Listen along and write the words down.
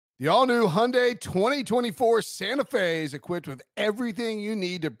The all-new Hyundai 2024 Santa Fe is equipped with everything you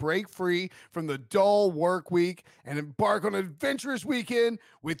need to break free from the dull work week and embark on an adventurous weekend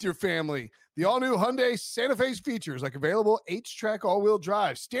with your family. The all-new Hyundai Santa Fe's features like available H-Track all-wheel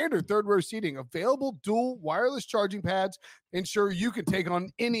drive, standard third-row seating, available dual wireless charging pads, ensure you can take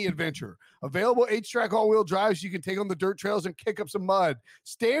on any adventure. Available H-Track all-wheel drives, you can take on the dirt trails and kick up some mud.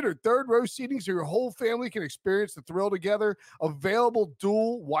 Standard third-row seating so your whole family can experience the thrill together. Available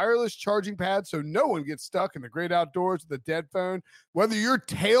dual wireless charging pads so no one gets stuck in the great outdoors with a dead phone. Whether you're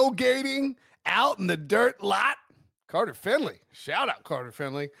tailgating out in the dirt lot, Carter Finley, shout out Carter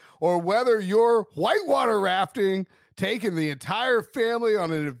Finley, or whether you're whitewater rafting, taking the entire family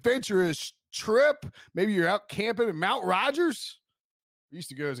on an adventurous trip, maybe you're out camping in Mount Rogers. I used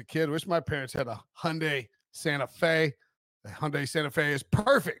to go as a kid. Wish my parents had a Hyundai Santa Fe. The Hyundai Santa Fe is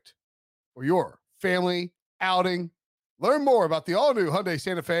perfect for your family outing. Learn more about the all-new Hyundai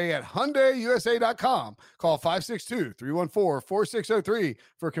Santa Fe at HyundaiUSA.com. Call 562-314-4603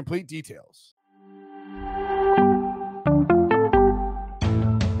 for complete details.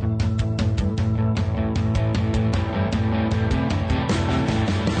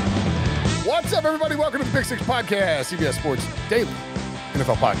 What's up, everybody? Welcome to the Pick Six Podcast, CBS Sports Daily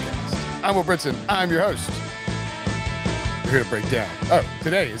NFL Podcast. I'm Will Brinson. I'm your host. We're here to break down.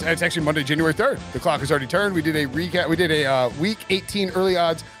 It's actually Monday, January 3rd. The clock has already turned. We did a recap. We did a Week 18 early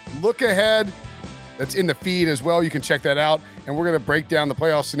odds look ahead. That's in the feed as well. You can check that out. And we're going to break down the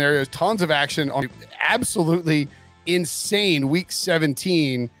playoff scenarios. Tons of action on absolutely insane Week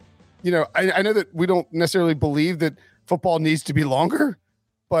 17. You know, I know that we don't necessarily believe that football needs to be longer,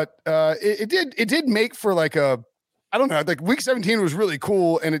 but it did make for like a, I don't know, like Week 17 was really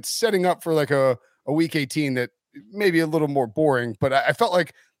cool, and it's setting up for like a Week 18 that maybe a little more boring. But I felt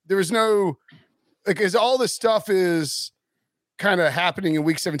like there was no, like, as all this stuff is kind of happening in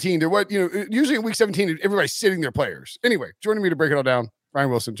Week 17. Usually in Week 17, everybody's sitting their players. Anyway, joining me to break it all down, Ryan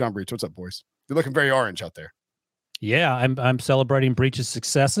Wilson, John Breach. What's up, boys? You're looking very orange out there. Yeah, I'm celebrating Breach's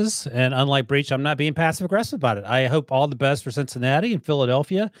successes, and unlike Breach, I'm not being passive aggressive about it. I hope all the best for Cincinnati and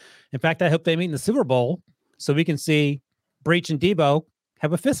Philadelphia. In fact, I hope they meet in the Super Bowl so we can see Breach and Debo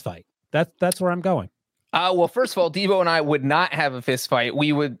have a fist fight. That's where I'm going. Well, first of all, Debo and I would not have a fist fight.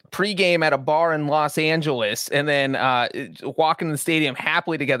 We would pregame at a bar in Los Angeles and then walk in the stadium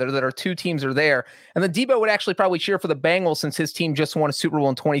happily together that our two teams are there. And then Debo would actually probably cheer for the Bengals since his team just won a Super Bowl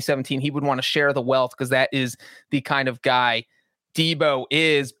in 2017. He would want to share the wealth because that is the kind of guy Debo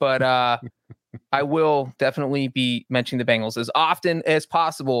is. But I will definitely be mentioning the Bengals as often as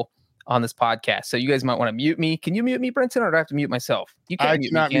possible on this podcast. So you guys might want to mute me. Can you mute me, Brenton, or do I have to mute myself? You can't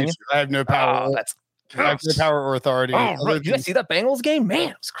mute me, can you? I have no power. I have no power or authority. Oh, right. You guys see that Bengals game?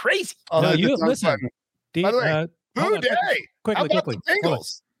 Man, it was crazy. No, you listen. By the way, who day? Quickly. The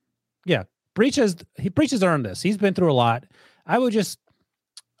Bengals? Yeah, Breach has earned this. He's been through a lot. I would just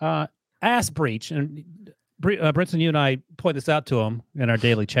ask Breach, and Brinson, you and I point this out to him in our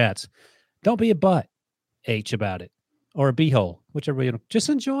daily chats. Don't be a butt H about it, or a beehole, whichever. Just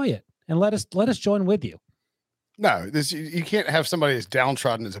enjoy it and let us join with you. No, you can't have somebody as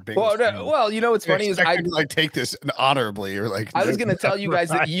downtrodden as a Bengals. Well, you know what's funny is I like take this honorably, or like I was going to tell you guys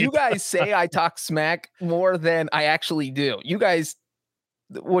that you guys say I talk smack more than I actually do. You guys,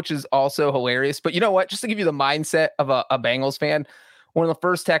 which is also hilarious. But you know what? Just to give you the mindset of a Bengals fan, one of the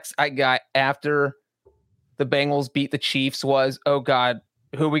first texts I got after the Bengals beat the Chiefs was, "Oh God,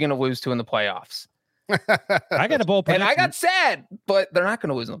 who are we going to lose to in the playoffs?" I got a bold prediction. And I got sad, but they're not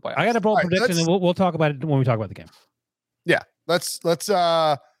going to lose in the playoffs. I got a bold prediction, and we'll talk about it when we talk about the game. Yeah, let's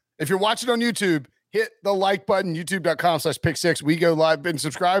if you're watching on YouTube, hit the like button, youtube.com/pick6. We go live, and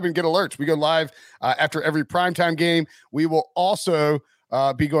subscribe and get alerts. We go live after every primetime game. We will also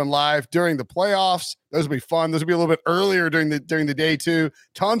be going live during the playoffs. Those will be fun. Those will be a little bit earlier during the day too.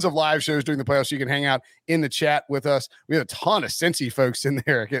 Tons of live shows during the playoffs. So you can hang out in the chat with us. We have a ton of Cincy folks in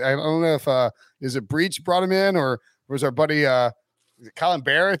there. I don't know if is it Breach brought him in, or was our buddy Colin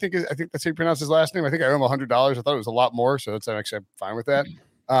Bear? I think that's how you pronounce his last name. I think I owe him $100. I thought it was a lot more, so I'm actually fine with that.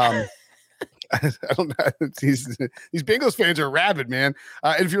 I don't know. These Bengals fans are rabid, man.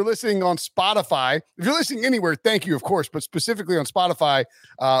 And if you're listening on Spotify, if you're listening anywhere, thank you, of course. But specifically on Spotify,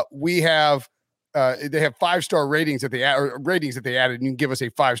 we have they have 5-star ratings that they added. And you can give us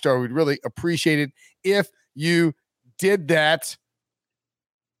a 5-star. We'd really appreciate it if you did that.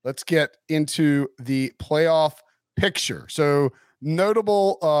 Let's get into the playoff picture. So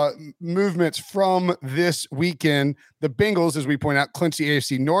notable movements from this weekend. The Bengals, as we point out, clinched the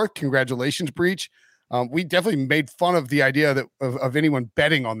AFC North. Congratulations, Breach. We definitely made fun of the idea that of anyone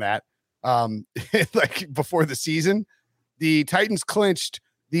betting on that like before the season. The Titans clinched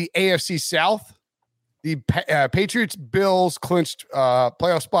The AFC South, the Patriots, Bills clinched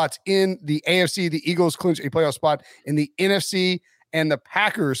playoff spots in the AFC. The Eagles clinched a playoff spot in the NFC, and the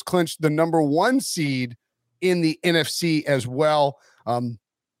Packers clinched the number 1 seed in the NFC as well.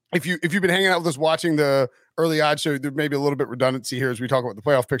 If you've been hanging out with us watching the early odds show, there may be a little bit redundancy here as we talk about the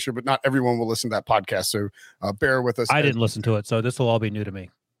playoff picture, but not everyone will listen to that podcast. So bear with us. I didn't listen to it, so this will all be new to me.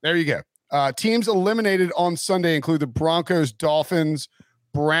 There you go. Teams eliminated on Sunday include the Broncos, Dolphins,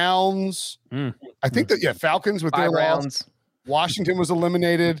 Browns. I think that, Falcons with their rounds. Washington was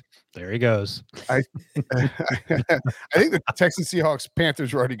eliminated. There he goes. I think the Texans, Seahawks,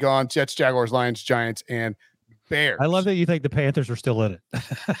 Panthers were already gone. Jets, Jaguars, Lions, Giants, and Bears. I love that you think the Panthers are still in it.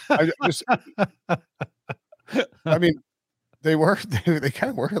 I mean, they kind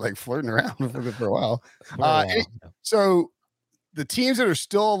of were like flirting around for a while. So the teams that are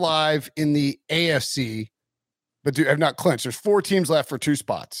still alive in the AFC, but have not clinched, there's 4 teams left for 2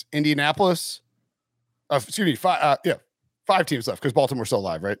 spots. Indianapolis, 5 teams left because Baltimore's still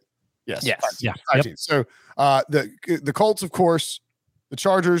alive, right? Yes. Five teams. So the Colts, of course, the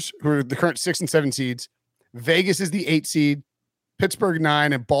Chargers, who are the current 6 and 7 seeds. Vegas is the 8 seed, Pittsburgh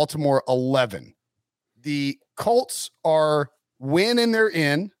 9, and Baltimore 11. The Colts are win and they're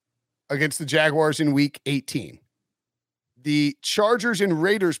in against the Jaguars in week 18. The Chargers and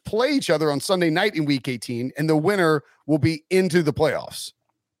Raiders play each other on Sunday night in week 18, and the winner will be into the playoffs.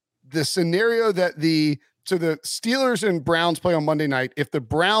 The scenario that the Steelers and Browns play on Monday night. If the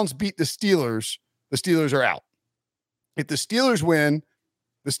Browns beat the Steelers are out. If the Steelers win,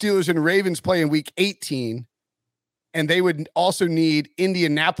 the Steelers and Ravens play in week 18, and they would also need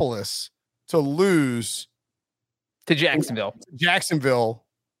Indianapolis to lose to Jacksonville.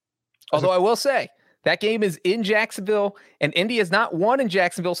 Although I will say that game is in Jacksonville, and Indy has not won in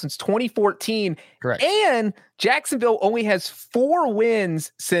Jacksonville since 2014. Correct. And Jacksonville only has 4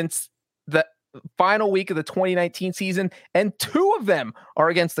 wins since the final week of the 2019 season, and 2 of them are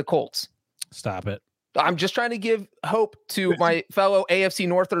against the Colts. Stop it. I'm just trying to give hope to my fellow AFC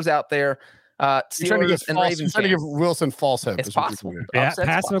Northers out there. Steelers and Ravens. Trying to give Wilson false hope. It's possible. Yeah,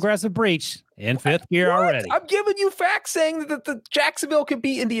 passive-aggressive breach in 5th gear already. I'm giving you facts saying that the Jacksonville could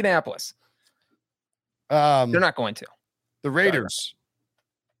beat Indianapolis. They're not going to. The Raiders.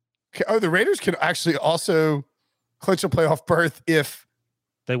 The Raiders can actually also clinch a playoff berth if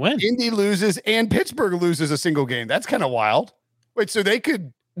they win. Indy loses and Pittsburgh loses a single game. That's kind of wild. Wait, so they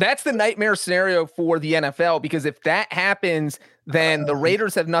could. That's the nightmare scenario for the NFL, because if that happens, then the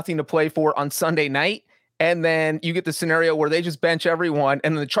Raiders have nothing to play for on Sunday night. And then you get the scenario where they just bench everyone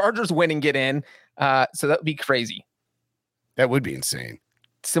and the Chargers win and get in. So that would be crazy. That would be insane.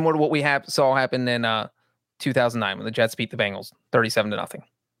 Similar to what we saw happen in 2009 when the Jets beat the Bengals 37-0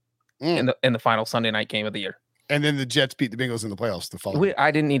 in the final Sunday night game of the year. And then the Jets beat the Bengals in the playoffs the following.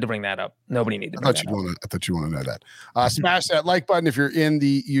 I didn't need to bring that up. Nobody needed to bring that up. I thought you want to know that. Smash that like button if you're in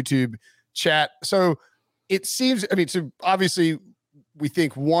the YouTube chat. So it seems, so obviously we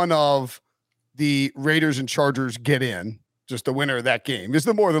think one of the Raiders and Chargers get in, just the winner of that game is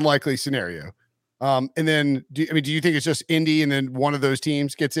the more than likely scenario. And then do you think it's just Indy and then one of those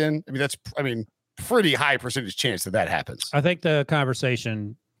teams gets in? That's pretty high percentage chance that happens. I think the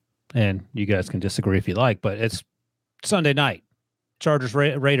conversation, and you guys can disagree if you like, but it's Sunday night. Chargers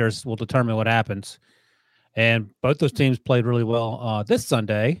Raiders will determine what happens. And both those teams played really well this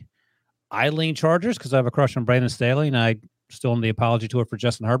Sunday. I lean Chargers because I have a crush on Brandon Staley, and I still on the apology tour for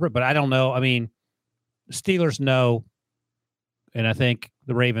Justin Herbert. But I don't know. The Steelers no, and I think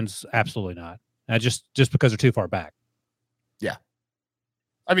the Ravens absolutely not. Just because they're too far back. Yeah.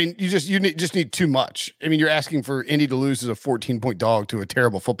 You just need too much. You're asking for Indy to lose as a 14-point dog to a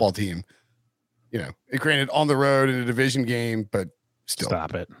terrible football team. Granted on the road in a division game, but still.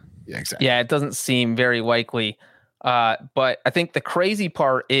 Stop it. Yeah, exactly. Yeah, it doesn't seem very likely. But I think the crazy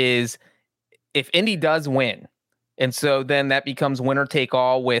part is if Indy does win, and so then that becomes winner take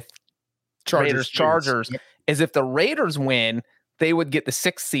all with Chargers. Yep. Is if the Raiders win, they would get the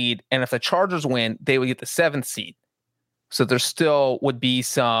 6th seed, and if the Chargers win, they would get the 7th seed. So there still would be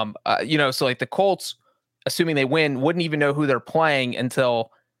some, so like the Colts, assuming they win, wouldn't even know who they're playing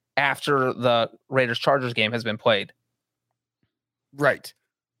until after the Raiders-Chargers game has been played. Right.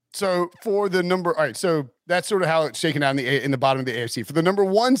 So for the number, all right, so that's sort of how it's shaken out in the bottom of the AFC. For the number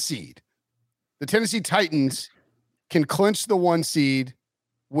 1 seed, the Tennessee Titans can clinch the 1 seed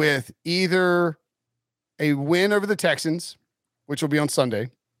with either a win over the Texans, which will be on Sunday,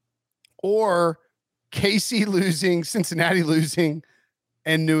 or KC losing, Cincinnati losing,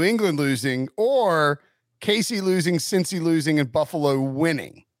 and New England losing, or KC losing, Cincy losing, and Buffalo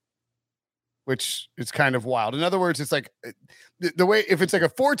winning, which is kind of wild. In other words, it's like the way, if it's like a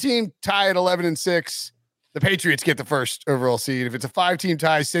 4-team tie at 11-6, the Patriots get the first overall seed. If it's a 5-team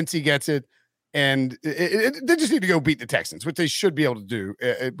tie, Cincy gets it. And they just need to go beat the Texans, which they should be able to do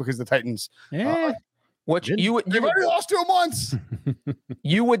because the Titans. Which you would already lost to them once.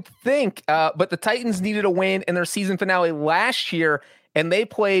 You would think, but the Titans needed a win in their season finale last year, and they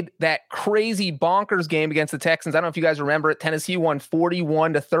played that crazy bonkers game against the Texans. I don't know if you guys remember it. Tennessee won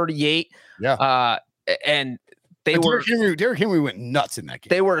 41-38. Yeah. And Derrick Henry went nuts in that game.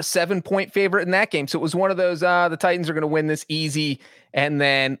 They were a 7-point favorite in that game. So it was one of those, the Titans are going to win this easy. And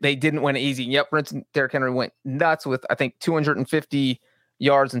then they didn't win it easy. Yep. For instance, Derrick Henry went nuts with, I think, 250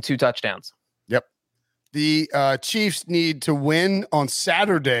 yards and 2 touchdowns. Yep. The Chiefs need to win on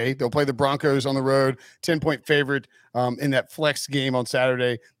Saturday. They'll play the Broncos on the road, 10-point favorite in that flex game on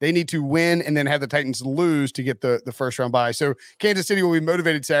Saturday. They need to win and then have the Titans lose to get the first round bye. So Kansas City will be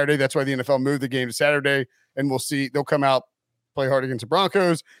motivated Saturday. That's why the NFL moved the game to Saturday. And we'll see. They'll come out, play hard against the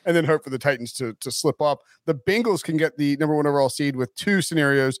Broncos, and then hope for the Titans to slip up. The Bengals can get the number 1 overall seed with 2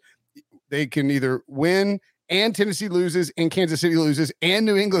 scenarios. They can either win and Tennessee loses and Kansas City loses and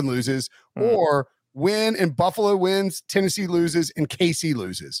New England loses, or win and Buffalo wins, Tennessee loses, and KC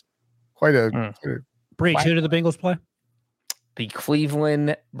loses. Quite a Breach. Who did the Bengals play? The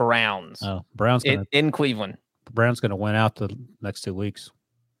Cleveland Browns. Oh, Browns in Cleveland. Browns going to win out the next 2 weeks.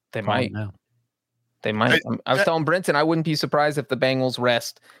 They might. They might. I was telling Brenton, I wouldn't be surprised if the Bengals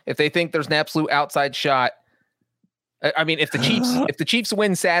rest. If they think there's an absolute outside shot. I mean, if the Chiefs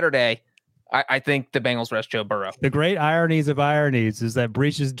win Saturday, I think the Bengals rest Joe Burrow. The great ironies of ironies is that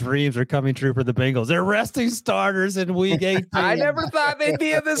Breach's dreams are coming true for the Bengals. They're resting starters in week 18. I never thought they'd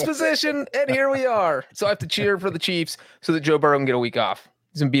be in this position, and here we are. So I have to cheer for the Chiefs so that Joe Burrow can get a week off.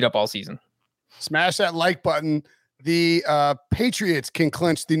 He's been beat up all season. Smash that like button. The Patriots can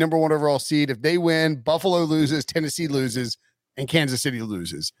clinch the number 1 overall seed. If they win, Buffalo loses, Tennessee loses, and Kansas City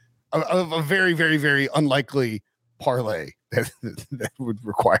loses. A very, very, very unlikely parlay that would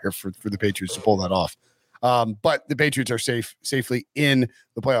require for the Patriots to pull that off. But the Patriots are safely in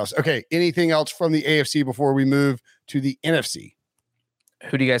the playoffs. Okay, anything else from the AFC before we move to the NFC?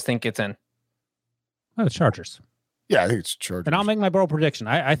 Who do you guys think gets in? Oh, the Chargers. Yeah, I think it's Chargers. And I'll make my bold prediction.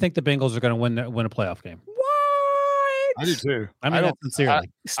 I think the Bengals are going to win a playoff game. I do too. I mean, that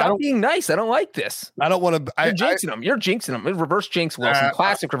sincerely. Stop being nice. I don't like this. I don't want to. You're jinxing them. You're jinxing them. Reverse jinx, Wilson.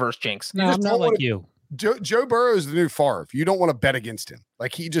 Classic reverse jinx. No, I'm not like you. Joe Burrow is the new Favre. You don't want to bet against him.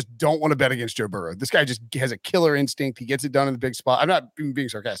 Like, you just don't want to bet against Joe Burrow. This guy just has a killer instinct. He gets it done in the big spot. I'm not even being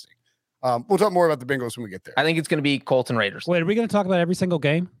sarcastic. We'll talk more about the Bengals when we get there. I think it's going to be Colts and Raiders. Wait, are we going to talk about every single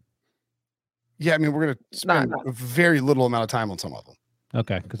game? Yeah, I mean, we're going to spend a very little amount of time on some of them.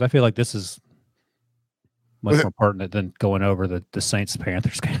 Okay, because I feel like this is much more pertinent than going over the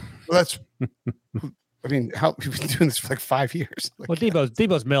Saints-Panthers game. Well, that's, I mean, how we've been doing this for like 5 years. Like, well,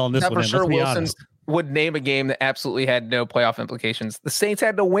 Debo's milling this one in. Sure, Wilson would name a game that absolutely had no playoff implications. The Saints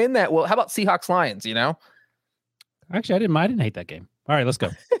had to win that. Well, how about Seahawks-Lions, you know? Actually, I didn't hate that game. All right, let's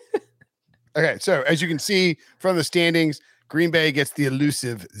go. Okay, so as you can see from the standings, Green Bay gets the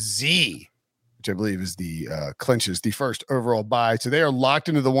elusive Z, which I believe is the clinches the first overall bye. So they are locked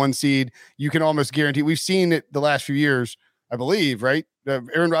into the 1 seed. You can almost guarantee. We've seen it the last few years, I believe, right?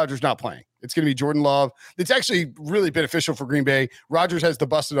 Aaron Rodgers not playing. It's going to be Jordan Love. It's actually really beneficial for Green Bay. Rodgers has the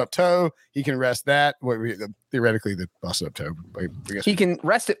busted up toe. He can rest that. Theoretically, the busted up toe. I guess he can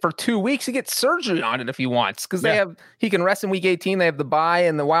rest it for 2 weeks. He gets surgery on it if he wants, because he can rest in week 18. They have the bye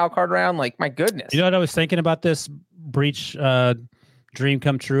and the wild card round. Like, my goodness. You know what I was thinking about this Breach dream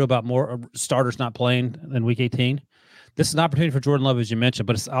come true about more starters not playing in week 18? This is an opportunity for Jordan Love, as you mentioned,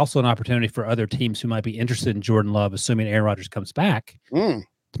 but it's also an opportunity for other teams who might be interested in Jordan Love, assuming Aaron Rodgers comes back, to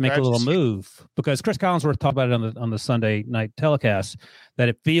make a little move. Because Chris Collinsworth talked about it on the Sunday night telecast, that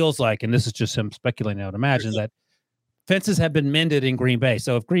it feels like, and this is just him speculating, I would imagine, that fences have been mended in Green Bay.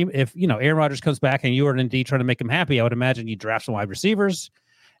 So if Aaron Rodgers comes back and you are indeed trying to make him happy, I would imagine you draft some wide receivers,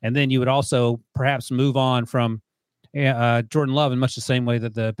 and then you would also perhaps move on from Jordan Love in much the same way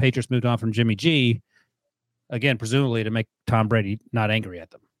that the Patriots moved on from Jimmy G, again, presumably to make Tom Brady not angry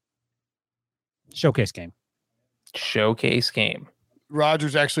at them. Showcase game.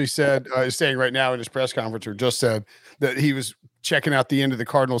 Rodgers actually said, is saying right now in his press conference, or just said, that he was checking out the end of the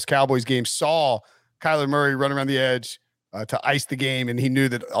Cardinals-Cowboys game, saw Kyler Murray run around the edge to ice the game, and he knew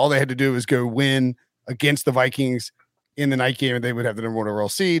that all they had to do was go win against the Vikings in the night game, and they would have the number 1 overall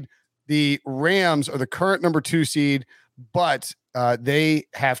seed. The Rams are the current number 2 seed, but they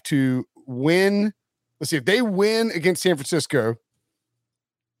have to win. Let's see, if they win against San Francisco,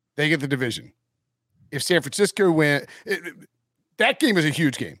 they get the division. If San Francisco win, that game is a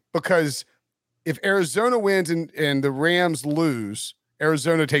huge game because if Arizona wins and the Rams lose,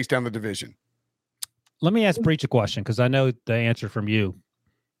 Arizona takes down the division. Let me ask Breach a question because I know the answer from you,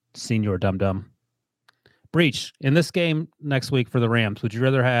 Senior Dum Dum. Breach, in this game next week for the Rams, would you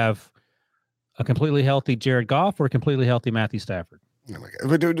rather have a completely healthy Jared Goff or a completely healthy Matthew Stafford? Oh my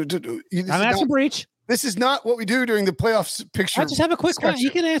God. I'm asking Breach. This is not what we do during the playoffs picture. I just have a quick question.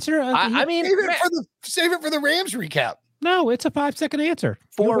 You can answer. I mean, save it for the Rams recap. No, it's a 5-second answer.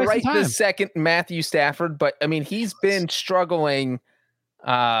 For right this second, Matthew Stafford, but I mean, he's been struggling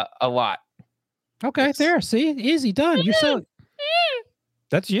a lot. Okay, there. See, easy done. You're so.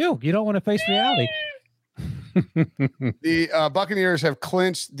 That's you. You don't want to face reality. The Buccaneers have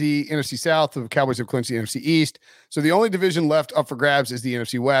clinched the NFC South. The Cowboys have clinched the NFC East. So the only division left up for grabs is the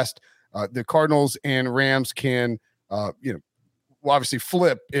NFC West. The Cardinals and Rams can, obviously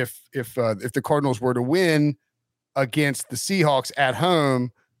flip if the Cardinals were to win against the Seahawks at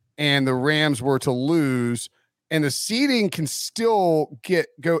home, and the Rams were to lose, and the seeding can still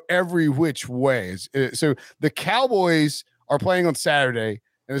go every which way. So the Cowboys are playing on Saturday,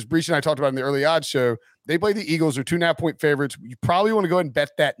 and as Breach and I talked about in the early odds show, they play the Eagles. They're 2.5-point favorites. You probably want to go ahead and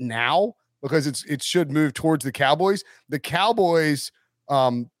bet that now because it should move towards the Cowboys. The Cowboys,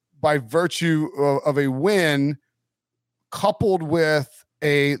 by virtue of a win, coupled with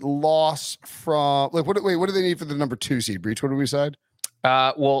a loss from what do they need for the number 2 seed? Breach, what do we decide?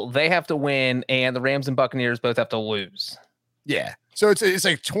 Well, they have to win, and the Rams and Buccaneers both have to lose. Yeah, so it's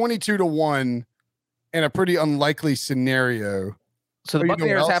like 22-1 in a pretty unlikely scenario. So the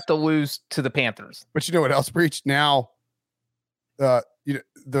Buccaneers have to lose to the Panthers. But you know what else, Breach? Now, if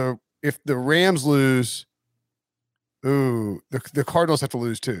the Rams lose, the Cardinals have to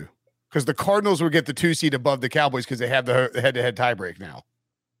lose too, because the Cardinals would get the 2 seed above the Cowboys because they have the head-to-head tiebreak now.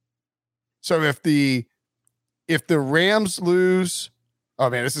 So if the Rams lose, oh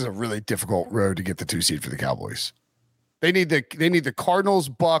man, this is a really difficult road to get the 2 seed for the Cowboys. They need the Cardinals,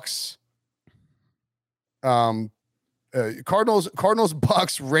 Bucs, Cardinals,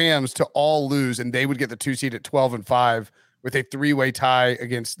 Bucs, Rams to all lose, and they would get the 2 seed at 12-5 with a 3-way tie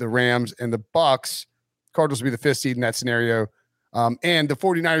against the Rams and the Bucs. Cardinals would be the 5th seed in that scenario. And the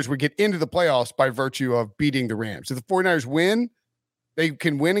 49ers would get into the playoffs by virtue of beating the Rams. If the 49ers win, they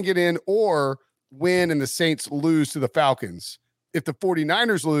can win and get in, or win and the Saints lose to the Falcons. If the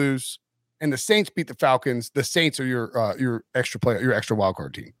 49ers lose and the Saints beat the Falcons, the Saints are your extra player, your extra wild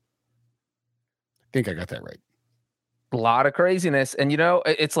card team. I think I got that right. A lot of craziness. And,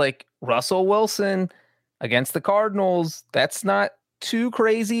 it's like Russell Wilson against the Cardinals. That's not too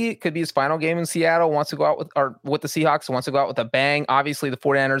crazy. It could be his final game in Seattle. Wants to go out with the Seahawks. Wants to go out with a bang. Obviously, the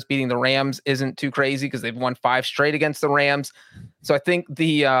 49ers beating the Rams isn't too crazy because they've won 5 straight against the Rams. So I think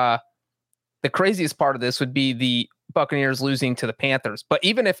the craziest part of this would be the Buccaneers losing to the Panthers. But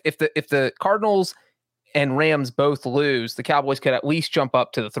even if the Cardinals and Rams both lose, the Cowboys could at least jump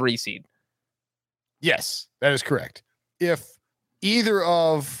up to the 3 seed. Yes, that is correct. If either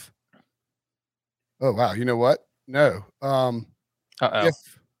of, oh wow, you know what? No.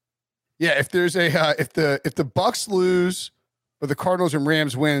 If there's if the Bucs lose, but the Cardinals and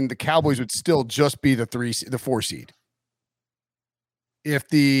Rams win, the Cowboys would still just be the 4 seed.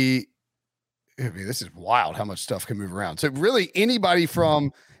 This is wild how much stuff can move around. So really anybody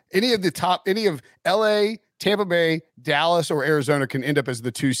from any of LA, Tampa Bay, Dallas, or Arizona can end up as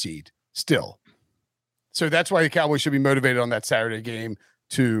the 2 seed still. So that's why the Cowboys should be motivated on that Saturday game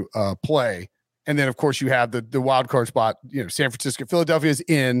to play. And then, of course, you have the wild card spot. San Francisco, Philadelphia is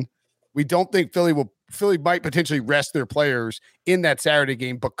in. We don't think Philly might potentially rest their players in that Saturday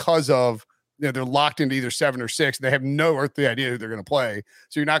game because of they're locked into either 7 or 6. And they have no earthly idea who they're going to play.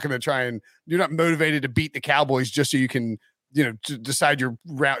 So you're not going to you're not motivated to beat the Cowboys just so you can to decide your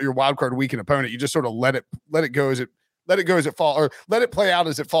wild card weekend opponent. You just sort of let it go as it falls, or let it play out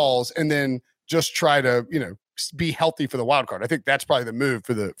as it falls, and then just try to be healthy for the wild card. I think that's probably the move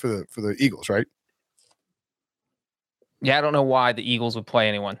for the Eagles, right? Yeah, I don't know why the Eagles would play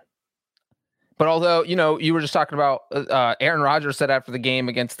anyone. But although, you were just talking about Aaron Rodgers said after the game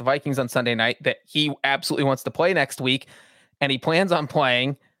against the Vikings on Sunday night that he absolutely wants to play next week, and he plans on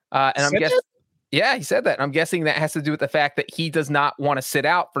playing. And I'm guessing, yeah, he said that. I'm guessing that has to do with the fact that he does not want to sit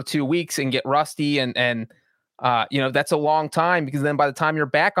out for 2 weeks and get rusty and that's a long time, because then by the time you're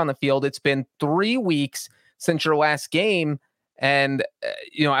back on the field, it's been 3 weeks since your last game. And,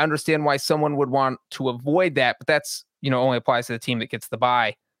 I understand why someone would want to avoid that, but that's, only applies to the team that gets the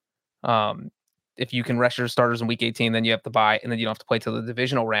bye. If you can rest your starters in week 18, then you have the bye, and then you don't have to play till the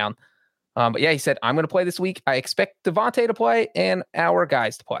divisional round. But yeah, he said, I'm going to play this week. I expect Devontae to play and our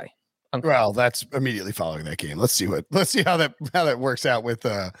guys to play. Well, that's immediately following that game. Let's see how that works out with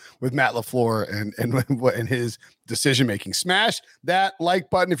Matt LaFleur and his decision making. Smash that like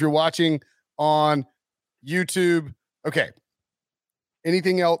button if you're watching on YouTube. Okay.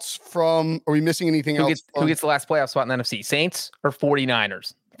 Anything else are we missing anything else? Who gets the last playoff spot in the NFC? Saints or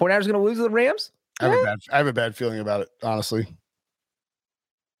 49ers? 49ers going to lose to the Rams? I have a bad feeling about it, honestly.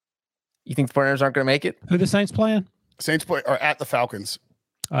 You think the 49ers aren't going to make it? Who the Saints playing? Saints are at the Falcons.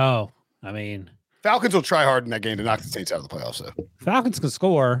 Oh, I mean, Falcons will try hard in that game to knock the Saints out of the playoffs, though. Falcons can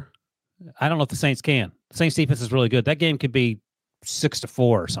score. I don't know if the Saints can. The Saints defense is really good. That game could be 6-4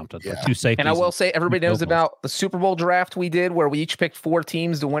 or something. Yeah. Two safeties. And I will say, everybody knows about the Super Bowl draft we did, where we each picked 4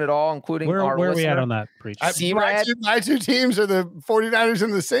 teams to win it all, including where our are listener. we at on that, Preach? My two teams are the 49ers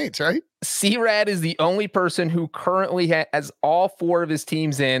and the Saints, right? C-Rad is the only person who currently has all 4 of his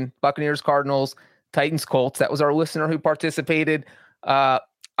teams in: Buccaneers, Cardinals, Titans, Colts. That was our listener who participated.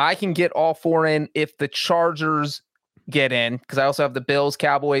 I can get all 4 in if the Chargers get in, because I also have the Bills,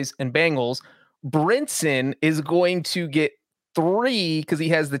 Cowboys, and Bengals. Brinson is going to get 3 because he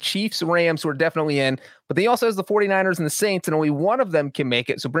has the Chiefs, Rams, who are definitely in, but he also has the 49ers and the Saints, and only one of them can make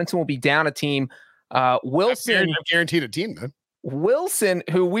it. So Brinson will be down a team. Wilson, I'm guaranteed a team then. Wilson,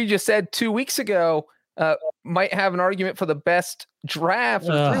 who we just said 2 weeks ago, might have an argument for the best draft,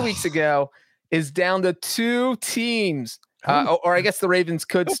 or 3 weeks ago, is down to 2 teams. Or I guess the Ravens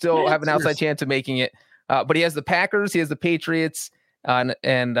could still have an outside chance of making it. But he has the Packers, he has the Patriots, and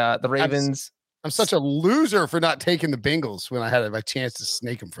the Ravens. I'm such a loser for not taking the Bengals when I had my chance to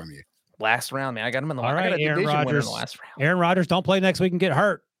snake them from you. Last round, man. I got him in the last round. All right, Aaron Rodgers. In the last round. Area Rodgers, don't play next week and get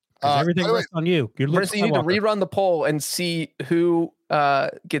hurt. Everything rests on you. You need to rerun the poll and see who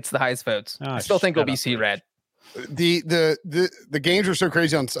gets the highest votes. I still think it'll be C-Rad. The games were so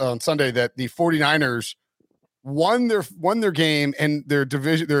crazy on Sunday that the 49ers won their game, and their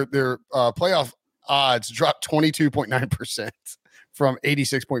division their playoff odds dropped 22.9% from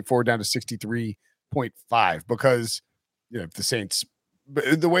 86.4 down to 63.5 because the Saints,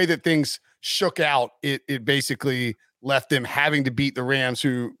 the way that things shook out, it basically left them having to beat the Rams,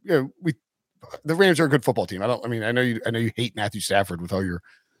 who the Rams are a good football team. I know you hate Matthew Stafford with all your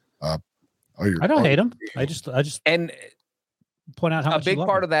I don't hate him. I just and point out how a big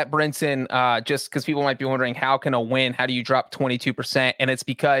part of that, Brinson, just because people might be wondering, how can a win? How do you drop 22%? And it's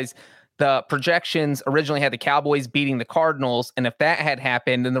because the projections originally had the Cowboys beating the Cardinals, and if that had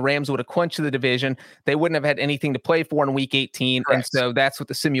happened, then the Rams would have clinched the division. They wouldn't have had anything to play for in Week 18, correct. And so that's what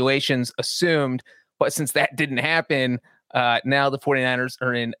the simulations assumed. But since that didn't happen, now the 49ers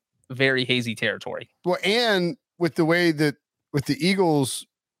are in very hazy territory. Well, and with the way that with the Eagles.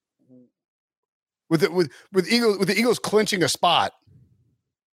 With the Eagles clinching a spot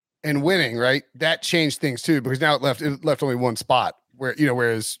and winning, right? That changed things too, because now it left only one spot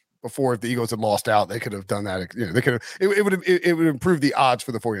whereas before, if the Eagles had lost out, they could have done that. They could have, it would improve the odds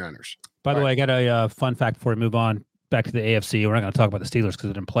for the 49ers. By the way, I got a fun fact before we move on back to the AFC. We're not going to talk about the Steelers because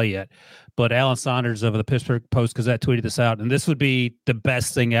they didn't play yet, but Alan Saunders of the Pittsburgh Post-Gazette tweeted this out, and this would be the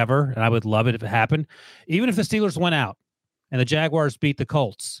best thing ever. And I would love it if it happened. Even if the Steelers went out and the Jaguars beat the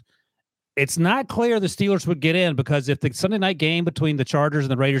Colts, it's not clear the Steelers would get in, because if the Sunday night game between the Chargers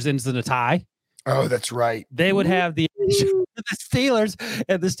and the Raiders ends in a tie, oh, that's right, they would have the Steelers,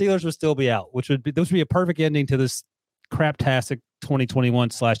 and the Steelers would still be out, this would be a perfect ending to this craptastic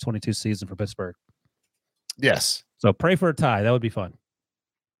 2021/22 season for Pittsburgh. Yes. So pray for a tie. That would be fun.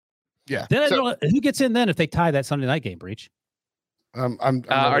 Yeah. Then who gets in then if they tie that Sunday night game, Breach?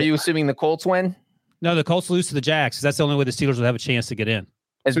 Are you assuming the Colts win? No, the Colts lose to the Jags. That's the only way the Steelers would have a chance to get in.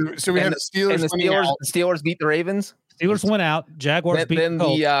 So we had the Steelers. And the Steelers beat the Ravens. Steelers went out. Jaguars beat the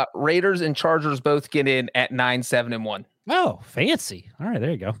Colts. The Raiders and Chargers both get in at 9-7-1. Oh, fancy! All right,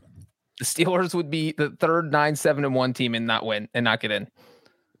 there you go. The Steelers would be the third 9-7-1 team and not get in.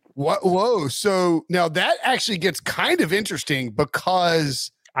 What? Whoa! So now that actually gets kind of interesting,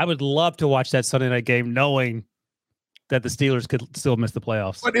 because I would love to watch that Sunday night game, knowing that the Steelers could still miss the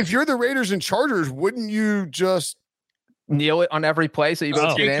playoffs. But if you're the Raiders and Chargers, wouldn't you just kneel it on every play so you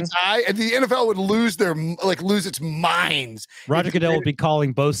both get in? And the NFL would lose its minds. Roger Goodell would be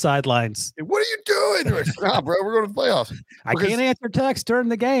calling both sidelines. What are you doing? Like, nah, bro, we're going to the playoffs. I can't answer text during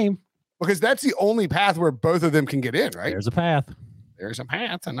the game, because that's the only path where both of them can get in, right? There's a path. There's a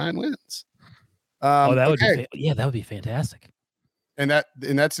path to 9 wins. That would be that would be fantastic. And that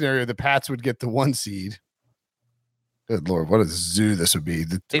in that scenario, the Pats would get the 1 seed. Good Lord, what a zoo this would be.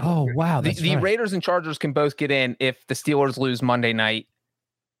 Wow. The Raiders and Chargers can both get in if the Steelers lose Monday night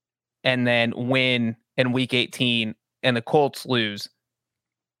and then win in Week 18, and the Colts lose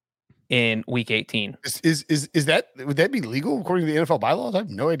in week 18. Is that, would that be legal according to the NFL bylaws? I have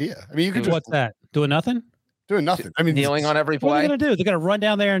no idea. I mean, you could just What's that? Doing nothing? doing nothing. I mean, Kneeling on every What are they play. going to do? They're going to run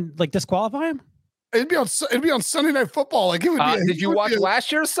down there and like disqualify him? it'd be on Sunday Night Football. Like it would be. Did you watch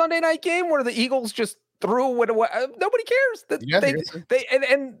last year's Sunday night game where the Eagles just threw it away? Nobody cares.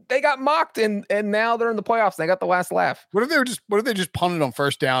 They got mocked and now they're in the playoffs. They got the last laugh. What if they just punted on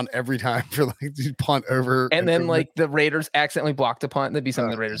first down every time for like you punt over and then like the Raiders accidentally blocked a punt? That'd be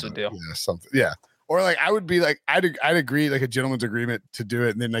something the Raiders would do. Yeah, something. Yeah. Or like I would be like I'd agree like a gentleman's agreement to do it,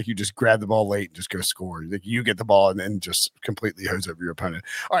 and then like you just grab the ball late and just go score. Like you get the ball and then just completely hose over your opponent.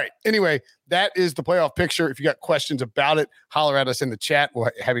 All right. Anyway, that is the playoff picture. If you got questions about it, holler at us in the chat.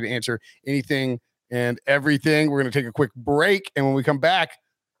 We're happy to answer anything and everything. We're going to take a quick break, and when we come back,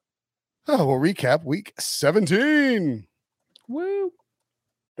 we'll recap week 17. Woo!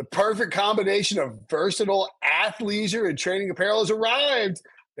 The perfect combination of versatile athleisure and training apparel has arrived.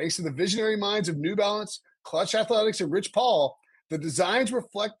 Thanks to the visionary minds of New Balance, Clutch Athletics, and Rich Paul, the designs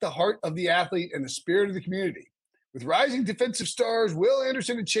reflect the heart of the athlete and the spirit of the community. With rising defensive stars Will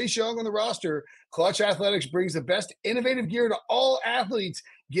Anderson and Chase Young on the roster, Clutch Athletics brings the best innovative gear to all athletes,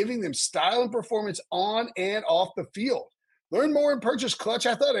 giving them style and performance on and off the field. Learn more and purchase Clutch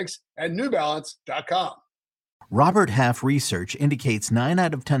Athletics at newbalance.com. Robert Half research indicates 9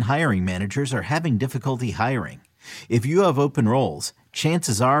 out of 10 hiring managers are having difficulty hiring. If you have open roles,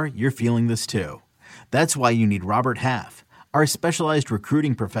 chances are you're feeling this too. That's why you need Robert Half. Our specialized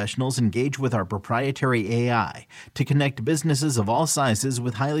recruiting professionals engage with our proprietary AI to connect businesses of all sizes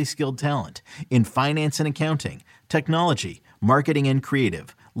with highly skilled talent in finance and accounting, technology, marketing and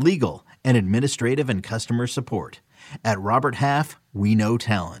creative, legal, and administrative and customer support. At Robert Half, we know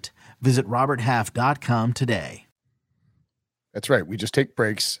talent. Visit roberthalf.com today. That's right. We just take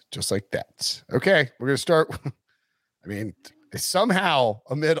breaks just like that. Okay, we're going to start. I mean, somehow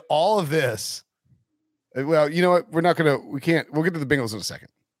amid all of this, well, you know what? We'll get to the Bengals in a second.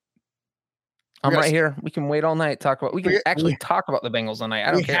 I'm right here. We can wait all night. Talk about the Bengals all night.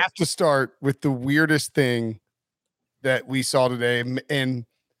 I don't care. We have to start with the weirdest thing that we saw today, and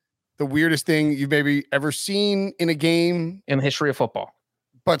the weirdest thing you've maybe ever seen in a game in the history of football.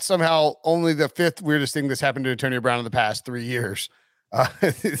 But somehow only the fifth weirdest thing that's happened to Antonio Brown in the past 3 years.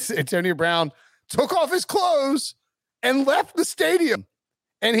 Antonio Brown took off his clothes and left the stadium,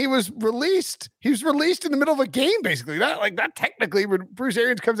 and he was released. He was released in the middle of a game, basically. Not technically. Bruce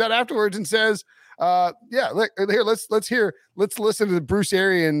Arians comes out afterwards and says, let's listen to the Bruce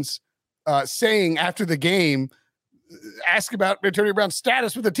Arians saying after the game, ask about Antonio Brown's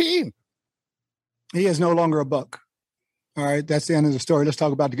status with the team. He is no longer a Buc. All right, that's the end of the story. Let's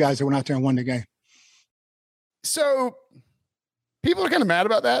talk about the guys that went out there and won the game. So people are kind of mad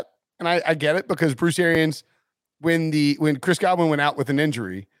about that, and I get it, because Bruce Arians, when Chris Godwin went out with an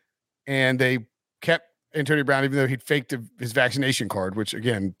injury and they kept Antonio Brown, even though he'd faked his vaccination card, which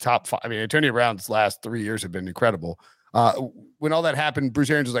again, top 5. I mean, Antonio Brown's last 3 years have been incredible. When all that happened, Bruce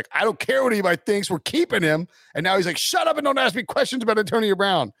Arians was like, I don't care what anybody thinks, we're keeping him. And now he's like, shut up and don't ask me questions about Antonio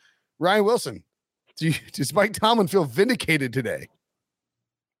Brown. Ryan Wilson, does Mike Tomlin feel vindicated today?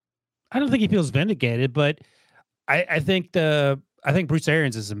 I don't think he feels vindicated, but I think Bruce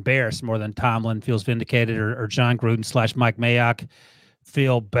Arians is embarrassed more than Tomlin feels vindicated, or John Gruden / Mike Mayock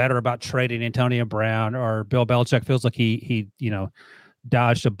feel better about trading Antonio Brown, or Bill Belichick feels like he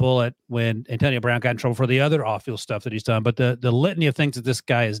dodged a bullet when Antonio Brown got in trouble for the other off-field stuff that he's done. But the litany of things that this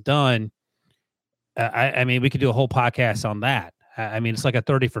guy has done, I mean, we could do a whole podcast on that. I mean, it's like a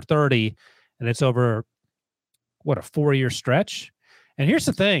 30 for 30, and it's over, a 4-year stretch. And here's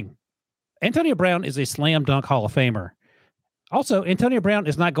the thing. Antonio Brown is a slam dunk Hall of Famer. Also, Antonio Brown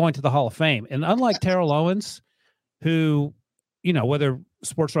is not going to the Hall of Fame. And unlike Terrell Owens, who, whether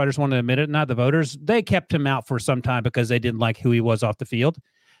sports writers want to admit it or not, the voters, they kept him out for some time because they didn't like who he was off the field.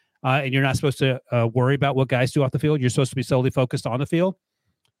 And you're not supposed to worry about what guys do off the field. You're supposed to be solely focused on the field.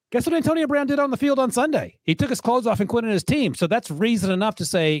 Guess what Antonio Brown did on the field on Sunday? He took his clothes off and quit on his team. So that's reason enough to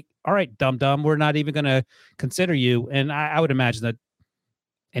say, all right, dum-dum, we're not even going to consider you. And I would imagine that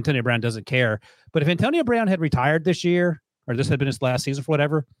Antonio Brown doesn't care. But if Antonio Brown had retired this year, or this had been his last season for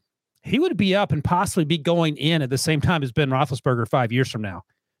whatever, he would be up and possibly be going in at the same time as Ben Roethlisberger 5 years from now,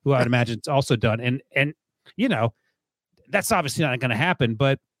 who I would imagine it's also done. And that's obviously not going to happen.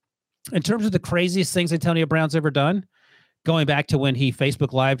 But in terms of the craziest things Antonio Brown's ever done, going back to when he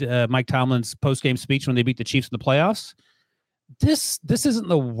Facebook Lived Mike Tomlin's post-game speech when they beat the Chiefs in the playoffs, this isn't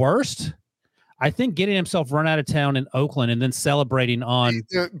the worst. I think getting himself run out of town in Oakland and then celebrating on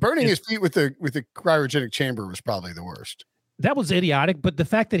burning his feet with the cryogenic chamber was probably the worst. That was idiotic, but the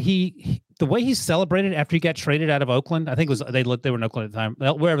fact that the way he celebrated after he got traded out of Oakland, I think it was they were in Oakland at the time,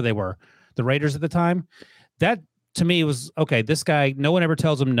 wherever they were, the Raiders at the time. That to me was okay. This guy, no one ever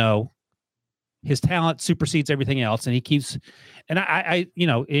tells him no. His talent supersedes everything else, and he keeps. And I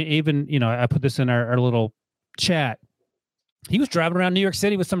I put this in our little chat. He was driving around New York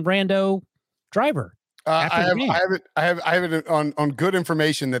City with some rando driver. I have it on good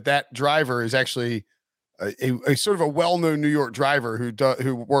information that driver is actually a sort of a well-known New York driver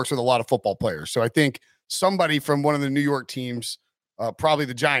who works with a lot of football players. So I think somebody from one of the New York teams, probably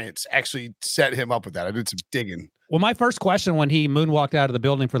the Giants, actually set him up with that. I did some digging. Well, my first question when he moonwalked out of the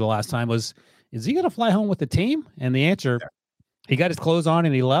building for the last time was, is he going to fly home with the team? And the answer, he got his clothes on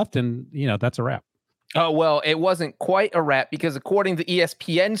and he left, and that's a wrap. Oh, well, it wasn't quite a wrap because according to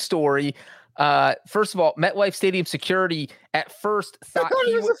ESPN story, first of all, MetLife Stadium security at first thought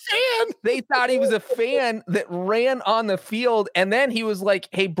he was a fan. They thought he was a fan that ran on the field. And then he was like,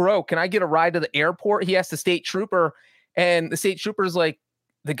 hey, bro, can I get a ride to the airport? He asked the state trooper, and the state trooper's like,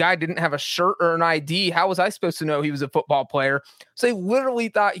 the guy didn't have a shirt or an ID. How was I supposed to know he was a football player? So they literally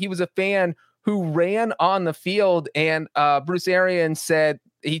thought he was a fan who ran on the field. And Bruce Arians said,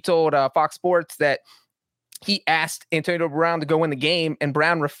 he told Fox Sports that he asked Antonio Brown to go in the game, and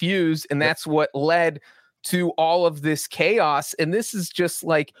Brown refused. And that's what led to all of this chaos. And this is just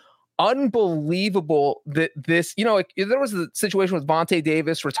like unbelievable that this, there was a situation with Vontae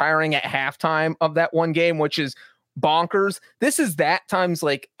Davis retiring at halftime of that one game, which is bonkers. This is that times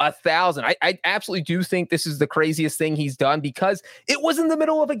like 1,000. I absolutely do think this is the craziest thing he's done because it was in the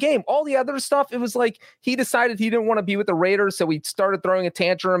middle of a game. All the other stuff, it was like he decided he didn't want to be with the Raiders, so he started throwing a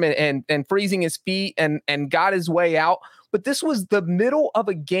tantrum and freezing his feet and got his way out. But this was the middle of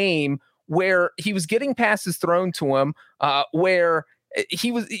a game where he was getting passes thrown to him, where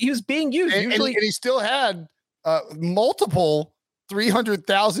he was being used. And he still had multiple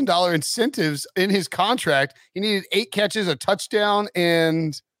 $300,000 incentives in his contract. He needed 8 catches, a touchdown,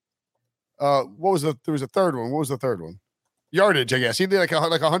 and there was a third one. What was the third one? Yardage, I guess. He did like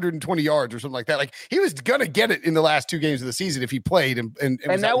 120 yards or something like that. Like he was gonna get it in the last 2 games of the season if he played, and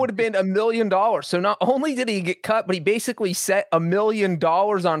that would have been $1 million. So not only did he get cut, but he basically set $1 million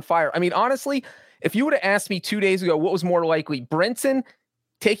on fire. I mean, honestly, if you would have asked me 2 days ago what was more likely, Brinson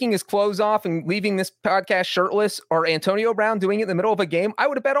taking his clothes off and leaving this podcast shirtless, or Antonio Brown doing it in the middle of a game, I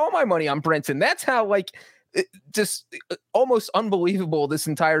would have bet all my money on Brinson. That's how just almost unbelievable this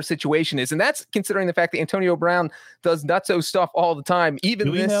entire situation is. And that's considering the fact that Antonio Brown does nutso stuff all the time. Even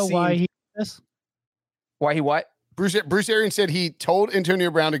do we know why he did this? Why he what? Bruce Arians said he told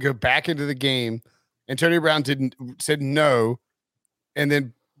Antonio Brown to go back into the game. Antonio Brown said no. And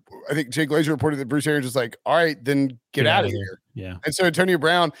then I think Jay Glazer reported that Bruce Arians was like, all right, then get out of here. Yeah. And so Antonio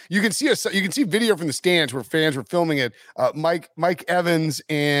Brown, you can see video from the stands where fans were filming it. Mike Evans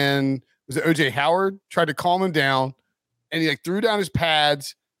and was it OJ Howard tried to calm him down, and he threw down his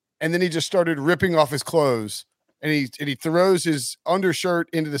pads, and then he just started ripping off his clothes, and he throws his undershirt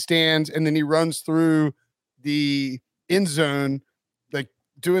into the stands, and then he runs through the end zone, like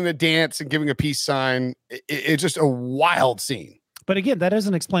doing the dance and giving a peace sign. It's just a wild scene. But again, that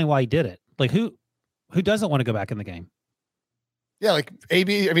doesn't explain why he did it. Like who doesn't want to go back in the game? Yeah, like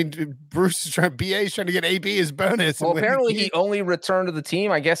AB. I mean, Bruce is trying to get AB his bonus. Well, apparently he only returned to the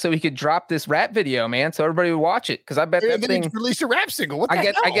team, I guess, so he could drop this rap video, man, so everybody would watch it. Because I bet that thing released a rap single. What the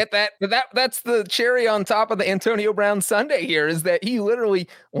hell? I get that, but that's the cherry on top of the Antonio Brown Sunday here is that he literally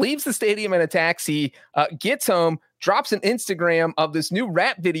leaves the stadium in a taxi, gets home, drops an Instagram of this new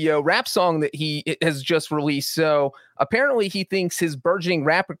rap song that he has just released. So apparently he thinks his burgeoning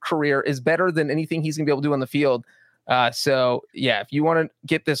rap career is better than anything he's gonna be able to do on the field. So yeah, if you want to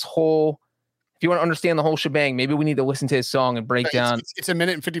get if you want to understand the whole shebang, maybe we need to listen to his song and break down. It's 1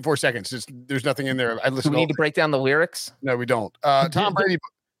 minute and 54 seconds. There's nothing in there. Do we need to break down the lyrics? No, we don't. Tom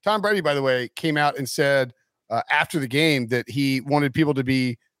Brady, by the way, came out and said after the game that he wanted people to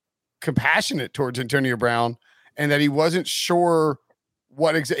be compassionate towards Antonio Brown, and that he wasn't sure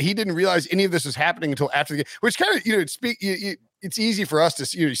he didn't realize any of this was happening until after the game, which kind of, it's easy for us to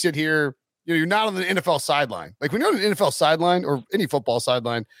sit here. You're not on the NFL sideline. Like when you're on an NFL sideline or any football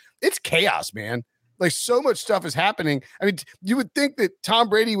sideline, it's chaos, man. Like so much stuff is happening. I mean, you would think that Tom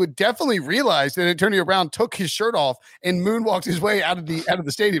Brady would definitely realize that Antonio Brown took his shirt off and moonwalked his way out of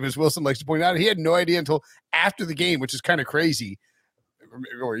the stadium, as Wilson likes to point out. He had no idea until after the game, which is kind of crazy.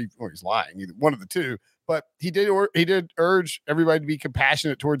 Or he's lying, either one of the two. But he did urge everybody to be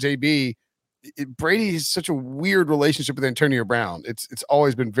compassionate towards AB. Brady has such a weird relationship with Antonio Brown. It's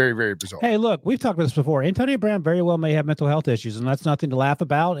always been very, very bizarre. Hey, look, we've talked about this before. Antonio Brown very well may have mental health issues, and that's nothing to laugh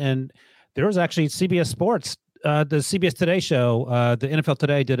about. And there was actually CBS Sports the CBS Today show, the NFL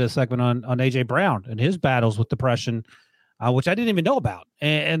Today did a segment on AJ Brown and his battles with depression, which I didn't even know about.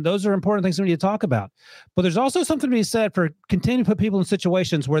 And those are important things we need to talk about. But there's also something to be said for continuing to put people in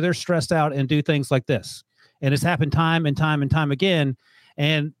situations where they're stressed out and do things like this. And it's happened time and time and time again.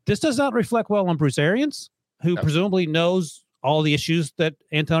 And this does not reflect well on Bruce Arians, who presumably knows all the issues that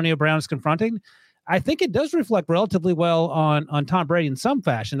Antonio Brown is confronting. I think it does reflect relatively well on Tom Brady in some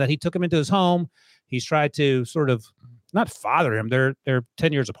fashion, that he took him into his home. He's tried to sort of not father him. They're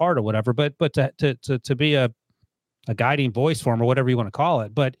 10 years apart or whatever, but to be a guiding voice for him or whatever you want to call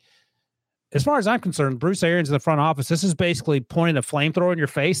it. But as far as I'm concerned, Bruce Arians in the front office, this is basically pointing a flamethrower in your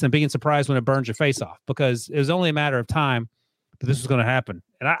face and being surprised when it burns your face off, because it was only a matter of time that this was going to happen.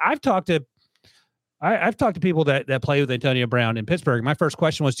 And I've talked to people that play with Antonio Brown in Pittsburgh. My first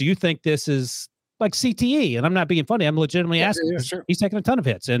question was, do you think this is like CTE? And I'm not being funny. I'm legitimately asking. Yeah, sure. He's taking a ton of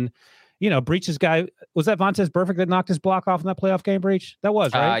hits. And, Breach's guy, was that Vontaze Burfict that knocked his block off in that playoff game, Breach? That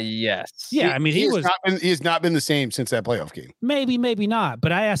was, right? Yes. Yeah, I mean, he has not been the same since that playoff game. Maybe not.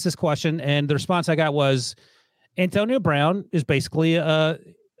 But I asked this question, and the response I got was, Antonio Brown is basically a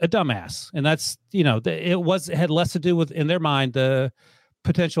dumbass. And that's, it had less to do with, in their mind, the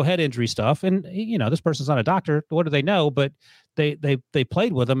potential head injury stuff. And, this person's not a doctor. What do they know? But they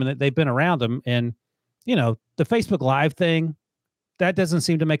played with him and they've been around him. And, the Facebook Live thing, that doesn't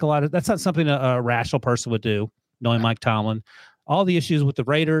seem to make that's not something a rational person would do, knowing Mike Tomlin. All the issues with the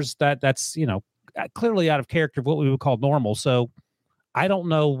Raiders, that's, clearly out of character of what we would call normal. So I don't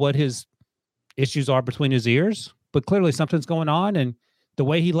know what his issues are between his ears, but clearly something's going on. And the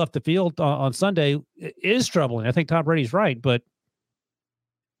way he left the field on Sunday is troubling. I think Tom Brady's right, but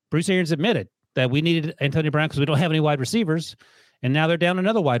Bruce Arians admitted that we needed Antonio Brown because we don't have any wide receivers. And now they're down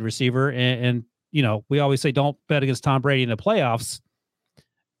another wide receiver. And we always say, don't bet against Tom Brady in the playoffs.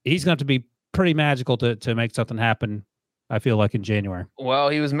 He's going to be pretty magical to make something happen, I feel like, in January. Well,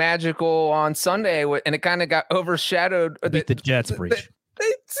 he was magical on Sunday, and it kind of got overshadowed. Beat the Jets, Breach.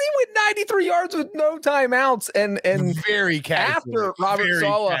 He went 93 yards with no timeouts, and very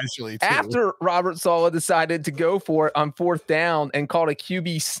casually, after Robert Saleh decided to go for it on fourth down and called a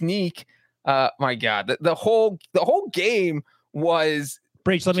QB sneak. My God, the whole game was.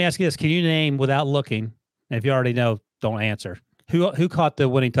 Breach, let me ask you this: can you name, without looking, and if you already know, don't answer, who caught the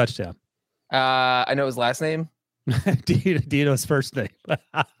winning touchdown? I know his last name. do you know his first name?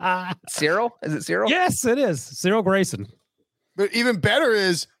 Cyril? Is it Cyril? Yes, it is. Cyril Grayson. But even better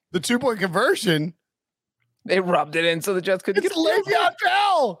is the 2-point conversion. They rubbed it in so the Jets couldn't get Le'Veon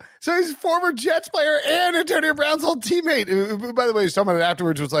Bell. So he's a former Jets player and Antonio Brown's old teammate. By the way, he's talking about it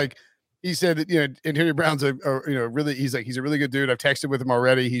afterwards. Was like, he said that, Antonio Brown's really, he's a really good dude. I've texted with him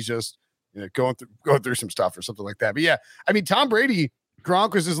already. He's just, going through some stuff or something like that. But yeah, I mean, Tom Brady,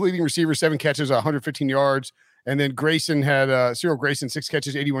 Gronk was his leading receiver, 7 catches, 115 yards. And then Grayson had Cyril Grayson, 6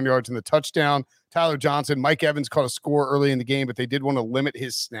 catches, 81 yards in the touchdown. Tyler Johnson, Mike Evans caught a score early in the game, but they did want to limit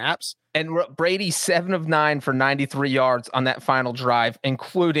his snaps. And Brady 7 of 9 for 93 yards on that final drive,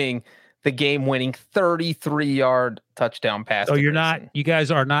 including the game-winning 33-yard touchdown pass. So you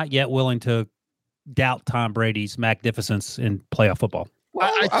guys are not yet willing to doubt Tom Brady's magnificence in playoff football.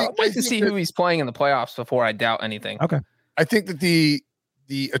 Well, I'd like to see who he's playing in the playoffs before I doubt anything. Okay. I think that the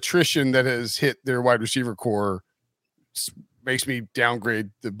attrition that has hit their wide receiver core makes me downgrade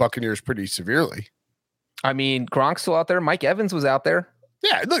the Buccaneers pretty severely. I mean, Gronk's still out there. Mike Evans was out there.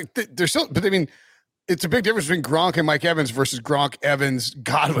 Yeah, look, they're still, but I mean, it's a big difference between Gronk and Mike Evans versus Gronk, Evans,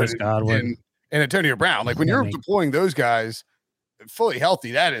 Godwin. And Antonio Brown. Like when you're deploying those guys fully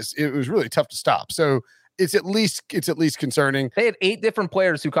healthy, it was really tough to stop. So it's at least concerning. They had 8 different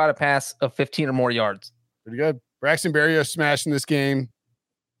players who caught a pass of 15 or more yards. Pretty good. Braxton Berrios smashing this game.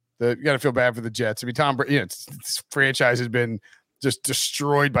 You got to feel bad for the Jets. I mean, Tom Brady, this franchise has been just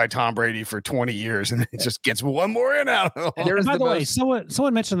destroyed by Tom Brady for 20 years, and it just gets one more in out. By the way,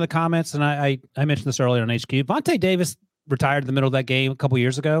 someone mentioned in the comments, and I mentioned this earlier on HQ. Vontae Davis retired in the middle of that game a couple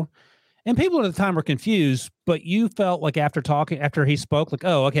years ago, and people at the time were confused. But you felt like after he spoke, like,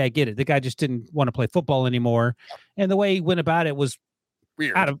 oh, okay, I get it. The guy just didn't want to play football anymore, and the way he went about it was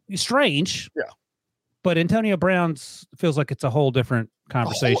weird, strange. Yeah. But Antonio Brown's feels like it's a whole different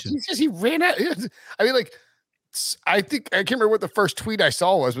conversation. He ran out. I mean, like, I can't remember what the first tweet I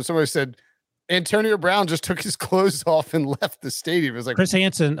saw was, but somebody said Antonio Brown just took his clothes off and left the stadium. It was like Scott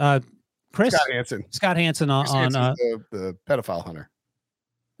Hansen on the pedophile hunter.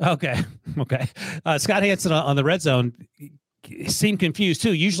 Okay. Scott Hansen on the Red Zone seemed confused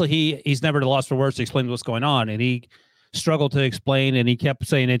too. Usually he's never at a loss for words to explain what's going on, and he struggled to explain, and he kept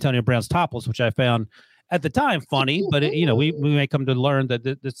saying Antonio Brown's topless, which I found at the time funny, but we may come to learn that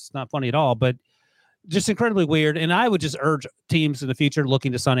this is not funny at all. But just incredibly weird. And I would just urge teams in the future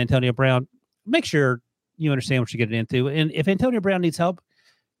looking to sign Antonio Brown, make sure you understand what you're getting into. And if Antonio Brown needs help,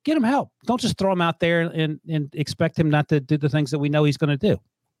 get him help. Don't just throw him out there and expect him not to do the things that we know he's going to do.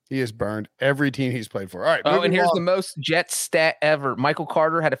 He has burned every team he's played for. All right. Oh, and here's the most Jets stat ever. Michael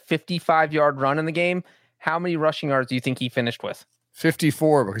Carter had a 55-yard run in the game. How many rushing yards do you think he finished with?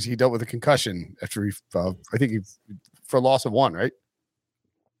 54, because he dealt with a concussion after for a loss of 1, right?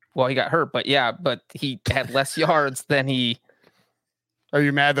 Well, he got hurt, but he had less yards than he. Are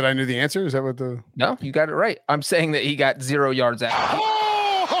you mad that I knew the answer? Is that what the? No, you got it right. I'm saying that he got 0 yards after.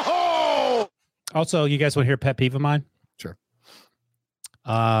 Also, you guys want to hear a pet peeve of mine? Sure.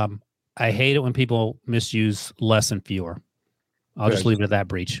 I hate it when people misuse less and fewer. I'll just leave it at that,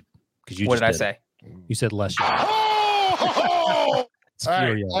 Breach. Because you. What did I say? You said less yards. All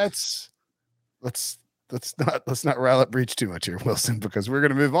right, let's not rile up Breach too much here, Wilson, because we're going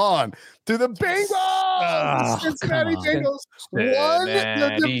to move on to the Bengals. Cincinnati Bengals won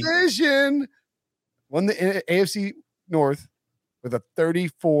the division, won the AFC North with a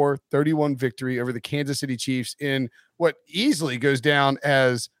 34-31 victory over the Kansas City Chiefs in what easily goes down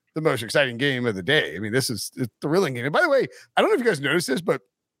as the most exciting game of the day. I mean, this is a thrilling game. And by the way, I don't know if you guys noticed this, but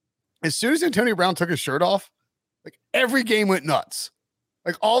as soon as Antonio Brown took his shirt off, like every game went nuts.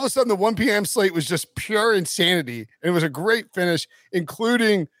 Like all of a sudden the 1 p.m. slate was just pure insanity. And it was a great finish,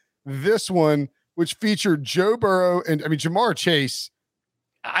 including this one, which featured Joe Burrow and Jamar Chase.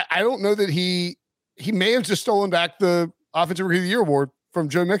 I don't know that he may have just stolen back the Offensive Rookie of the Year award from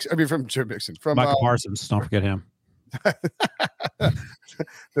Joe Mixon. From Michael Parsons. Don't forget him.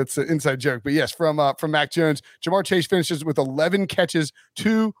 That's an inside joke, but yes, from Mac Jones. Jamar Chase finishes with 11 catches,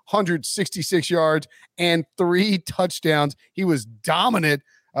 266 yards, and 3 touchdowns. He was dominant.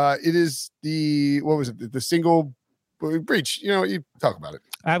 It is the single Breach. You talk about it.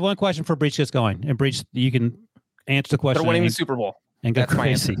 I have one question for Breach gets going, and Breach, you can answer the question. They're winning the Super Bowl and go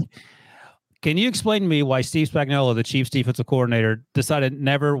crazy. Can you explain to me why Steve Spagnuolo, the Chiefs defensive coordinator, decided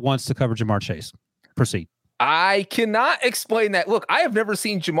never once to cover Jamar Chase? Proceed. I cannot explain that. Look, I have never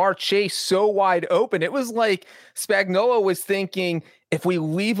seen Jamar Chase so wide open. It was like Spagnuolo was thinking, if we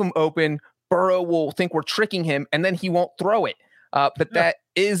leave him open, Burrow will think we're tricking him, and then he won't throw it. But that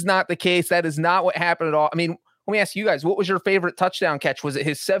is not the case. That is not what happened at all. I mean, let me ask you guys, what was your favorite touchdown catch? Was it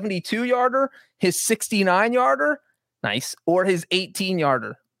his 72-yarder, his 69-yarder? Nice. Or his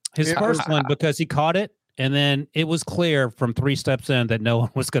 18-yarder? His first one, because he caught it, and then it was clear from 3 steps in that no one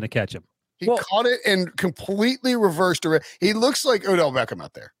was going to catch him. He caught it and completely reversed it. He looks like Odell Beckham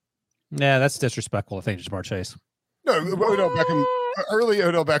out there. Yeah, that's disrespectful, I think, to Jamar Chase. No, Odell Beckham, early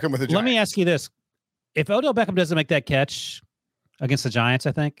Odell Beckham with a Giants. Let me ask you this. If Odell Beckham doesn't make that catch against the Giants,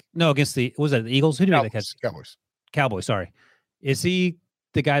 I think. No, against the Eagles? Who did he make that catch? Cowboys, sorry. Is he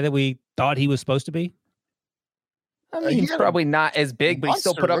the guy that we thought he was supposed to be? I mean, he's probably not as big, but he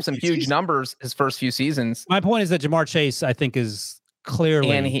still put up some huge numbers his first few seasons. My point is that Jamar Chase, I think, is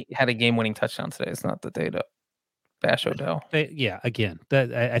clearly, and he had a game-winning touchdown today. It's not the day to bash Odell. Again,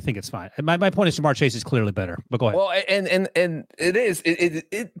 that I think it's fine. My point is Jamar Chase is clearly better. But go ahead. Well, and it is.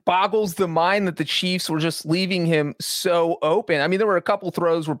 It boggles the mind that the Chiefs were just leaving him so open. I mean, there were a couple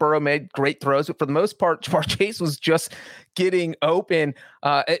throws where Burrow made great throws, but for the most part, Jamar Chase was just getting open.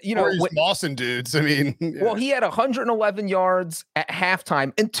 Lawson dudes. I mean, well, he had 111 yards at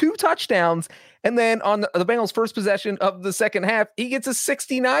halftime and 2 touchdowns. And then on the Bengals' first possession of the second half, he gets a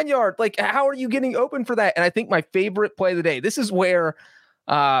 69-yard. Like, how are you getting open for that? And I think my favorite play of the day, this is where,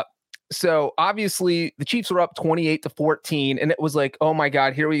 so obviously the Chiefs were up 28-14, and it was like, oh my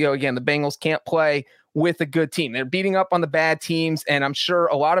God, here we go again. The Bengals can't play with a good team. They're beating up on the bad teams, and I'm sure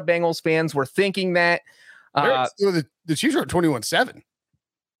a lot of Bengals fans were thinking that. The Chiefs are at 21-7.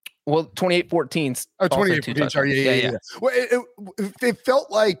 Well, 28-14. Oh, 28-14. Sorry, yeah. Well, it felt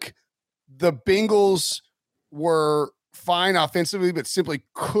like the Bengals were fine offensively, but simply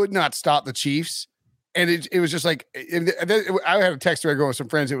could not stop the Chiefs. And it was just like, I had a text thread going with some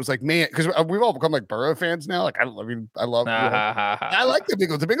friends. It was like, man, because we've all become like Burrow fans now. Like, I love. I like the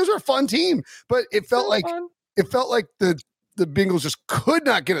Bengals. The Bengals are a fun team, but it felt like the Bengals just could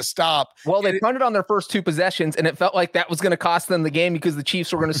not get a stop. Well, they punted on their first 2 possessions, and it felt like that was going to cost them the game because the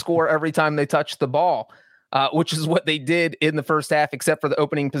Chiefs were going to score every time they touched the ball, which is what they did in the first half, except for the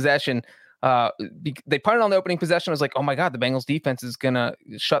opening possession. They punted on the opening possession. I was like, oh my God, the Bengals defense is going to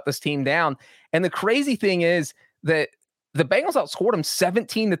shut this team down. And the crazy thing is that the Bengals outscored them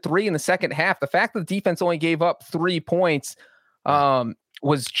 17-3 in the second half. The fact that the defense only gave up 3 points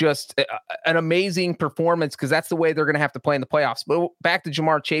was just an amazing performance, because that's the way they're going to have to play in the playoffs. But back to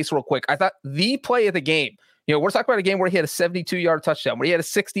Jamar Chase real quick. I thought the play of the game, we're talking about a game where he had a 72-yard touchdown, where he had a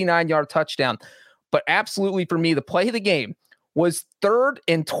 69-yard touchdown. But absolutely for me, the play of the game was 3rd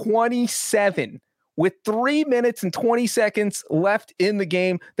and 27 with 3 minutes and 20 seconds left in the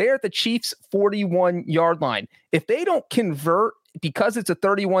game. They're at the Chiefs' 41-yard line. If they don't convert, because it's a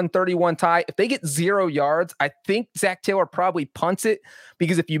 31-31 tie, if they get 0 yards, I think Zach Taylor probably punts it,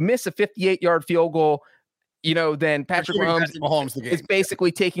 because if you miss a 58-yard field goal, then Patrick Mahomes is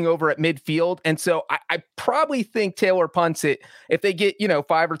basically taking over at midfield. And so I probably think Taylor punts it. If they get,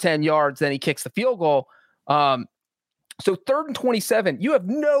 5 or 10 yards, then he kicks the field goal. So 3rd and 27, you have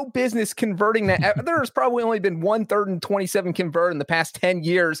no business converting that. There's probably only been one 3rd and 27 convert in the past 10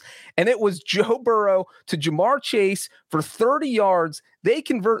 years. And it was Joe Burrow to Jamar Chase for 30 yards. They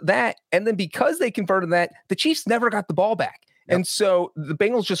convert that. And then because they converted that, the Chiefs never got the ball back. Yep. And so the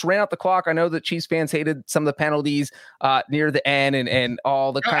Bengals just ran out the clock. I know that Chiefs fans hated some of the penalties near the end and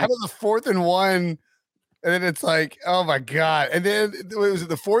all the kind of the 4th and 1. And then it's like, oh my God. And then it was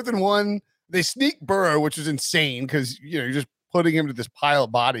the 4th and 1. They sneak Burrow, which is insane because you're just putting him to this pile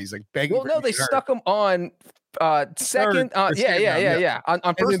of bodies, like begging. Well, no, they stuck him on second. On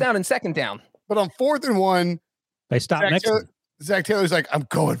first down and second down. But on 4th and 1, they stopped next. Zach Taylor's like, I'm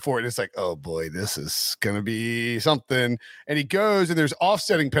going for it. It's like, oh boy, this is gonna be something. And he goes, and there's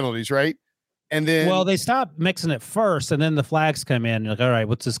offsetting penalties, right? And then they stopped mixing it first, and then the flags come in. You're like, all right,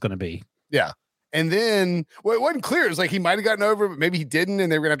 what's this gonna be? Yeah. And then, it wasn't clear. It was like he might have gotten over, but maybe he didn't, and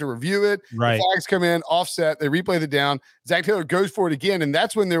they were going to have to review it. Right. The flags come in, offset, they replay the down. Zach Taylor goes for it again, and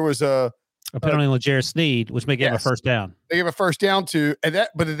that's when there was a penalty on L'Jarius Sneed, which may give a first down. They gave a first down to,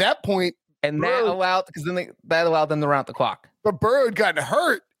 but at that point, and that allowed them to round the clock. But Burrow had gotten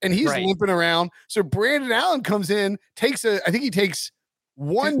hurt, and he's limping around. So Brandon Allen comes in, takes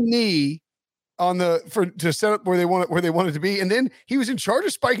one knee to set up where they wanted to be, and then he was in charge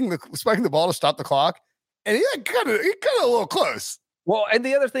of spiking the ball to stop the clock, and he got a little close. Well, and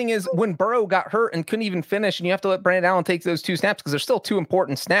the other thing is when Burrow got hurt and couldn't even finish, and you have to let Brandon Allen take those 2 snaps because they're still 2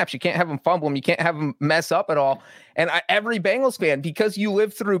 important snaps. You can't have him fumble them. You can't have him mess up at all. And every Bengals fan, because you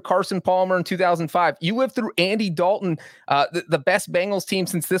lived through Carson Palmer in 2005, you lived through Andy Dalton, the best Bengals team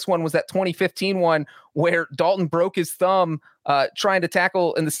since this one was that 2015 one where Dalton broke his thumb trying to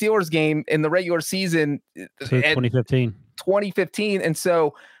tackle in the Steelers game in the regular season. 2015. And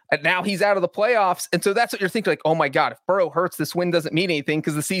so now he's out of the playoffs. And so that's what you're thinking, like, oh my God, if Burrow hurts, this win doesn't mean anything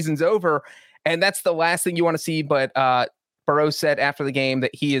because the season's over. And that's the last thing you want to see. But Burrow said after the game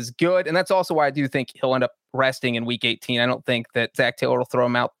that he is good. And that's also why I do think he'll end up resting in week 18. I don't think that Zach Taylor will throw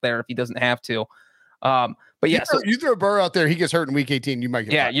him out there if he doesn't have to. But yeah, you throw Burrow out there, he gets hurt in week 18, you might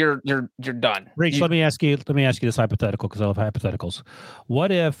get fired. You're done. Reach, let me ask you this hypothetical because I love hypotheticals.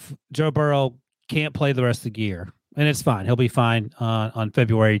 What if Joe Burrow can't play the rest of the year? And it's fine. He'll be fine on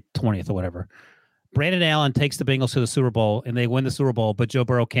February 20th or whatever. Brandon Allen takes the Bengals to the Super Bowl and they win the Super Bowl, but Joe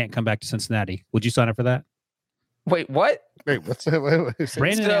Burrow can't come back to Cincinnati. Would you sign up for that? Wait, what? What's that?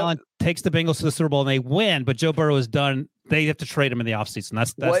 Brandon Allen takes the Bengals to the Super Bowl and they win, but Joe Burrow is done. They have to trade him in the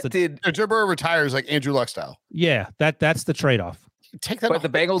offseason. Joe Burrow retires like Andrew Luck style. Yeah, that's the trade-off. Take that. But the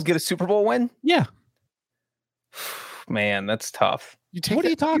Bengals get a Super Bowl win? Yeah. Man, that's tough. What are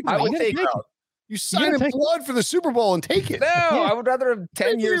you talking about? I would take it. You sign in blood for the Super Bowl and take it. No, I would rather have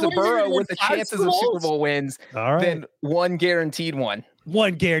 10 years of Burrow with the chances of Super Bowl wins than one guaranteed one.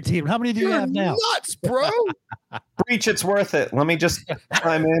 One guaranteed. How many do you have now? Nuts, bro. Breach, it's worth it. Let me just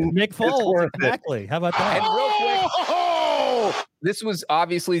chime in. Nick Foles, exactly. How about that? And real quick, this was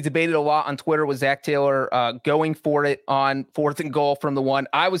obviously debated a lot on Twitter with Zach Taylor going for it on 4th and goal from the 1.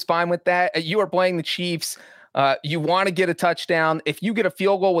 I was fine with that. You are playing the Chiefs. You want to get a touchdown. If you get a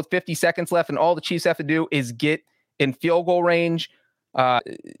field goal with 50 seconds left and all the Chiefs have to do is get in field goal range,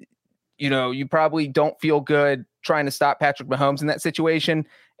 you probably don't feel good trying to stop Patrick Mahomes in that situation.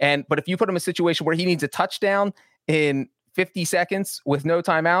 But if you put him in a situation where he needs a touchdown in 50 seconds with no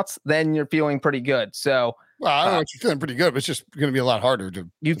timeouts, then you're feeling pretty good. So, well, I don't know if you're feeling pretty good, but it's just going to be a lot harder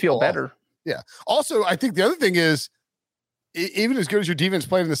you feel better. Yeah. Also, I think the other thing is, even as good as your defense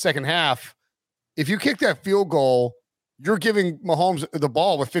played in the second half, if you kick that field goal, you're giving Mahomes the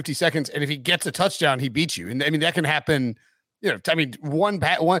ball with 50 seconds, and if he gets a touchdown, he beats you. And I mean, that can happen. One.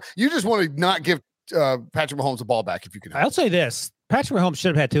 You just want to not give Patrick Mahomes the ball back if you can. I'll say this: Patrick Mahomes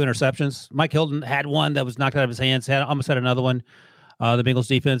should have had 2 interceptions. Mike Hilton had one that was knocked out of his hands. Almost had another one. The Bengals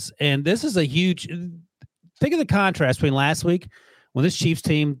defense, and this is a huge. Think of the contrast between last week when this Chiefs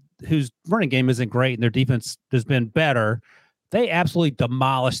team, whose running game isn't great and their defense has been better, they absolutely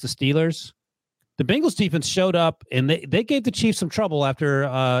demolished the Steelers. The Bengals defense showed up and they gave the Chiefs some trouble after,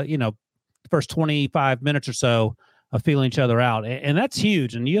 the first 25 minutes or so of feeling each other out. And that's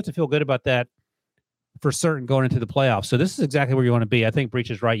huge. And you have to feel good about that for certain going into the playoffs. So this is exactly where you want to be. I think Breach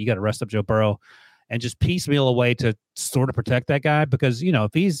is right. You got to rest up Joe Burrow and just piecemeal a way to sort of protect that guy, because,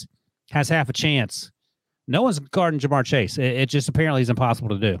 if he's has half a chance, no one's guarding Jamar Chase. It just apparently is impossible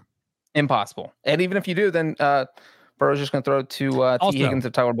to do. Impossible. And even if you do, then Burrow's just going to throw it to T. Higgins or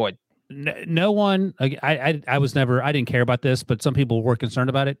Tyler Boyd. No one, I didn't care about this, but some people were concerned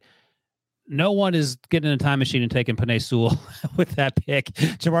about it. No one is getting in a time machine and taking Penei Sewell with that pick.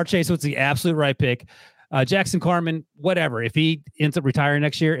 Jamar Chase was the absolute right pick. Jackson Carman, whatever. If he ends up retiring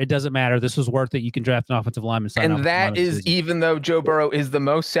next year, it doesn't matter. This was worth it. You can draft an offensive lineman. And that is even though Joe Burrow is the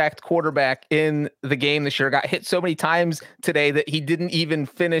most sacked quarterback in the game this year. Got hit so many times today that he didn't even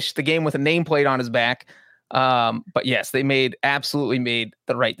finish the game with a nameplate on his back. But yes, they absolutely made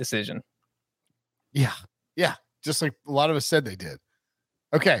the right decision. Yeah. Yeah. Just like a lot of us said they did.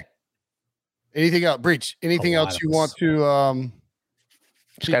 Okay. Anything else? Breach. Anything else you want to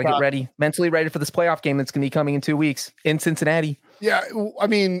just got to get ready, mentally ready for this playoff game that's going to be coming in 2 weeks in Cincinnati. Yeah. I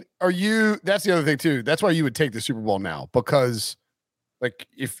mean, that's the other thing too. That's why you would take the Super Bowl now, because like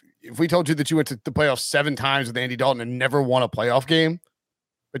if we told you that you went to the playoffs 7 times with Andy Dalton and never won a playoff game,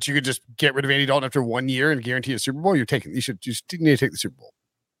 but you could just get rid of Andy Dalton after 1 year and guarantee a Super Bowl, you should just need to take the Super Bowl.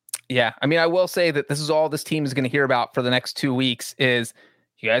 Yeah. I mean, I will say that this is all this team is going to hear about for the next 2 weeks is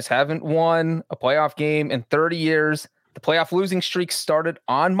you guys haven't won a playoff game in 30 years. The playoff losing streak started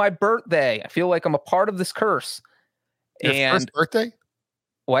on my birthday. I feel like I'm a part of this curse. Your first birthday?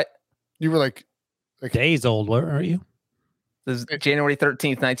 What? You were like days old. Where are you? This is January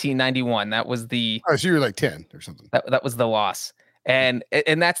 13th, 1991. That was the... Oh, so you were like 10 or something. That was the loss. And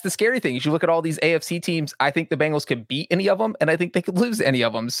that's the scary thing. Is you look at all these AFC teams, I think the Bengals could beat any of them, and I think they could lose any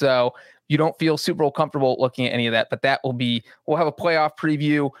of them. So you don't feel super comfortable looking at any of that. But we'll have a playoff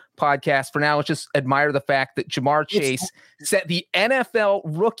preview podcast. For now, let's just admire the fact that Jamar Chase set the NFL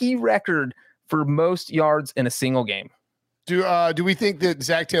rookie record for most yards in a single game. Do we think that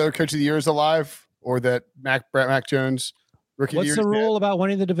Zach Taylor, Coach of the Year, is alive, or that Mac Jones, Rookie of the Year? What's the rule about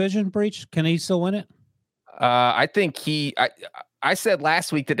winning the division, Breach? Can he still win it? I think I said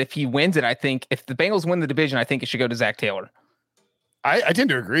last week that if he wins it, I think if the Bengals win the division, I think it should go to Zach Taylor. I tend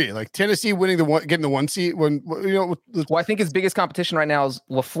to agree. Like Tennessee getting the 1 seed Well, I think his biggest competition right now is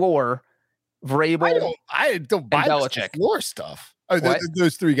LaFleur, Vrabel. I don't buy Belichick. LaFleur stuff. Oh,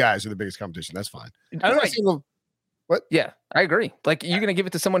 those 3 guys are the biggest competition. That's fine. I don't what? Yeah, I agree. Like, you're going to give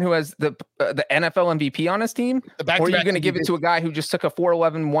it to someone who has the NFL MVP on his team, or are you going to give it to a guy who just took a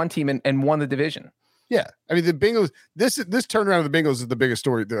 4-11-1 team and won the division? Yeah, I mean the Bengals. This turnaround of the Bengals is the biggest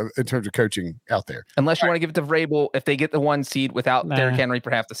story in terms of coaching out there. Unless you want to give it to Vrabel if they get the 1 seed without Derrick Henry for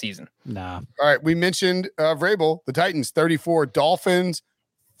half the season. Nah. All right, we mentioned Vrabel, the Titans 34, Dolphins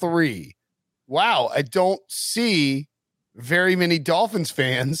 3. Wow, I don't see very many Dolphins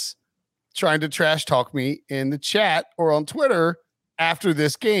fans trying to trash talk me in the chat or on Twitter after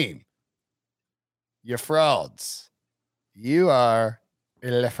this game. You frauds. You are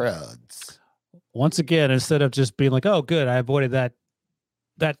frauds. Once again, instead of just being like, "Oh, good, I avoided that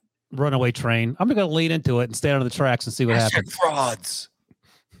runaway train," I'm going to lean into it and stand on the tracks and see what happens. Frauds.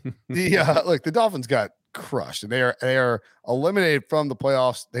 The Dolphins got crushed, and they are eliminated from the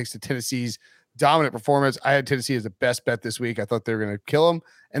playoffs thanks to Tennessee's dominant performance. I had Tennessee as the best bet this week. I thought they were going to kill them,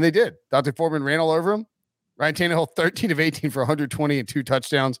 and they did. Dante Foreman ran all over him. Ryan Tannehill 13 of 18 for 120 and 2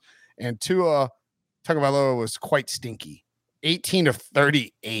 touchdowns, and Tua Tagovailoa was quite stinky. 18 of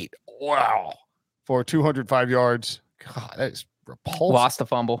 38. Wow. For 205 yards. God, that is repulsive. Lost a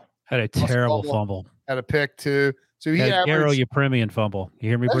fumble. Had a terrible fumble. Had a pick too. So he had Garo Yepremian fumble. You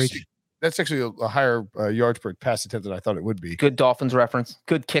hear me, Breach? That's actually a higher yards per pass attempt than I thought it would be. Good Dolphins reference.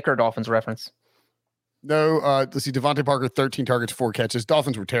 Good kicker Dolphins reference. No, let's see. Devontae Parker, 13 targets, 4 catches.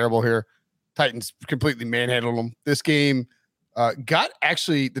 Dolphins were terrible here. Titans completely manhandled them. This game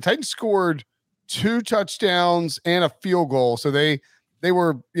the Titans scored 2 touchdowns and a field goal. So they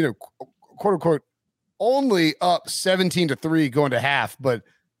were, quote unquote, only up 17-3 going to half. But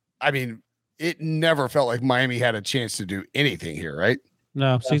I mean, it never felt like Miami had a chance to do anything here, right?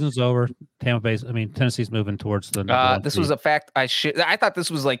 No, season's over. Tennessee's moving towards the. This was a fact. I thought this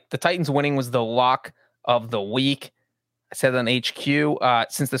was like the Titans winning was the lock of the week. I said on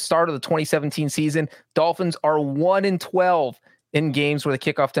HQ. Since the start of the 2017 season, Dolphins are 1-12 in games where the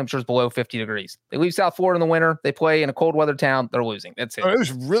kickoff temperature is below 50 degrees. They leave South Florida in the winter. They play in a cold weather town. They're losing. That's it. Oh, it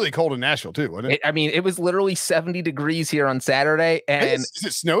was really cold in Nashville too, wasn't it? It was literally 70 degrees here on Saturday. And is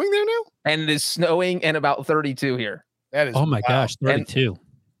it snowing there now? And it is snowing and about 32 here. That is. Oh my gosh, 32.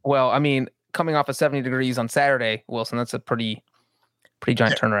 Coming off of 70 degrees on Saturday, Wilson, that's a pretty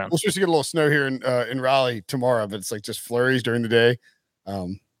giant turnaround. We're supposed to get a little snow here in Raleigh tomorrow, but it's like just flurries during the day.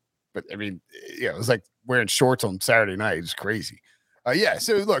 But I mean, yeah, it was like wearing shorts on Saturday night. It's crazy.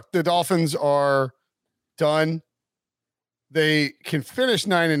 So look, the Dolphins are done. They can finish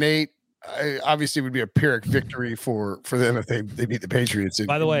 9-8. Obviously, it would be a Pyrrhic victory for them if they beat the Patriots.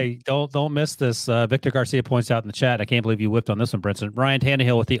 By the way, don't miss this. Victor Garcia points out in the chat. I can't believe you whipped on this one, Brinson. Ryan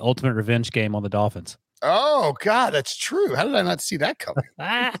Tannehill with the ultimate revenge game on the Dolphins. Oh God, that's true. How did I not see that coming?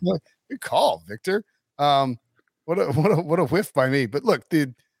 Good call, Victor. What a whiff by me. But look,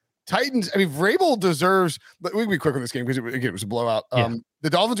 the Titans. I mean, Vrabel deserves. But we can be quick on this game because it was a blowout. Yeah. The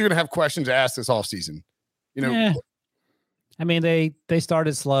Dolphins are going to have questions asked this offseason. I mean, they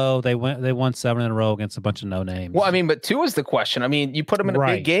started slow. They won 7 in a row against a bunch of no names. Well, I mean, but Tua's the question. I mean, you put him in a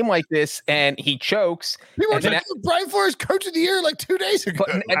big game like this, and he chokes. People were Brian Flores Coach of the Year like 2 days ago.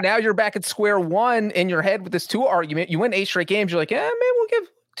 And now you're back at square one in your head with this Tua argument. You win 8 straight games. You're like, man, we'll give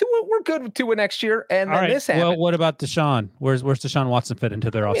Tua. We're good with Tua next year. And then this happened. Well, what about Deshaun? Where's Deshaun Watson fit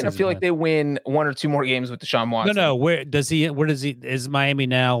into their offseason? I feel like they win 1 or 2 more games with Deshaun Watson. No. Where does he? Is Miami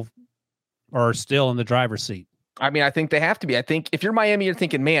now, or still in the driver's seat? I mean, I think they have to be. I think if you're Miami, you're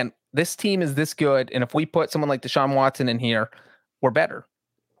thinking, man, this team is this good. And if we put someone like Deshaun Watson in here, we're better.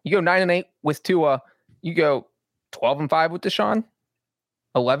 You go 9-8 with Tua. You go 12-5 with Deshaun.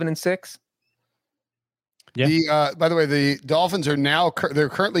 11-6. Yeah. By the way, the Dolphins are now they're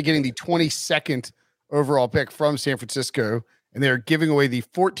currently getting the 22nd overall pick from San Francisco, and they're giving away the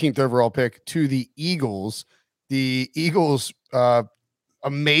 14th overall pick to the Eagles. The Eagles,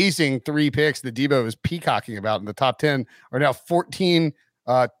 amazing 3 picks that Debo is peacocking about in the top 10 are now 14,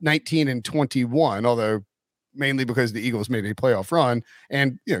 19, and 21, although mainly because the Eagles made a playoff run.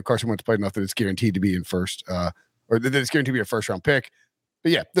 And, Carson Wentz played enough that it's guaranteed to be in first, or that it's guaranteed to be a first round pick.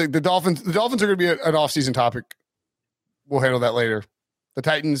 But yeah, the Dolphins are going to be an offseason topic. We'll handle that later. The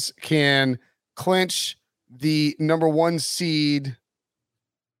Titans can clinch the number 1 seed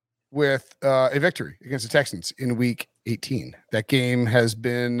with a victory against the Texans in week 18. That game has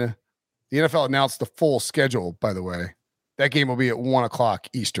been, the NFL announced the full schedule, by the way. That game will be at 1:00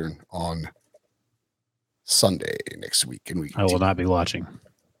 Eastern on Sunday next week in week 18. I will not be watching.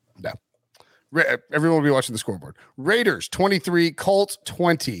 No. Everyone will be watching the scoreboard. Raiders 23, Colts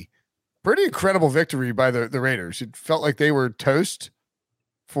 20. Pretty incredible victory by the Raiders. It felt like they were toast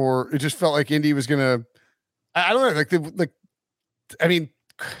it just felt like Indy was going to, I don't know, maybe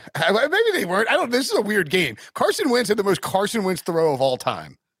they weren't. This is a weird game. Carson Wentz had the most Carson Wentz throw of all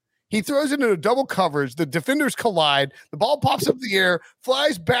time. He throws it into a double coverage. The defenders collide. The ball pops up in the air,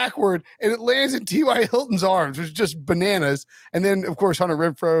 flies backward, and it lands in T.Y. Hilton's arms, which is just bananas. And then, of course, Hunter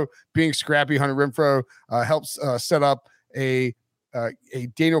Renfrow being scrappy. Hunter Renfrow helps set up a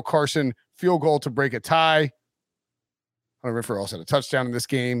Daniel Carson field goal to break a tie. Hunter Renfrow also had a touchdown in this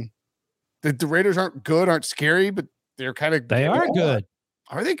game. The Raiders aren't good, aren't scary, but they're kind of They are good.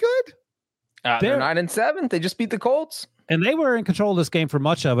 Are they good? They're 9-7. They just beat the Colts. And they were in control of this game for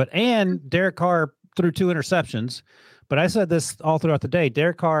much of it. And Derek Carr threw 2 interceptions. But I said this all throughout the day.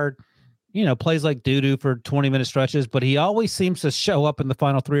 Derek Carr, plays like doo-doo for 20-minute stretches, but he always seems to show up in the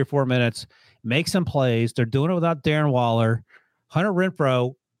final 3 or 4 minutes, make some plays. They're doing it without Darren Waller. Hunter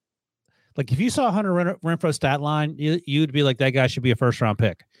Renfrow, like if you saw Hunter Renfrow's stat line, you'd be like, that guy should be a first-round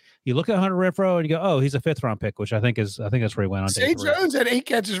pick. You look at Hunter Renfrow and you go, oh, he's a 5th-round pick, which I think that's where he went on. Zay Jones had 8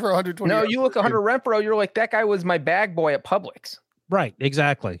 catches for 120. No, you look at Hunter Renfrow, you're like, that guy was my bag boy at Publix. Right,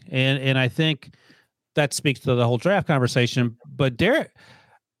 exactly. And I think that speaks to the whole draft conversation. But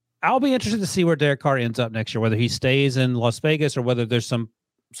I'll be interested to see where Derek Carr ends up next year, whether he stays in Las Vegas or whether there's some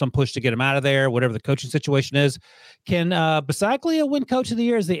push to get him out of there, whatever the coaching situation is. Can Bisaccia win Coach of the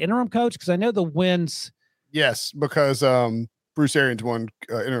Year as the interim coach? Because I know the wins. Yes, because Bruce Arians won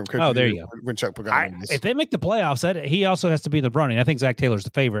interim coach. Oh, there you go. When Chuck Pagano. If they make the playoffs, he also has to be in the running. I think Zach Taylor's the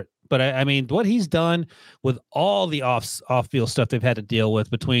favorite. But I mean, what he's done with all the off-field stuff they've had to deal with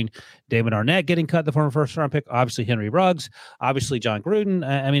between David Arnett getting cut, the former first-round pick, obviously Henry Ruggs, obviously John Gruden.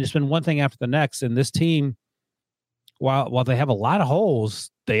 I mean, it's been one thing after the next. And this team, while they have a lot of holes,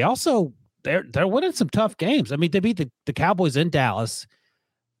 they also they're winning some tough games. I mean, they beat the Cowboys in Dallas.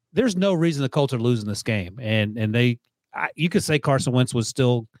 There's no reason the Colts are losing this game, and you could say Carson Wentz was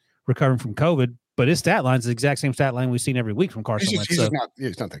still recovering from COVID, but his stat line is the exact same stat line we've seen every week from Carson Wentz.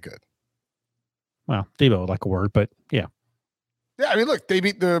 He's not that good. Well, Debo would like a word, but yeah. Yeah, I mean, look,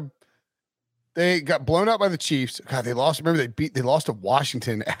 they got blown out by the Chiefs. God, they lost. Remember, they lost to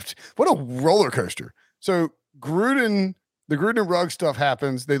Washington. What a roller coaster. So the Gruden and Ruggs stuff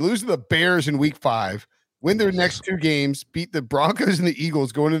happens. They lose to the Bears in week 5, win their next 2 games, beat the Broncos and the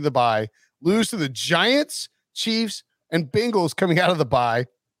Eagles going into the bye, lose to the Giants, Chiefs, and Bengals coming out of the bye,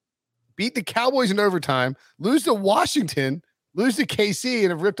 beat the Cowboys in overtime, lose to Washington, lose to KC,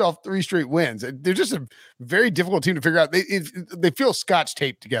 and have ripped off 3 straight wins. They're just a very difficult team to figure out. They feel scotch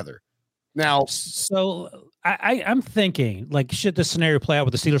taped together. Now, So I'm thinking, like, should this scenario play out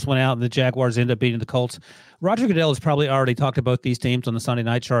where the Steelers went out and the Jaguars end up beating the Colts? Roger Goodell has probably already talked to both these teams on the Sunday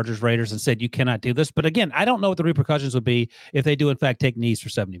night, Chargers, Raiders, and said you cannot do this. But again, I don't know what the repercussions would be if they do in fact take knees for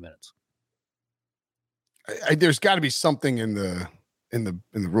 70 minutes. there's got to be something in the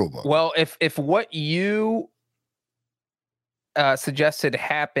rule book. Well, if what you suggested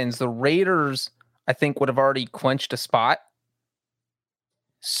happens, the Raiders, I think, would have already clinched a spot.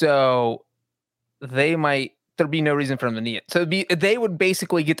 So there'd be no reason for them to kneel it. So they would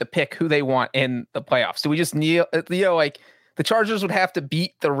basically get to pick who they want in the playoffs. Do we just kneel? Like the Chargers would have to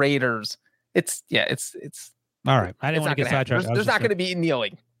beat the Raiders. It's all right. I didn't want to get sidetracked. There's not going to be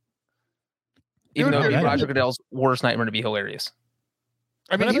kneeling. Even though it'd be Roger Goodell's worst nightmare to be hilarious.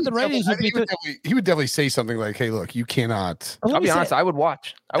 I mean, the ratings he would definitely say something like, "Hey, look, you cannot." I'll be honest. I would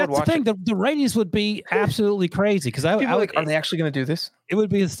watch. That's the thing. The ratings would be absolutely crazy because I would like, are they actually going to do this? It would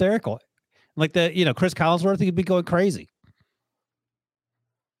be hysterical. Like Chris Collinsworth, he'd be going crazy.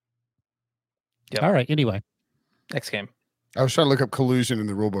 Yep. All right. Anyway, next game. I was trying to look up collusion in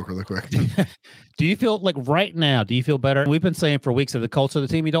the rule book really quick. Do you feel like right now? Do you feel better? We've been saying for weeks that the Colts are the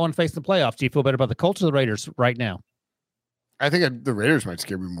team you don't want to face in the playoffs. Do you feel better about the Colts or the Raiders right now? I think the Raiders might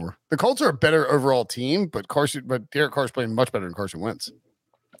scare me more. The Colts are a better overall team, but Derek Carr's playing much better than Carson Wentz.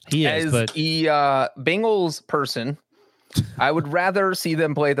 He is, as but the Bengals person, I would rather see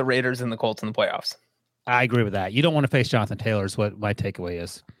them play the Raiders than the Colts in the playoffs. I agree with that. You don't want to face Jonathan Taylor is what my takeaway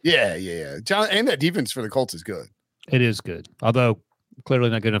is. Yeah. John, and that defense for the Colts is good. It is good, although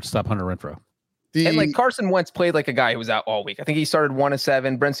clearly not good enough to stop Hunter Renfrow. And like Carson Wentz played like a guy who was out all week. I think he started 1 of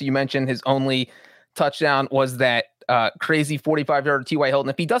 7. Brenson, you mentioned his only touchdown was that crazy 45-yard T.Y. Hilton.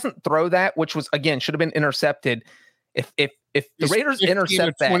 If he doesn't throw that, which was again should have been intercepted, if the Raiders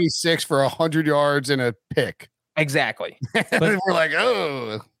intercept that, 26 for 100 yards and a pick, exactly. But we're like,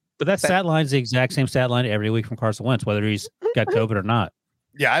 oh. But that stat line is the exact same stat line every week from Carson Wentz, whether he's got COVID or not.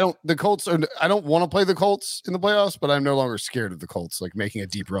 Yeah, I don't want to play the Colts in the playoffs, but I'm no longer scared of the Colts like making a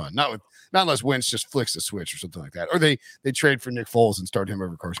deep run. Not unless Wentz just flicks the switch or something like that, or they trade for Nick Foles and start him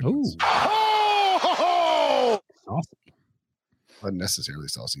over Carson Wentz. Awesome. Unnecessarily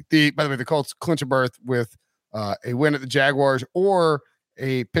saucy. By the way, the Colts clinch a berth with a win at the Jaguars or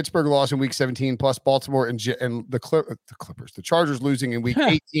a Pittsburgh loss in Week 17, plus Baltimore and the Clippers. The Chargers losing in Week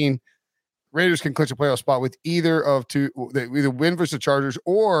 18. Raiders can clinch a playoff spot with either of two. They either win versus the Chargers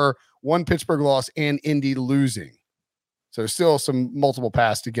or one Pittsburgh loss and Indy losing. So still some multiple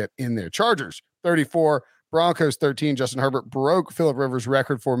paths to get in there. Chargers 34, Broncos 13. Justin Herbert broke Phillip Rivers'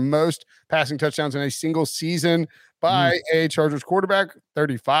 record for most passing touchdowns in a single season by a Chargers quarterback.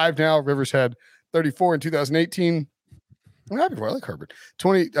 35 now. Rivers had 34 in 2018. I'm happy for. I like Herbert.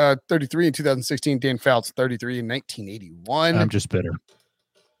 33 in 2016. Dan Fouts 33 in 1981. I'm just bitter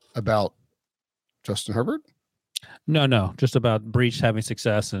about Justin Herbert? No, just about Breach having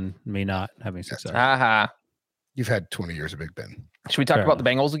success and me not having success. You've had 20 years of Big Ben. Should we talk about the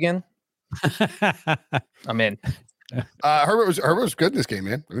Bengals again? I'm in. Herbert was good in this game,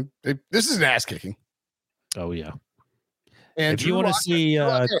 man. I mean, this is an ass kicking. Oh yeah. And if you want to see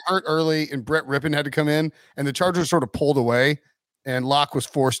hurt early, and Brett Rippon had to come in, and the Chargers sort of pulled away, and Locke was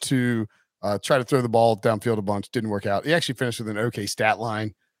forced to try to throw the ball downfield a bunch. Didn't work out. He actually finished with an okay stat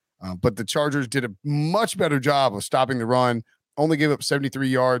line. But the Chargers did a much better job of stopping the run. Only gave up 73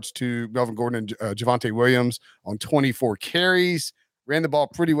 yards to Melvin Gordon and Javonte Williams on 24 carries. Ran the ball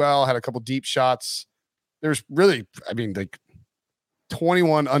pretty well. Had a couple deep shots. There's really,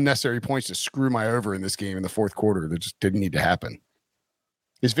 21 unnecessary points to screw my over in this game in the fourth quarter. That just didn't need to happen.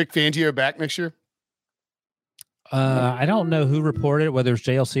 Is Vic Fangio back next year? I don't know who reported it, whether it's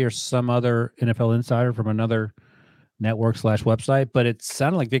JLC or some other NFL insider from another network / website, but it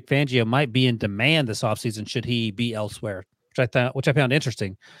sounded like Vic Fangio might be in demand this offseason should he be elsewhere, which I found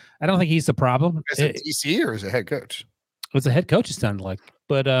interesting. I don't think he's the problem. Is it DC or is it head coach? It was a head coach, it sounded like.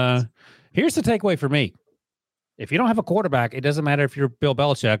 But here's the takeaway for me. If you don't have a quarterback, it doesn't matter if you're Bill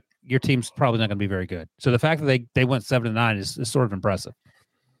Belichick, your team's probably not going to be very good. So the fact that they went 7-9 is sort of impressive.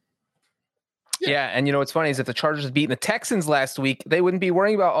 Yeah, and what's funny is if the Chargers had beaten the Texans last week, they wouldn't be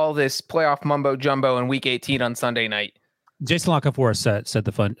worrying about all this playoff mumbo jumbo in Week 18 on Sunday night. Jason Locke said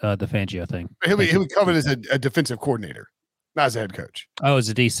the Fangio thing. He'll be covered as a defensive coordinator, not as a head coach. Oh, as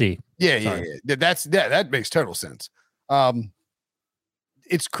a DC. Yeah. That makes total sense.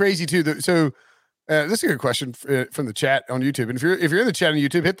 It's crazy too. This is a good question from the chat on YouTube. And if you're in the chat on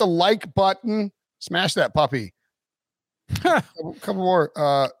YouTube, hit the like button, smash that puppy. Couple more.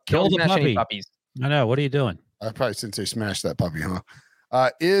 Kill the puppy. Puppies. I know. What are you doing? I probably shouldn't say smash that puppy, huh?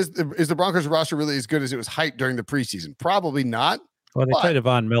 Is the Broncos roster really as good as it was hyped during the preseason? Probably not. Well, they traded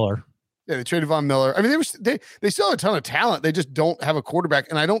Von Miller. Yeah, they traded Von Miller. I mean, they still have a ton of talent. They just don't have a quarterback,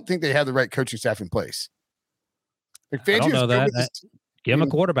 and I don't think they have the right coaching staff in place. Like, I don't know that. Give him a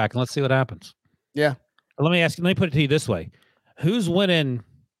quarterback and let's see what happens. Yeah. Let me put it to you this way: who's winning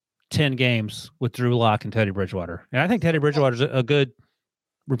 10 games with Drew Lock and Teddy Bridgewater? And I think Teddy Bridgewater is a good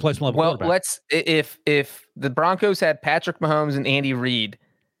replacement level quarterback. If the Broncos had Patrick Mahomes and Andy Reid,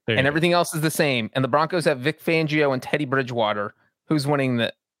 and everything else is the same, and the Broncos have Vic Fangio and Teddy Bridgewater, who's winning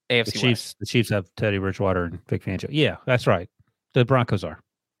the AFC West? The Chiefs have Teddy Bridgewater and Vic Fangio. Yeah, that's right. The Broncos are.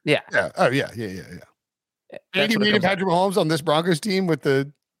 Yeah. Oh, yeah. Andy Reid and Patrick Mahomes on this Broncos team with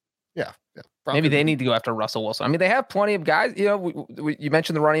the maybe they need to go after Russell Wilson. I mean, they have plenty of guys. You know, you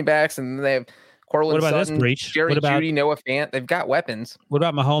mentioned the running backs, and they have Cortland Sutton, Jerry Jeudy, Noah Fant. They've got weapons. What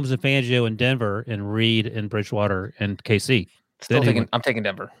about Mahomes and Fangio in Denver and Reid and Bridgewater and KC? I'm taking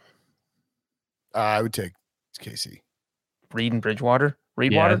Denver. I would take KC. Reid and Bridgewater.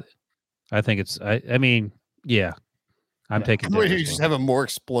 I think it's. I mean, yeah. I'm taking. You just have a more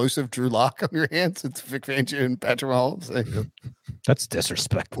explosive Drew Lock on your hands. It's Vic Fangio and Patrick Mahomes. That's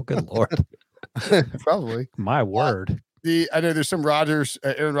disrespectful. Good Lord. Probably. My word. I know there's some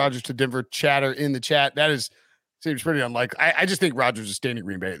Aaron Rodgers to Denver chatter in the chat. That seems pretty unlikely. I just think Rodgers is staying in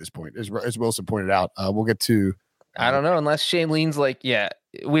Green Bay at this point, as Wilson pointed out. We'll get to. I don't know, unless Shane leans like, yeah,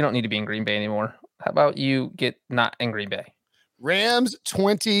 we don't need to be in Green Bay anymore. How about you get not in Green Bay? Rams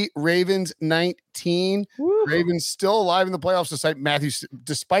 20, Ravens 19. Woo. Ravens still alive in the playoffs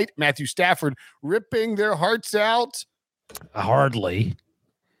despite Matthew Stafford ripping their hearts out. Hardly.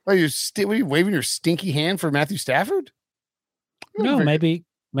 Are you waving your stinky hand for Matthew Stafford? No, maybe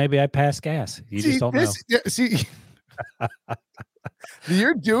I pass gas. You just don't know. Yeah, see,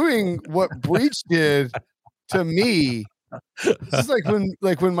 you're doing what Breach did to me. This is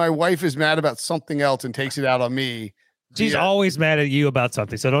like when my wife is mad about something else and takes it out on me. She's always mad at you about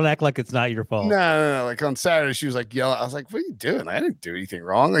something, so don't act like it's not your fault. No. Like on Saturday, she was like yelling. I was like, "What are you doing? I didn't do anything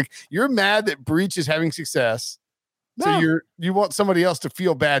wrong." Like, you're mad that Breach is having success, so you want somebody else to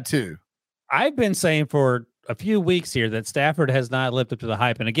feel bad too. I've been saying for a few weeks here that Stafford has not lived up to the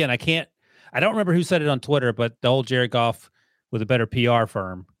hype, and again, I don't remember who said it on Twitter, but the old Jared Goff with a better PR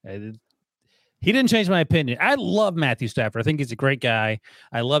firm. He didn't change my opinion. I love Matthew Stafford. I think he's a great guy.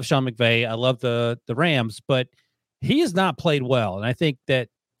 I love Sean McVay. I love the Rams, but he has not played well, and I think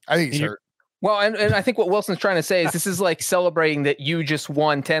he's hurt. Well, and I think what Wilson's trying to say is this is like celebrating that you just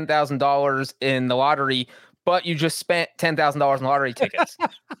won $10,000 in the lottery, but you just spent $10,000 in lottery tickets.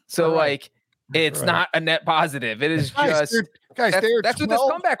 So it's not a net positive. It is that's what this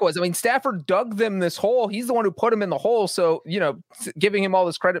comeback was. I mean, Stafford dug them this hole. He's the one who put him in the hole. So, giving him all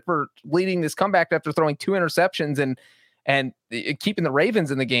this credit for leading this comeback after throwing 2 interceptions and keeping the Ravens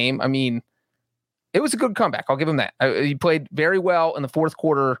in the game. I mean, it was a good comeback. I'll give him that. He played very well in the fourth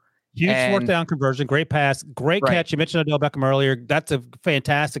quarter. Huge fourth down conversion, great pass, great catch. You mentioned Odell Beckham earlier. That's a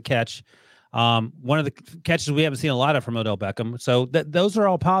fantastic catch. One of the catches we haven't seen a lot of from Odell Beckham. So those are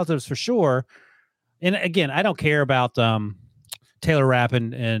all positives for sure. And again, I don't care about Taylor Rapp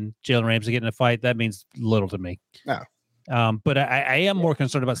and Jalen Ramsey getting in a fight. That means little to me. No. But I am more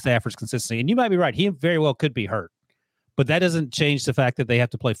concerned about Stafford's consistency. And you might be right. He very well could be hurt. But that doesn't change the fact that they have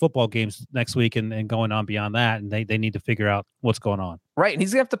to play football games next week and going on beyond that. And they need to figure out what's going on. Right. And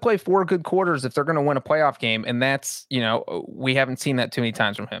he's going to have to play 4 good quarters if they're going to win a playoff game. And that's, we haven't seen that too many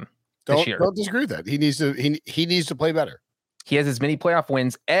times from him this year. Don't disagree with that. He needs to play better. He has as many playoff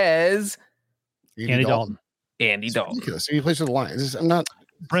wins as Andy Dalton. Andy Dalton. Ridiculous. He plays for the Lions. I'm not.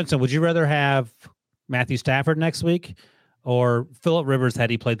 Brinson, would you rather have Matthew Stafford next week or Phillip Rivers had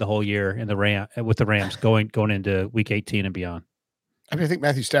he played the whole year in with the Rams going into week 18 and beyond? I mean, I think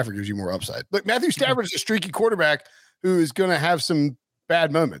Matthew Stafford gives you more upside. Look, Matthew Stafford is a streaky quarterback who is going to have some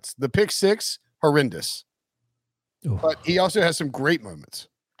bad moments. The pick 6, horrendous. Ooh. But he also has some great moments.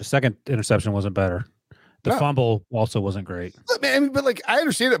 The second interception wasn't better. The fumble also wasn't great. Look, man, but I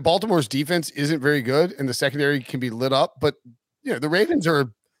understand that Baltimore's defense isn't very good and the secondary can be lit up, but the Ravens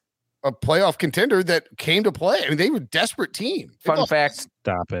are a playoff contender that came to play. I mean, they were a desperate team. Fun fact.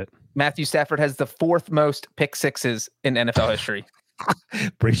 Stop it. Matthew Stafford has the 4th most pick 6s in NFL history.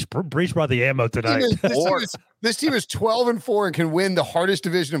 Breach brought the ammo tonight. This team is 12-4 and can win the hardest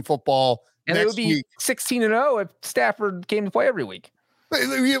division in football. And it would be 16-0 if Stafford came to play every week.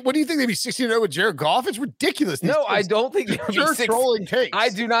 What do you think they'd be 16-0 with Jared Goff? It's ridiculous. No, I don't think they would be trolling takes. I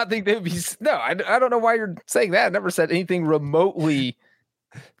do not think they would be. No, I don't know why you're saying that. I never said anything remotely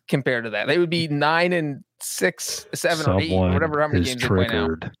compared to that. They would be 9-6, 7 or 8, whatever how many games they play now.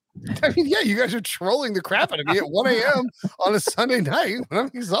 I mean, yeah, you guys are trolling the crap out of me at 1 a.m. on a Sunday night when I'm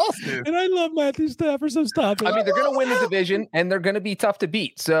exhausted. And I love Matthew Stafford, so stop it. I mean, they're going to win the division, and they're going to be tough to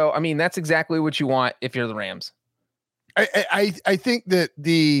beat. So, I mean, that's exactly what you want if you're the Rams. I think that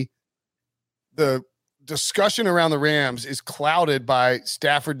the discussion around the Rams is clouded by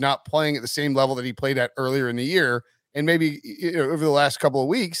Stafford not playing at the same level that he played at earlier in the year, and maybe over the last couple of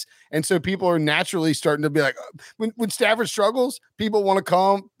weeks. And so people are naturally starting to be like, when Stafford struggles, people want to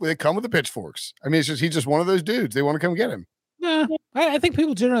come. They come with the pitchforks. I mean, he's just one of those dudes. They want to come get him. Yeah, I think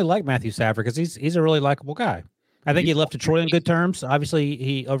people generally like Matthew Stafford because he's a really likable guy. I think he left Detroit on good terms. Obviously,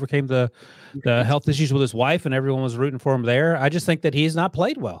 he overcame the health issues with his wife, and everyone was rooting for him there. I just think that he's not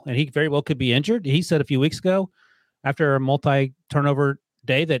played well, and he very well could be injured. He said a few weeks ago, after a multi-turnover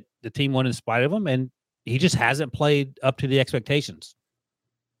day, that the team won in spite of him, and he just hasn't played up to the expectations.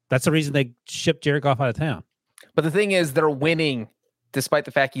 That's the reason they shipped Jared Goff out of town. But the thing is, they're winning despite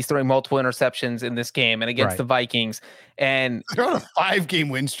the fact he's throwing multiple interceptions in this game and against the Vikings. And they're on a 5-game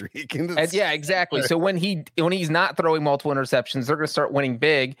win streak. And yeah, exactly. So when he's not throwing multiple interceptions, they're going to start winning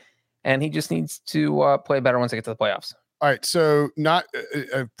big, and he just needs to play better once they get to the playoffs. All right. So not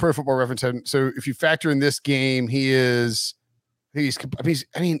a Pro Football Reference. So if you factor in this game, his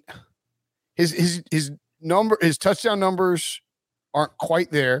touchdown numbers aren't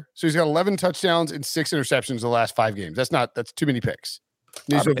quite there. So he's got 11 touchdowns and 6 interceptions the last 5 games. That's too many picks.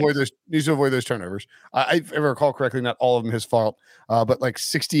 Needs to avoid those turnovers. If I recall correctly, not all of them his fault, but like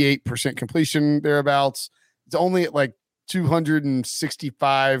 68% completion thereabouts. It's only at like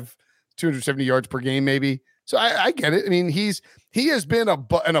 270 yards per game, maybe. So I get it. I mean, he has been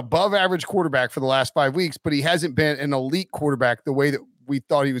an above average quarterback for the last 5 weeks, but he hasn't been an elite quarterback the way that we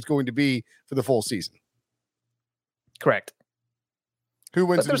thought he was going to be for the full season. Correct. Who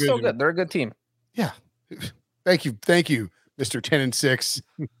wins the division? Still good. They're a good team. Yeah. Thank you, Mr. 10-6.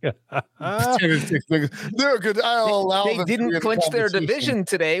 10-6. They're good. I'll allow them. They didn't clinch their division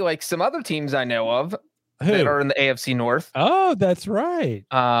today, like some other teams I know of that are in the AFC North. Oh, that's right.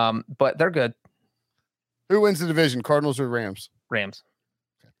 But they're good. Who wins the division? Cardinals or Rams? Rams.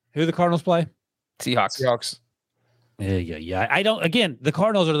 Who the Cardinals play? Seahawks. Yeah. I don't. Again, the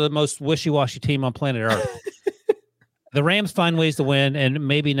Cardinals are the most wishy-washy team on planet Earth. The Rams find ways to win, and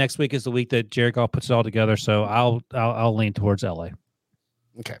maybe next week is the week that Jared Goff puts it all together. So I'll lean towards LA.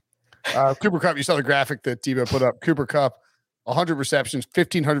 Okay. Cooper Kupp, you saw the graphic that Debo put up. Cooper Kupp, 100 receptions,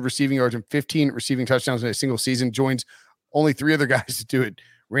 1,500 receiving yards, and 15 receiving touchdowns in a single season. Joins only 3 other guys to do it: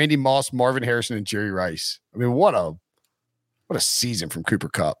 Randy Moss, Marvin Harrison, and Jerry Rice. I mean, what a season from Cooper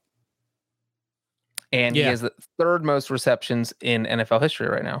Kupp. And he has the 3rd most receptions in NFL history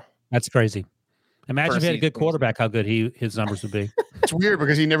right now. That's crazy. Imagine if he had a good quarterback, how good his numbers would be. It's weird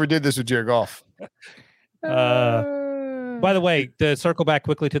because he never did this with Jared Goff. By the way, to circle back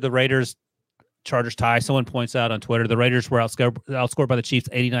quickly to the Raiders Chargers tie, someone points out on Twitter the Raiders were outscored by the Chiefs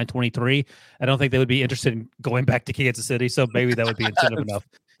 89-23. I don't think they would be interested in going back to Kansas City, so maybe that would be incentive enough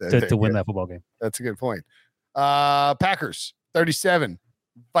to win that football game. That's a good point. Packers 37,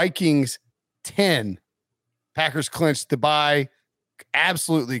 Vikings 10. Packers clinched the bye.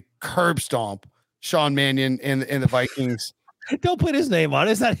 Absolutely curb stomp Sean Mannion and the Vikings. Don't put his name on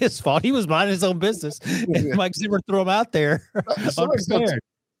it. It's not his fault. He was minding his own business. And Mike Zimmer threw him out there. How is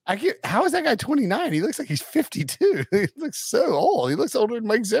that guy 29? He looks like he's 52. He looks so old. He looks older than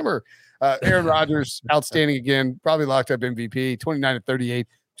Mike Zimmer. Aaron Rodgers, outstanding again. Probably locked up MVP. 29-38,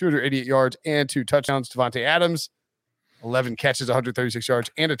 288 yards and 2 touchdowns. Devontae Adams, 11 catches, 136 yards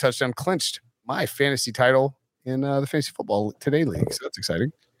and a touchdown. Clinched my fantasy title in the Fantasy Football Today League. So that's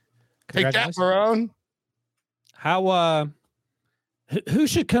exciting. Take that, Marone. How who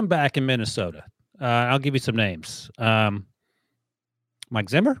should come back in Minnesota? I'll give you some names. Mike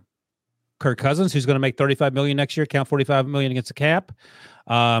Zimmer, Kirk Cousins, who's going to make $35 million next year, count $45 million against the cap.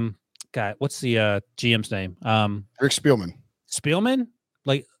 God, what's the GM's name? Rick Spielman. Spielman,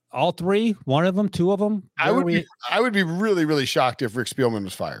 like all 3, one of them, 2 of them. I would be really, really shocked if Rick Spielman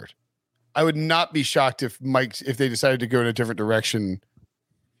was fired. I would not be shocked if they decided to go in a different direction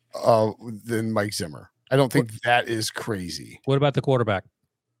than Mike Zimmer. I don't think that is crazy. What about the quarterback?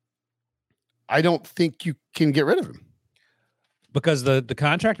 I don't think you can get rid of him because the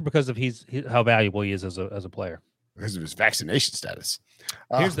contract, or because of how valuable he is as a player, because of his vaccination status.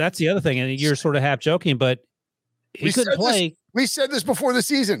 That's the other thing, and you're sort of half joking, but he couldn't play. We said this before the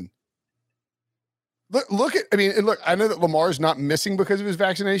season. Look. I know that Lamar's not missing because of his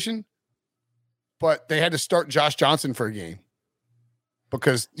vaccination, but they had to start Josh Johnson for a game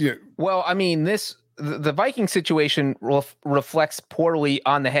because Well, I mean, the Viking situation reflects poorly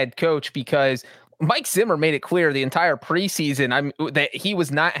on the head coach because Mike Zimmer made it clear the entire preseason that he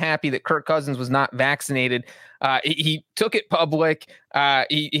was not happy that Kirk Cousins was not vaccinated. He took it public.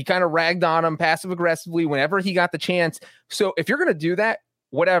 He kind of ragged on him passive aggressively whenever he got the chance. So if you're going to do that,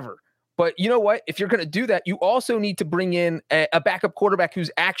 whatever. But you know what? If you're going to do that, you also need to bring in a backup quarterback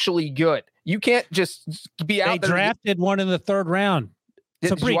who's actually good. You can't just be out there. They drafted one in the 3rd round.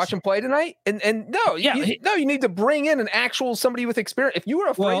 Did you watch him play tonight? And no, you need to bring in an actual somebody with experience. If you were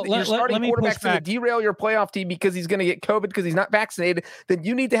afraid that your starting quarterback's going to derail your playoff team because he's going to get COVID because he's not vaccinated, then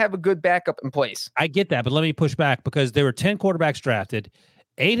you need to have a good backup in place. I get that, but let me push back because there were 10 quarterbacks drafted.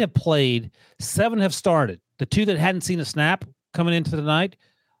 8 have played. 7 have started. The 2 that hadn't seen a snap coming into the night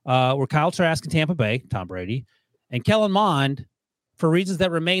were Kyle Trask in Tampa Bay, Tom Brady, and Kellen Mond, for reasons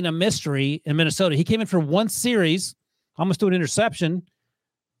that remain a mystery, in Minnesota. He came in for 1 series, almost to an interception.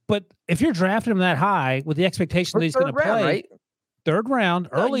 But if you're drafting him that high with the expectation that he's going to play, right? 3rd round,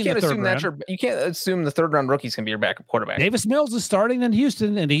 early in the 3rd round. You can't assume the 3rd round rookie's going to be your backup quarterback. Davis Mills is starting in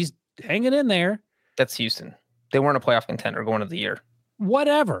Houston, and he's hanging in there. That's Houston. They weren't a playoff contender going into the year.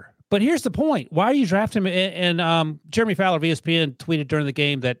 Whatever. But here's the point. Why are you drafting him? And Jeremy Fowler of ESPN tweeted during the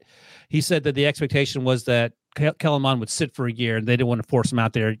game that he said that the expectation was that Kellen Mond would sit for a year, and they didn't want to force him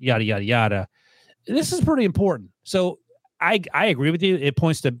out there, yada, yada, yada. This is pretty important. So I agree with you. It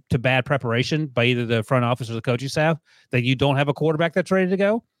points to bad preparation by either the front office or the coaching staff that you don't have a quarterback that's ready to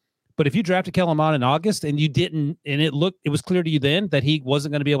go. But if you drafted Kellen Mond in August and you didn't, and it was clear to you then that he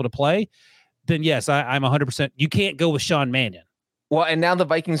wasn't going to be able to play, then yes, I'm 100%. You can't go with Sean Mannion. Well, and now the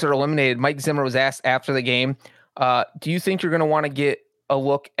Vikings are eliminated. Mike Zimmer was asked after the game, do you think you're going to want to get a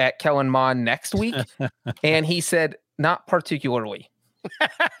look at Kellen Mond next week? And he said, not particularly.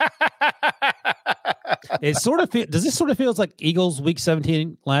 It sort of does this sort of feels like Eagles week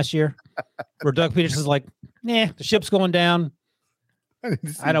 17 last year, where Doug Peterson's like, the ship's going down.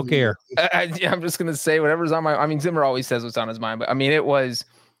 I don't care. I'm just gonna say whatever's on my. I mean, Zimmer always says what's on his mind, but I mean, it was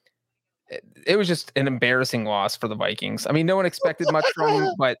just an embarrassing loss for the Vikings. I mean, no one expected much from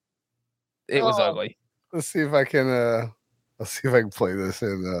him, but it was ugly. Let's see if I can. I'll see if I can play this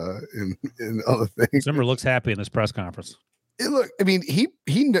in other things. Zimmer looks happy in this press conference. I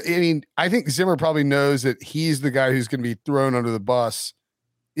mean, I think Zimmer probably knows that he's the guy who's going to be thrown under the bus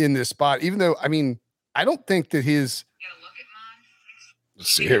in this spot, even though, I mean, I don't think that his.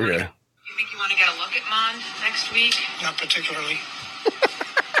 Let's see, here we go. You think you want to get a look at Mond next week? Not particularly.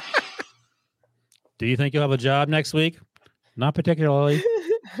 Do you think you'll have a job next week? Not particularly.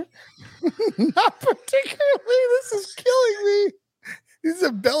 Not particularly. This is killing me. This is a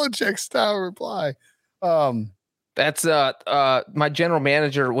Belichick style reply. That's my general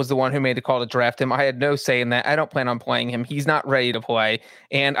manager was the one who made the call to draft him. I had no say in that. I don't plan on playing him. He's not ready to play.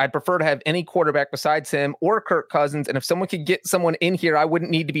 And I'd prefer to have any quarterback besides him or Kirk Cousins. And if someone could get someone in here, I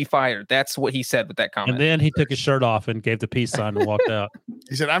wouldn't need to be fired. That's what he said with that comment. And then he took his shirt off and gave the peace sign and walked out.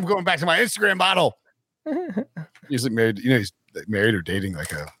 He said, I'm going back to my Instagram model. He's married, he's married or dating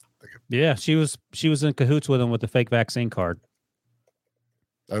like a. Yeah, she was in cahoots with him with the fake vaccine card.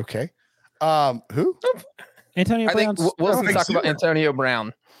 Okay. Who? Antonio Brown. Wilson talked about Antonio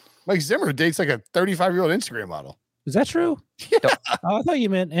Brown. Mike Zimmer dates like a 35-year-old Instagram model. Is that true? Yeah. Oh, I thought you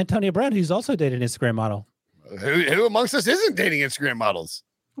meant Antonio Brown, who's also dated an Instagram model. Who amongst us isn't dating Instagram models?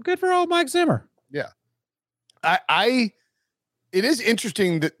 Well, good for old Mike Zimmer. Yeah. It is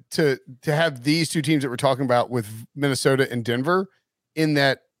interesting that to have these two teams that we're talking about with Minnesota and Denver, in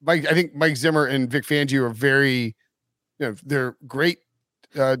that I think Mike Zimmer and Vic Fangio are very, they're great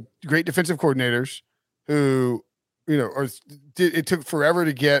defensive coordinators who, it took forever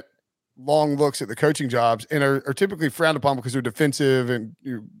to get long looks at the coaching jobs and are typically frowned upon because they're defensive and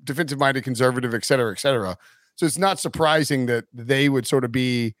defensive minded, conservative, et cetera, et cetera. So it's not surprising that they would sort of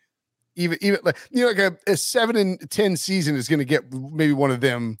be even like, like a 7-10 season is going to get maybe one of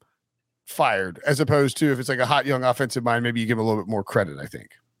them fired, as opposed to if it's like a hot young offensive mind, maybe you give them a little bit more credit, I think.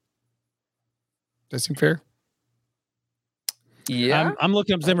 Does that seem fair? Yeah. I'm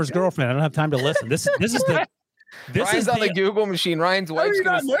looking up Zimmer's girlfriend. I don't have time to listen. This is the Ryan's on the Google machine. Ryan's wife's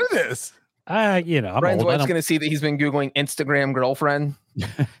going to know this. Ryan's wife's going to see that he's been Googling Instagram girlfriend.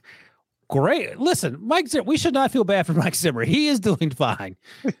 Great. Listen, Mike Zimmer, we should not feel bad for Mike Zimmer. He is doing fine.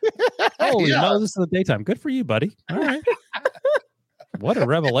 Holy Moses in the daytime. Good for you, buddy. All right. What a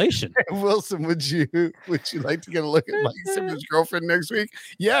revelation. Wilson, would you like to get a look at Mike Zimmer's girlfriend next week?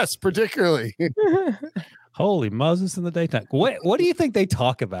 Yes, particularly. Holy Moses in the daytime. What do you think they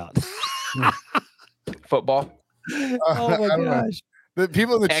talk about? Football. Oh my gosh. The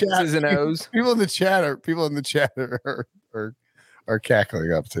people in the X's chat, and O's. People in the chat are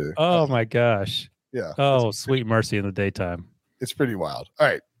cackling up too. Oh my gosh. Yeah. Oh, sweet mercy in the daytime. It's pretty wild. All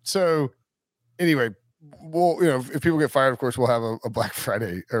right. So anyway, we'll, if people get fired, of course, we'll have a Black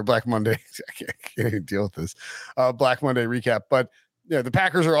Friday or Black Monday. I can't even deal with this Black Monday recap. But yeah, the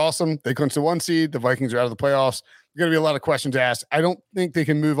Packers are awesome. They clinched the 1 seed. The Vikings are out of the playoffs. There's going to be a lot of questions asked. I don't think they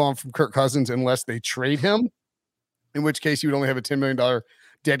can move on from Kirk Cousins unless they trade him, in which case you would only have a $10 million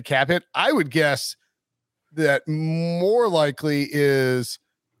dead cap hit. I would guess that more likely is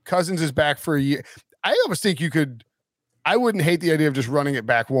Cousins is back for a year. I almost think I wouldn't hate the idea of just running it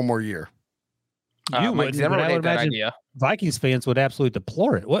back one more year. You Mike wouldn't, Zimmer but I hate would that imagine idea. Vikings fans would absolutely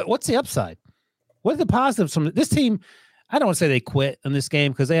deplore it. What's the upside? What are the positives from this team? I don't want to say they quit in this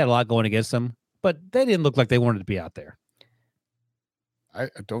game because they had a lot going against them, but they didn't look like they wanted to be out there. I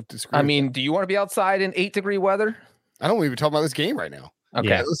don't disagree. I mean, do you want to be outside in 8-degree weather? I don't even talk about this game right now. Okay.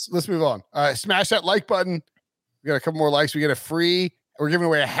 Yeah. Let's move on. Smash that like button. We got a couple more likes. We get a free. We're giving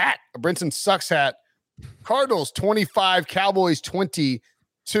away a hat, a Brinson Sucks hat. Cardinals 25, Cowboys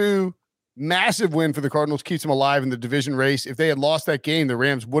 22. Massive win for the Cardinals, keeps them alive in the division race. If they had lost that game, the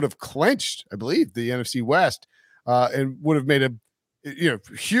Rams would have clinched, I believe, the NFC West, and would have made a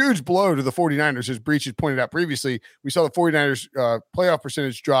huge blow to the 49ers, as Breach had pointed out previously. We saw the 49ers playoff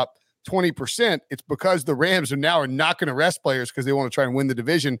percentage drop 20%. It's because the Rams are not going to rest players because they want to try and win the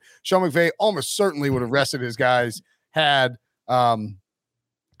division. Sean McVay almost certainly would have rested his guys had the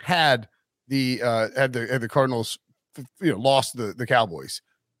Cardinals lost the Cowboys.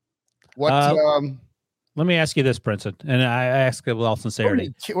 What let me ask you this, Brinson, and I ask it with all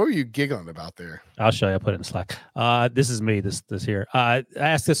sincerity. What were you giggling about there? I'll show you. I'll put it in Slack. This is me. This here. I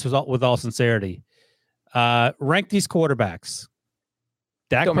ask this with all sincerity. Rank these quarterbacks.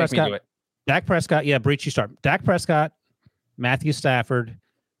 Don't make me do it. Dak Prescott. Yeah, Breach, you start. Dak Prescott, Matthew Stafford,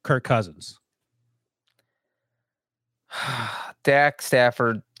 Kirk Cousins. Dak,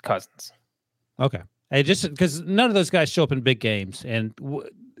 Stafford, Cousins. Okay. Hey, just because none of those guys show up in big games, and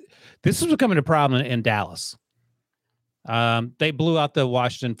this is becoming a problem in Dallas. They blew out the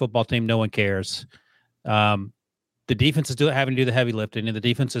Washington football team. No one cares. The defense is having to do the heavy lifting, and the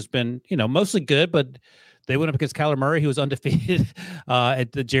defense has been, mostly good, but they went up against Kyler Murray, who was undefeated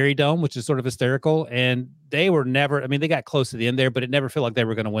at the Jerry Dome, which is sort of hysterical. And they were never, they got close to the end there, but it never felt like they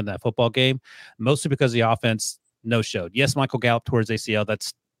were going to win that football game, mostly because the offense no-showed. Yes, Michael Gallup towards ACL. That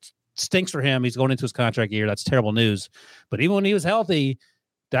stinks for him. He's going into his contract year. That's terrible news. But even when he was healthy,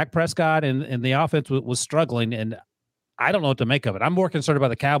 Dak Prescott and the offense was struggling, and I don't know what to make of it. I'm more concerned about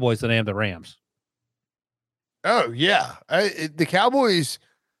the Cowboys than I am the Rams. Oh, yeah. The Cowboys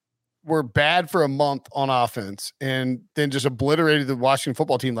were bad for a month on offense and then just obliterated the Washington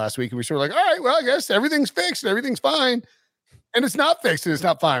football team last week. And we sort of like, all right, well, I guess everything's fixed and everything's fine. And it's not fixed and it's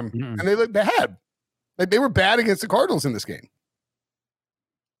not fine. Mm-mm. And they look bad. Like they were bad against the Cardinals in this game.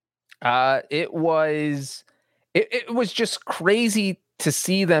 It was just crazy to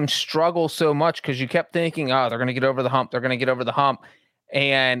see them struggle so much because you kept thinking, oh, they're going to get over the hump. They're going to get over the hump.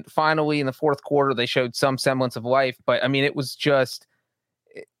 And finally, in the fourth quarter, they showed some semblance of life. But, it was just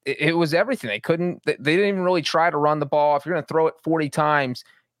it was everything. They didn't even really try to run the ball. If you're going to throw it 40 times,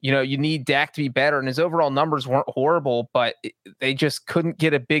 you need Dak to be better. And his overall numbers weren't horrible, but they just couldn't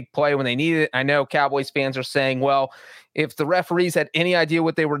get a big play when they needed it. I know Cowboys fans are saying, well, if the referees had any idea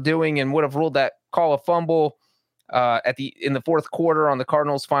what they were doing and would have ruled that call a fumble in the fourth quarter on the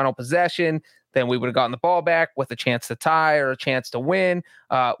Cardinals' final possession, then we would have gotten the ball back with a chance to tie or a chance to win.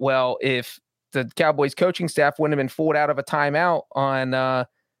 Well, if the Cowboys coaching staff wouldn't have been fooled out of a timeout on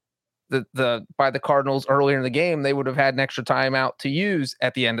by the Cardinals earlier in the game, they would have had an extra timeout to use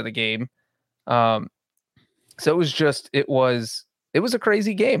at the end of the game. So it was a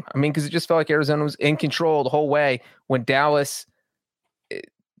crazy game. Because it just felt like Arizona was in control the whole way when Dallas,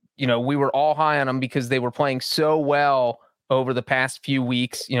 we were all high on them because they were playing so well over the past few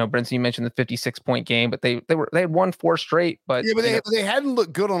weeks. Brinson, you mentioned the 56-point game, but they had won 4 straight. But yeah, but they hadn't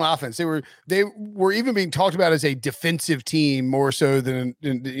looked good on offense. They were even being talked about as a defensive team more so than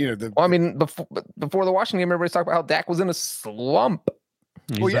before the Washington game, everybody's talking about how Dak was in a slump.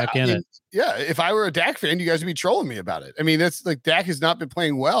 He's back in it. Yeah, if I were a Dak fan, you guys would be trolling me about it. That's like Dak has not been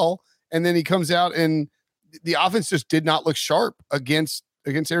playing well, and then he comes out and the offense just did not look sharp against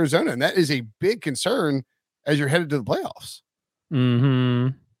Arizona, and that is a big concern as you're headed to the playoffs. Mm-hmm.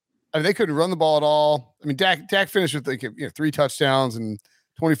 They couldn't run the ball at all. Dak finished with 3 touchdowns and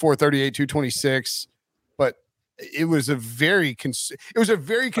 24, 38, 226, but it was a very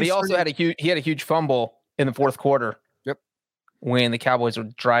But he also had a huge fumble in the fourth quarter. Yep. When the Cowboys were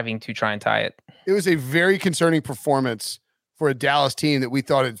driving to try and tie it. It was a very concerning performance for a Dallas team that we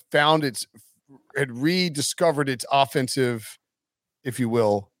thought had rediscovered its offensive, if you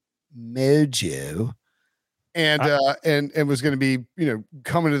will, mojo. and was going to be,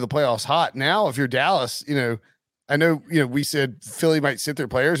 coming to the playoffs hot. Now, if you're Dallas, I know, we said Philly might sit their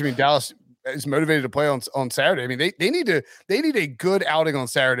players. I mean, Dallas is motivated to play on Saturday. I mean, they need a good outing on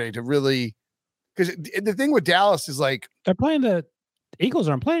Saturday to really, because the thing with Dallas is like they're playing the Eagles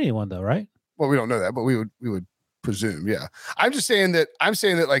aren't playing anyone though, right? Well, we don't know that, but we would presume, yeah. I'm saying that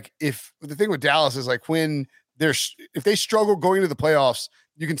like if the thing with Dallas is like if they struggle going to the playoffs,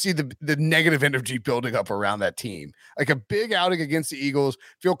 you can see the negative energy building up around that team. Like a big outing against the Eagles,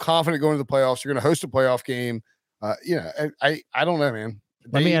 feel confident going to the playoffs. You're going to host a playoff game. I don't know, man.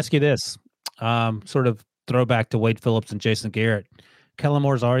 Let me ask you this, sort of throwback to Wade Phillips and Jason Garrett. Kellen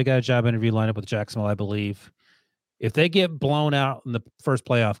Moore's already got a job interview lined up with Jacksonville, I believe. If they get blown out in the first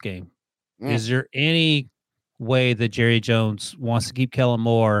playoff game, is there any way that Jerry Jones wants to keep Kellen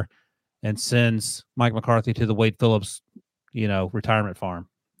Moore and sends Mike McCarthy to the Wade Phillips, retirement farm?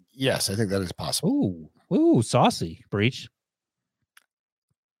 Yes, I think that is possible. Ooh, saucy, Breach.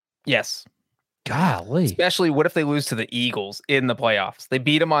 Yes. Golly. Especially what if they lose to the Eagles in the playoffs? They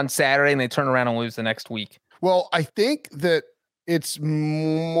beat them on Saturday and they turn around and lose the next week. Well, I think that it's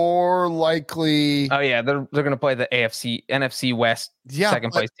more likely. Oh yeah, they're going to play the NFC West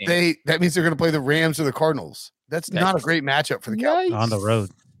second place team. That means they're going to play the Rams or the Cardinals. That's not a great matchup for the Cowboys. On the road.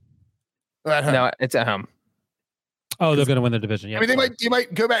 No, it's at home. Oh, they're going to win the division. Yeah, I mean, they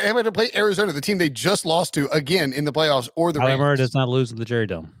might go back. They might play Arizona, the team they just lost to again in the playoffs, or the Rams. Murray does not lose in the Jerry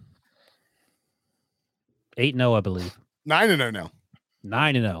Dome. 8-0, I believe. 9-0 now.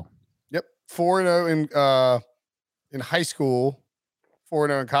 9-0. Yep, 4-0 in high school,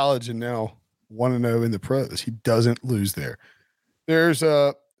 4-0 in college, and now 1-0 in the pros. He doesn't lose there. There's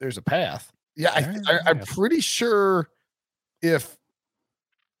a path. Yeah, I'm pretty sure if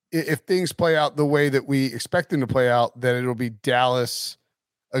things play out the way that we expect them to play out, then it'll be Dallas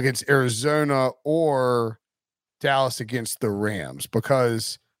against Arizona or Dallas against the Rams,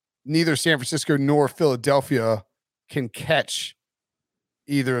 because neither San Francisco nor Philadelphia can catch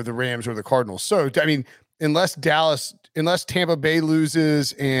either of the Rams or the Cardinals. So, I mean, unless Tampa Bay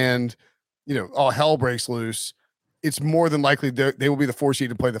loses and, all hell breaks loose, it's more than likely they will be the 4 seed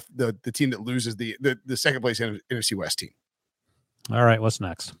to play the team that loses the second place NFC West team. All right, what's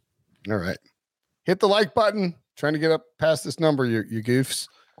next? All right. Hit the like button. Trying to get up past this number, you goofs.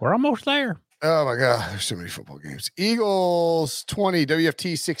 We're almost there. Oh, my God. There's so many football games. Eagles 20,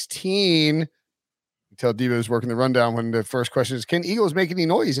 WFT 16. You tell Debo's working the rundown when the first question is, can Eagles make any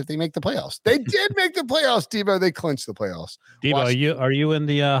noise if they make the playoffs? They did make the playoffs, Debo. They clinched the playoffs. Debo, are you in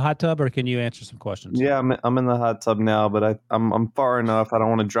the hot tub, or can you answer some questions? Yeah, I'm in the hot tub now, but I'm far enough. I don't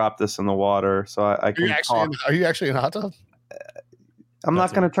want to drop this in the water, so I can talk. Are you actually in a hot tub? I'm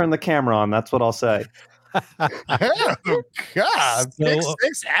not going to turn the camera on. That's what I'll say. Oh, God. So,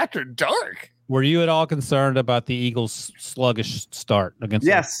 Six after dark. Were you at all concerned about the Eagles' sluggish start against?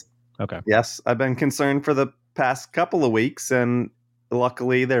 Yes. Okay. Yes, I've been concerned for the past couple of weeks, and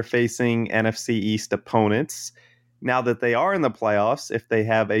luckily they're facing NFC East opponents. Now that they are in the playoffs, if they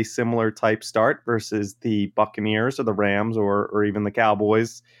have a similar type start versus the Buccaneers or the Rams or even the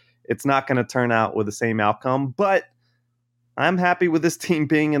Cowboys, it's not going to turn out with the same outcome. But I'm happy with this team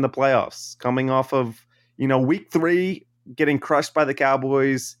being in the playoffs, coming off of, week 3, getting crushed by the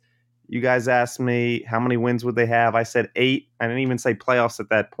Cowboys. You guys asked me how many wins would they have. I said 8. I didn't even say playoffs at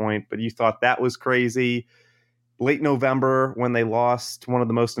that point, but you thought that was crazy. Late November, when they lost one of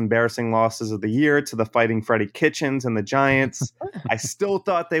the most embarrassing losses of the year to the Fighting Freddie Kitchens and the Giants, I still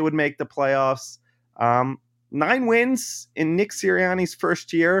thought they would make the playoffs. 9 wins in Nick Sirianni's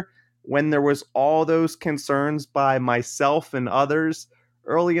first year, when there was all those concerns by myself and others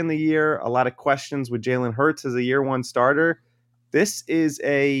early in the year, a lot of questions with Jalen Hurts as a year 1 starter. This is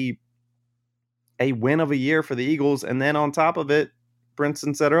a win of a year for the Eagles. And then on top of it,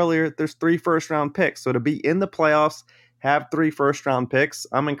 Brinson said earlier, there's 3 first-round picks. So to be in the playoffs, have 3 first-round picks,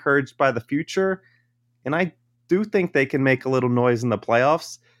 I'm encouraged by the future. And I do think they can make a little noise in the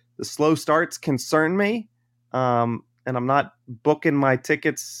playoffs. The slow starts concern me. And I'm not booking my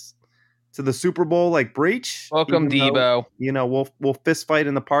tickets to the Super Bowl like Breach. Welcome, Debo. We'll fist fight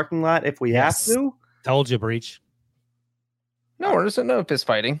in the parking lot if we have to. Told you, Breach. No, there's no fist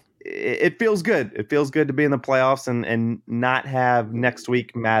fighting. It feels good. It feels good to be in the playoffs and not have next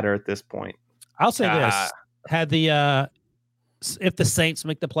week matter at this point. I'll say this: had if the Saints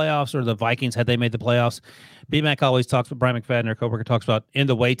make the playoffs or the Vikings, had they made the playoffs, BMAC always talks. Brian McFadden, our coworker, talks about in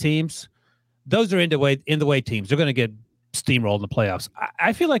the way teams. Those are in the way teams. They're going to get steamrolled in the playoffs.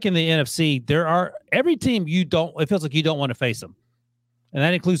 I feel like in the NFC, every team it feels like you don't want to face them, and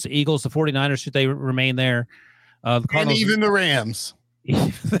that includes the Eagles, the 49ers, should they remain there, the Cardinals, and even the Rams.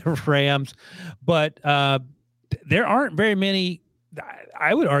 The Rams, but there aren't very many.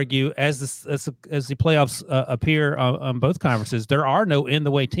 I would argue, as the playoffs appear on both conferences, there are no in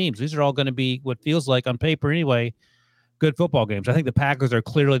the way teams. These are all going to be what feels like on paper anyway, good football games. I think the Packers are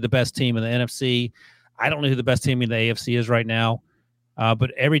clearly the best team in the NFC. I don't know who the best team in the AFC is right now,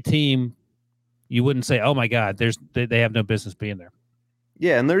 but every team you wouldn't say, oh my God, they have no business being there.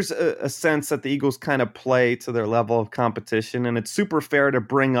 Yeah, and there's a sense that the Eagles kind of play to their level of competition, and it's super fair to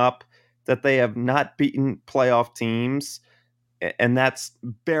bring up that they have not beaten playoff teams. And that's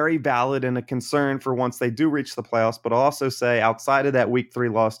very valid and a concern for once they do reach the playoffs. But I'll also say outside of that week 3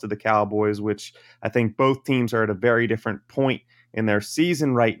 loss to the Cowboys, which I think both teams are at a very different point in their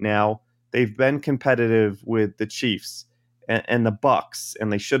season right now, they've been competitive with the Chiefs and the Bucs,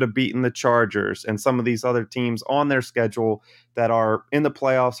 and they should have beaten the Chargers and some of these other teams on their schedule that are in the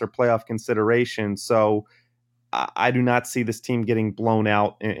playoffs or playoff consideration. So I do not see this team getting blown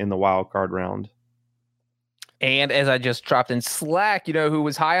out in the wild card round. And as I just dropped in Slack, you know who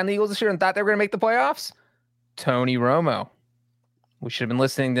was high on the Eagles this year and thought they were going to make the playoffs? Tony Romo. We should have been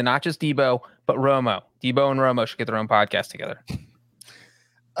listening to not just Debo, but Romo. Debo and Romo should get their own podcast together.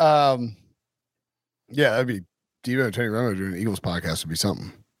 Yeah, that'd be Debo and Tony Romo doing an Eagles podcast would be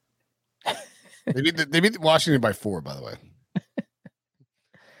something. They beat Washington by 4, by the way.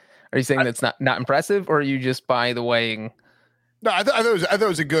 Are you saying that's not impressive, or are you just by the weighing? No, I thought it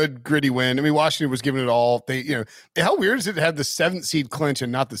was a good gritty win. I mean, Washington was giving it all. They, how weird is it to have the 7th seed clinch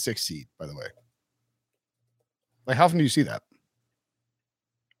and not the 6th seed? By the way, like how often do you see that?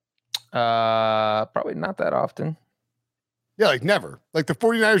 Probably not that often. Yeah, like never. Like the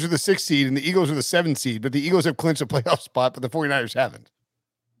 49ers are the 6th seed and the Eagles are the 7th seed, but the Eagles have clinched a playoff spot, but the 49ers haven't.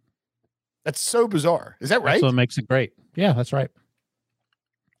 That's so bizarre. Is that right? That's what makes it great. Yeah, that's right.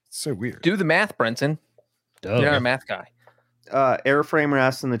 It's so weird. Do the math, Brenton. Duh. You're not a math guy. Airframer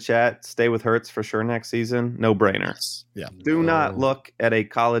asked in the chat, stay with Hurts for sure next season. No brainer. Yeah. Do not look at a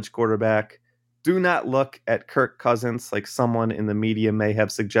college quarterback. Do not look at Kirk Cousins like someone in the media may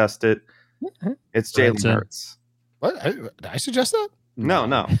have suggested. It's Jalen Hurts. What? Did I suggest that?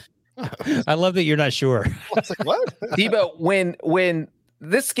 No. I love that you're not sure. I was like, what? Debo, when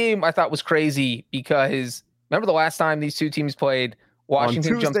this game I thought was crazy because remember the last time these two teams played,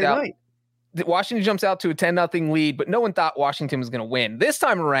 Washington jumps out. Night. Washington jumps out to a 10-0 lead, but no one thought Washington was going to win. This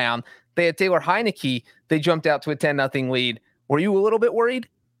time around, they had Taylor Heineke. They jumped out to a 10-0 lead. Were you a little bit worried?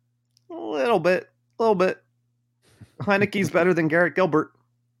 A little bit. Heineke's better than Garrett Gilbert.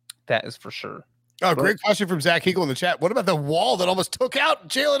 That is for sure. Oh, great question from Zach Hinkle in the chat. What about the wall that almost took out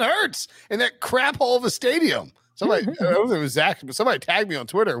Jalen Hurts in that crap hole of a stadium? Somebody, I don't know if it was Zach, but somebody tagged me on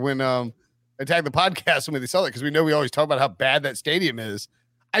Twitter when I tagged the podcast when they saw it because we know we always talk about how bad that stadium is.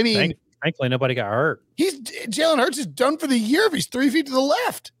 I mean, thankfully nobody got hurt. Jalen Hurts is done for the year if he's 3 feet to the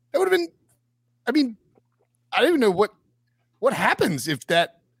left. That would have been. I mean, I don't even know what happens if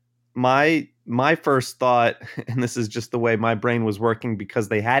that. My first thought, and this is just the way my brain was working because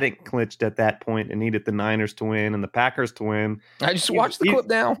they hadn't clinched at that point and needed the Niners to win and the Packers to win. I just watched the clip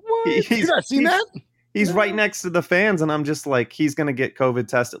now. You not seen that? He's right next to the fans, and I'm just like, he's going to get COVID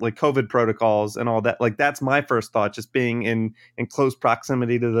tested, like COVID protocols and all that. Like, that's my first thought, just being in close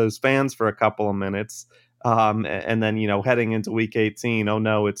proximity to those fans for a couple of minutes. And then, heading into week 18, oh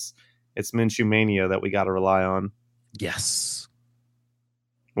no, it's Minshew mania that we got to rely on. Yes.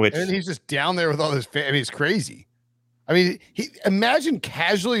 And he's just down there with all this fans. I mean, it's crazy. I mean, imagine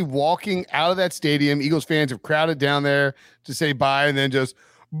casually walking out of that stadium. Eagles fans have crowded down there to say bye, and then just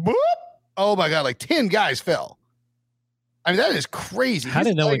boop. Oh my God, like 10 guys fell. I mean, that is crazy. How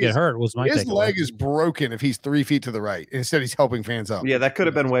did no one get hurt? Was my his leg is broken if he's 3 feet to the right. Instead, he's helping fans up. Yeah, that could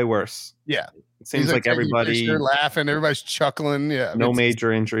have been way worse. Yeah. It seems like everybody laughing, everybody's chuckling. Yeah. No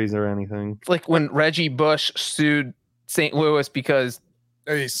major injuries or anything. It's like when Reggie Bush sued St. Louis because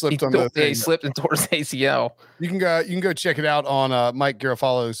he slipped he slipped and tore his ACL. You can go check it out on Mike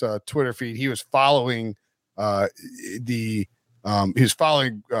Garofalo's Twitter feed. He was following he was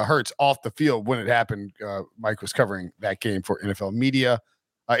following Hurts off the field when it happened. Mike was covering that game for NFL Media.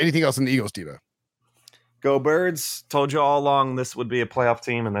 Anything else in the Eagles, Diva? Go Birds. Told you all along this would be a playoff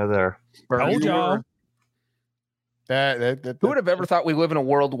team, and they're there. Told y'all. Who would have ever thought we live in a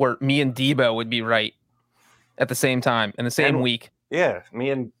world where me and Debo would be right at the same time in the same week? Yeah, me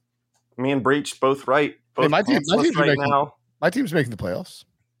and Breach both right. Both my team's right now. My team's making the playoffs.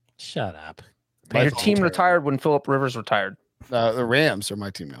 Shut up. Your team retired when Phillip Rivers retired. The Rams are my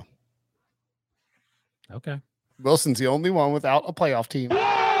team now. Okay. Wilson's the only one without a playoff team.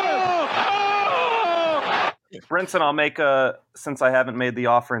 Brinson, I'll make since I haven't made the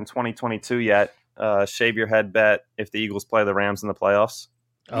offer in 2022 yet, shave your head bet if the Eagles play the Rams in the playoffs.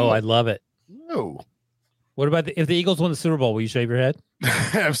 Oh, I love it. No. What about if the Eagles win the Super Bowl? Will you shave your head?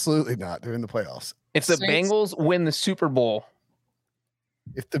 Absolutely not. They're in the playoffs. If the Bengals win the Super Bowl,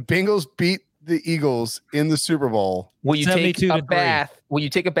 if the Bengals beat the Eagles in the Super Bowl, will you take a bath? Will you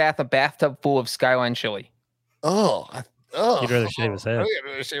take a bathtub full of Skyline chili? You'd rather shave his head. I'd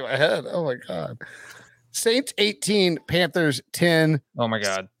rather shave my head. Oh my God. Saints 18, Panthers 10. Oh my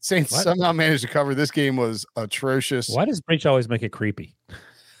God. Saints somehow managed to cover. This game was atrocious. Why does Breach always make it creepy?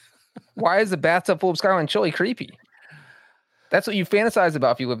 Why is the bathtub full of Skyline chili creepy? That's what you fantasize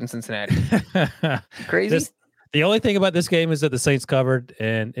about if you live in Cincinnati. Crazy. The only thing about this game is that the Saints covered,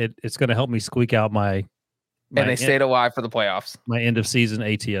 and it's going to help me squeak out my and they stayed alive for the playoffs. My end of season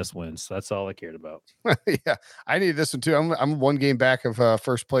ATS wins. That's all I cared about. Yeah, I need this one too. I'm 1 game back of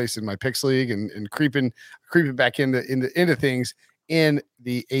first place in my picks league and creeping back into things in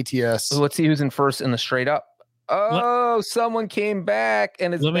the ATS. So let's see who's in first in the straight up. Oh, someone came back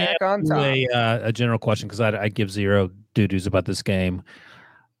and is back on top. A general question, because I give zero doo-doos about this game.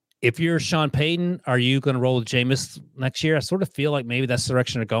 If you're Sean Payton, are you going to roll with Jameis next year? I sort of feel like maybe that's the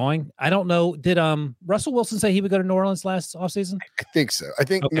direction they're going. I don't know. Did Russell Wilson say he would go to New Orleans last offseason? I think so. I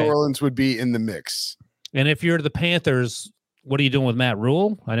think New Orleans would be in the mix. And if you're the Panthers, what are you doing with Matt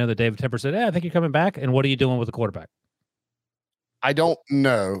Rule? I know that David Tepper said, I think you're coming back. And what are you doing with the quarterback? I don't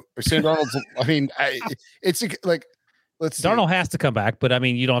know. Sam Darnold's, I mean, it's like, let's see. Darnold has to come back, but I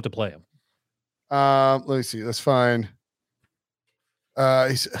mean, you don't have to play him. Let me see. That's fine.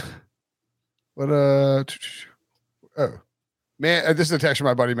 He's oh man, this is a text from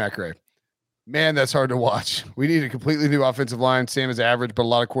my buddy Matt Gray. Man, that's hard to watch. We need a completely new offensive line. Sam is average, but a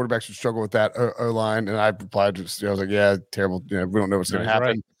lot of quarterbacks would struggle with that O line. And I replied to, I was like, yeah, terrible. You know, we don't know what's going to happen.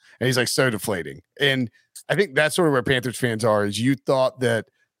 Right. And he's like, so deflating. And I think that's sort of where Panthers fans are. Is you thought that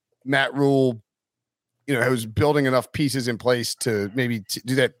Matt Rule, you know, was building enough pieces in place to maybe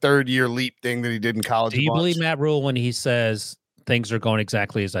do that 3rd year leap thing that he did in college. Do you believe Matt Rule when he says things are going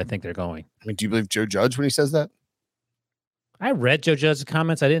exactly as I think they're going? I mean, do you believe Joe Judge when he says that? I read Joe Judge's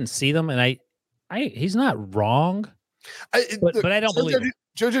comments. I didn't see them, and he's not wrong. But I don't believe it.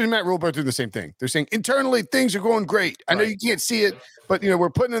 Joe Judge and Matt Rule both do the same thing. They're saying internally things are going great. I know you can't see it, but you know we're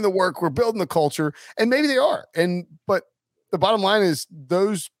putting in the work, we're building the culture, and maybe they are. But the bottom line is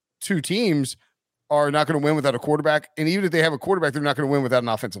those two teams are not going to win without a quarterback, and even if they have a quarterback, they're not going to win without an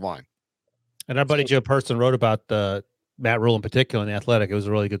offensive line. And our buddy Joe Person wrote about Matt Rule in particular in The Athletic. It was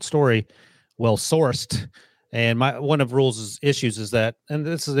a really good story, well sourced. And one of Rule's issues is that, and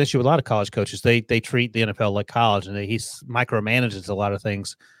this is an issue with a lot of college coaches, they treat the NFL like college, and he micromanages a lot of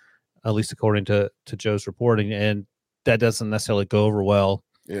things, at least according to Joe's reporting, and that doesn't necessarily go over well.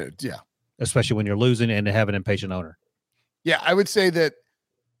 Yeah, especially when you're losing and have an impatient owner. Yeah, I would say that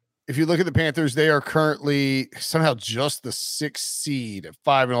if you look at the Panthers, they are currently somehow just the 6th seed at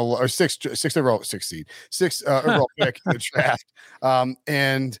 5-11 or 6th overall 6th seed, 6th overall pick in the draft,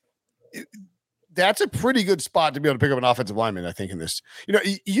 and that's a pretty good spot to be able to pick up an offensive lineman. I think in this, you know,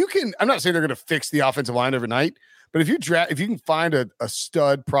 you can. I'm not saying they're going to fix the offensive line overnight, but if you can find a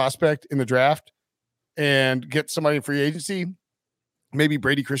stud prospect in the draft and get somebody in free agency, maybe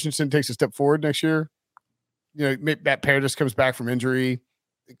Brady Christensen takes a step forward next year. You know, maybe Matt Paradis comes back from injury.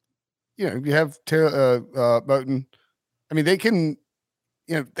 You know, you have Moton. I mean, they can.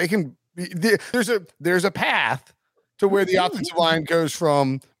 You know, they can. There's a path to where the offensive line goes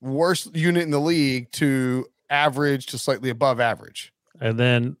from worst unit in the league to average to slightly above average. And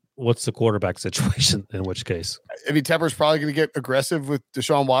then what's the quarterback situation in which case? I mean, Tepper's probably going to get aggressive with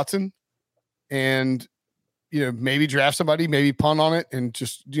Deshaun Watson and, you know, maybe draft somebody, maybe punt on it and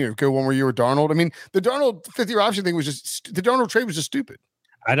just, you know, go one more year with Darnold. I mean, the Darnold 5th-year option thing was just, the Darnold trade was just stupid.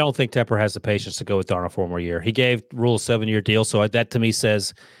 I don't think Tepper has the patience to go with Darnold for one more year. He gave Rule a 7-year deal. So that to me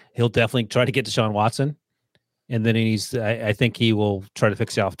says he'll definitely try to get Deshaun Watson. And then I think he will try to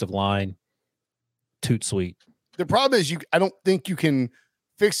fix the offensive line. Toot sweet. The problem is I don't think you can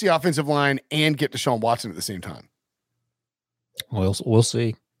fix the offensive line and get Deshaun Watson at the same time. We'll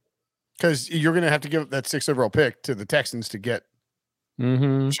see. Because you're going to have to give up that 6th overall pick to the Texans to get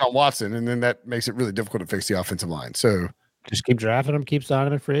Deshaun Watson, and then that makes it really difficult to fix the offensive line. So just keep drafting him, keep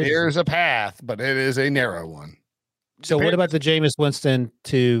signing him free agent. There's a path, but it is a narrow one. So what about the Jameis Winston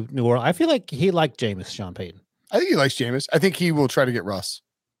to New Orleans? I feel like he liked Jameis, Sean Payton. I think he likes Jameis. I think he will try to get Russ.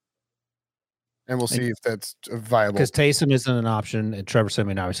 And we'll see if that's viable. Because Taysom isn't an option, and Trevor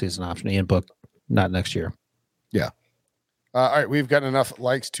Siemian obviously is an option. Ian Book, not next year. Yeah. All right, we've got enough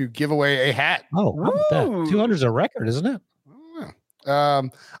likes to give away a hat. Oh, how about that? 200 is a record, isn't it?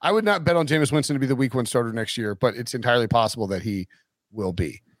 I would not bet on Jameis Winston to be the week 1 starter next year, but it's entirely possible that he will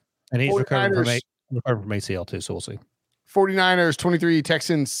be. And he's recovering from ACL too, so we'll see. 49ers 23,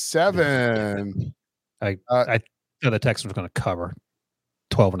 Texans 7. I thought the Texans were going to cover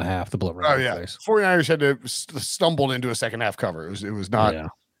 12.5. The blow right in the face. 49ers had to stumbled into a second half cover. It was not. Yeah.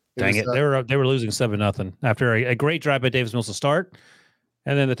 Dang it. They were losing 7-0 after a great drive by Davis Mills to start.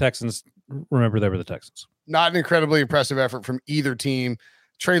 And then the Texans, remember, they were the Texans. Not an incredibly impressive effort from either team.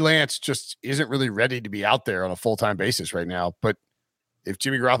 Trey Lance just isn't really ready to be out there on a full-time basis right now. But if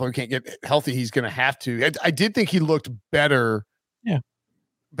Jimmy Garoppolo can't get healthy, he's going to have to. I did think he looked better. Yeah.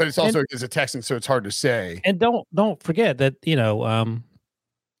 But it's also as a Texan, so it's hard to say. And don't forget that,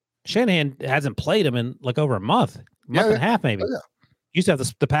 Shanahan hasn't played him in like over a month and a half, maybe. Yeah. Used to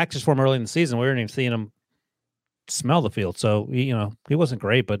have the practice for him early in the season. We weren't even seeing him smell the field. So, he wasn't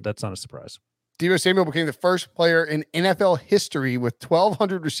great, but that's not a surprise. Deebo Samuel became the first player in NFL history with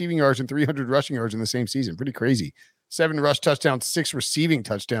 1,200 receiving yards and 300 rushing yards in the same season. Pretty crazy. 7 rush touchdowns, 6 receiving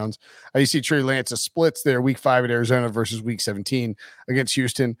touchdowns. You see Trey Lance splits there week 5 at Arizona versus week 17 against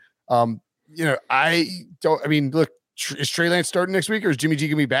Houston. Look, is Trey Lance starting next week or is Jimmy G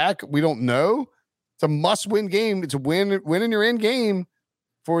going to be back? We don't know. It's a must-win game. It's a win in your end game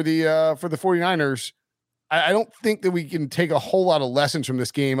for the 49ers. I don't think that we can take a whole lot of lessons from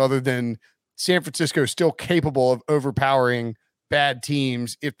this game other than San Francisco is still capable of overpowering bad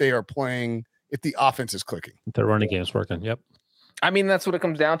teams if they are playing, if the offense is clicking. The running game's working. Yep. I mean, that's what it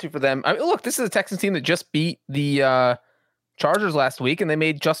comes down to for them. I mean, look, this is a Texans team that just beat the Chargers last week, and they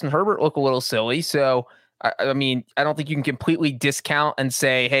made Justin Herbert look a little silly. So, I mean, I don't think you can completely discount and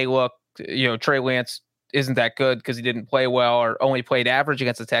say, hey, look, Trey Lance isn't that good because he didn't play well or only played average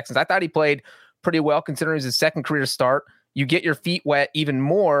against the Texans. I thought he played pretty well considering it was his second career start. You get your feet wet even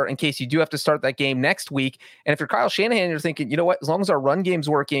more in case you do have to start that game next week. And if you're Kyle Shanahan, you're thinking, you know what, as long as our run game's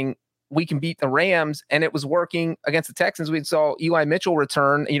working, we can beat the Rams. And it was working against the Texans. We saw Eli Mitchell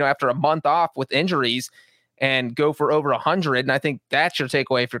return, after a month off with injuries and go for over 100. And I think that's your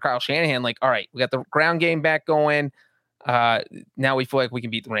takeaway if you're Kyle Shanahan. Like, all right, we got the ground game back going. Now we feel like we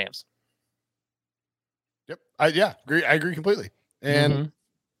can beat the Rams. Yep. I agree completely. And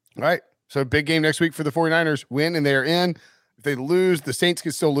all right. So big game next week for the 49ers. Win and they're in. If they lose, the Saints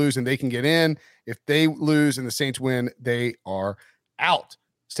can still lose and they can get in. If they lose and the Saints win, they are out.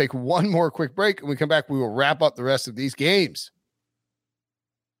 Let's take one more quick break. And when we come back, we will wrap up the rest of these games.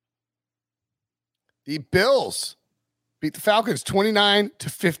 The Bills beat the Falcons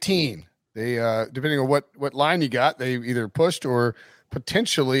 29-15. They, depending on what line you got, they either pushed or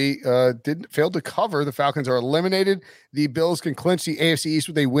potentially failed to cover. The Falcons are eliminated. The Bills can clinch the AFC East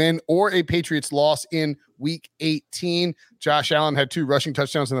with a win or a Patriots loss in week 18. Josh Allen had 2 rushing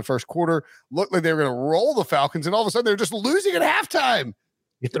touchdowns in the first quarter. Looked like they were going to roll the Falcons, and all of a sudden they're just losing at halftime.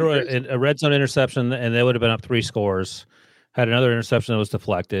 He threw a red zone interception, and they would have been up 3 scores. Had another interception that was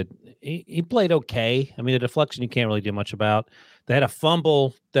deflected. He played okay. I mean, the deflection you can't really do much about. They had a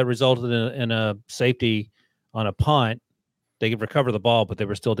fumble that resulted in a safety on a punt. They could recover the ball, but they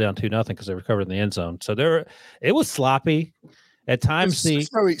were still down 2-0 because they recovered in the end zone. So it was sloppy at times. It's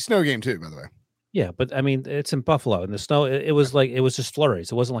a snow game too, by the way. Yeah, but I mean, it's in Buffalo, and the snow. It was just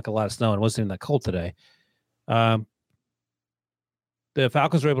flurries. It wasn't like a lot of snow, and it wasn't even that cold today. The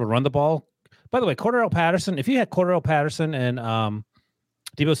Falcons were able to run the ball. By the way, Cordarrelle Patterson. If you had Cordarrelle Patterson and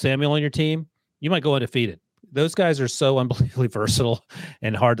Deebo Samuel on your team, you might go undefeated. Those guys are so unbelievably versatile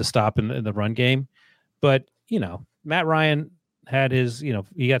and hard to stop in the run game. But Matt Ryan had his,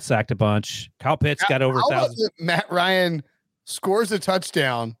 he got sacked a bunch. Kyle Pitts got over 1,000. Matt Ryan scores a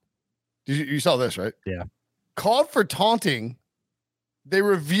touchdown. You saw this, right? Yeah. Called for taunting. They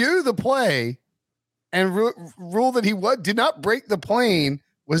review the play and rule that he did not break the plane,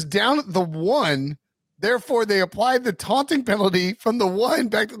 was down at the 1. Therefore, they applied the taunting penalty from the 1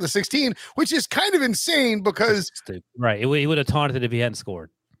 back to the 16, which is kind of insane because right. He would have taunted if he hadn't scored.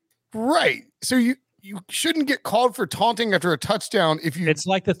 Right. So you shouldn't get called for taunting after a touchdown if you. It's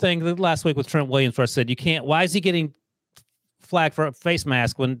like the thing last week with Trent Williams where I said you can't. Why is he getting flagged for a face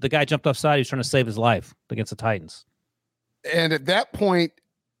mask when the guy jumped offside? He was trying to save his life against the Titans. And at that point,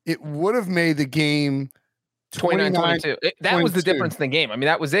 it would have made the game 29-22. That was the difference in the game. I mean,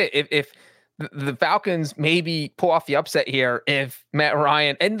 that was it. If the Falcons maybe pull off the upset here, if Matt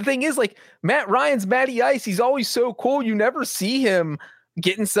Ryan, and the thing is, like, Matt Ryan's Matty Ice, he's always so cool. You never see him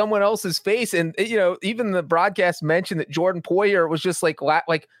get in someone else's face. And, even the broadcast mentioned that Jordan Poyer was just like, what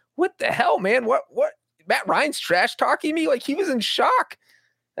the hell, man? What Matt Ryan's trash talking me? Like, he was in shock.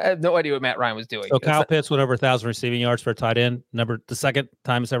 I have no idea what Matt Ryan was doing. So Kyle Pitts went over 1,000 receiving yards for a tight end. The second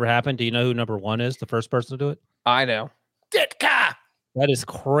time it's ever happened. Do you know who number 1 is? The first person to do it? I know. Ditka. That is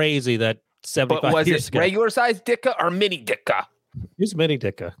crazy. That 75 but was years it ago. Regular size Ditka or mini Ditka? Who's mini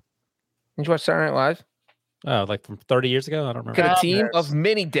Ditka? Did you watch Saturday Night Live? Oh, like from 30 years ago? I don't remember. Could a team of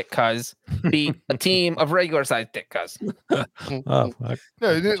mini dick cuz beat a team of regular sized dick cuz? Oh,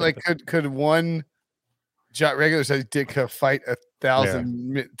 No, like could one regular size dick fight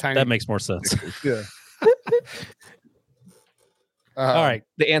 1,000 tiny? that makes more sense. Yeah. All right.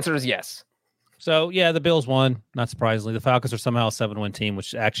 The answer is yes. So, yeah, the Bills won, not surprisingly. The Falcons are somehow a 7-win team,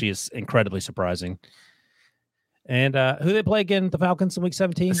 which actually is incredibly surprising. And who they play again, the Falcons in Week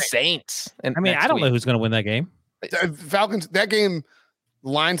 17? The Saints. I mean, I don't know who's going to win that game. Falcons, that game,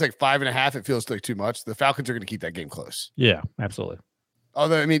 line's like 5.5. It feels like too much. The Falcons are going to keep that game close. Yeah, absolutely.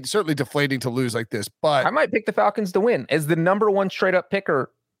 Although, I mean, certainly deflating to lose like this, but I might pick the Falcons to win as the number one straight up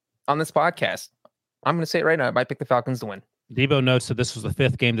picker on this podcast. I'm going to say it right now. I might pick the Falcons to win. Debo notes that this was the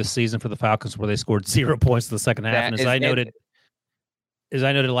 5th game this season for the Falcons where they scored 0 points in the second half. And as I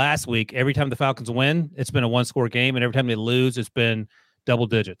noted last week, every time the Falcons win, it's been a 1-score game, and every time they lose, it's been double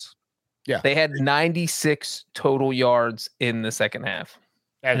digits. Yeah, they had 96 total yards in the second half,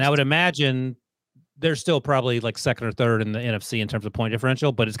 and I would imagine they're still probably like second or third in the NFC in terms of point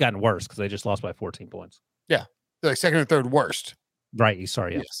differential, but it's gotten worse because they just lost by 14 points. Yeah, they're like second or third worst. Right.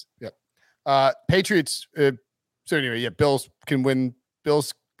 Sorry. Yes. Yep. Patriots. So anyway, yeah, Bills can win.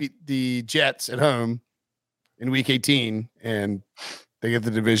 Bills beat the Jets at home in Week 18, and they get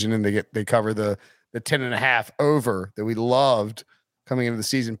the division, and they cover the 10.5 over that we loved coming into the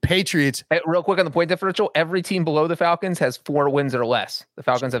season. Patriots. Hey, real quick on the point differential, every team below the Falcons has 4 wins or less. The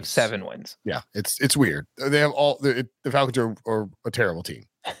Falcons have 7 wins. Yeah, it's weird. They have all the Falcons are a terrible team.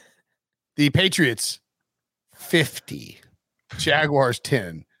 The Patriots 50, Jaguars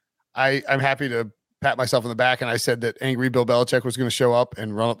 10. I'm happy to pat myself on the back, and I said that angry Bill Belichick was going to show up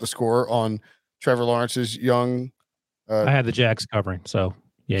and run up the score on Trevor Lawrence's young. I had the Jags covering, so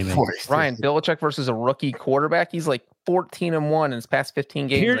yeah, man. Ryan, Belichick versus a rookie quarterback. He's like 14-1 in his past 15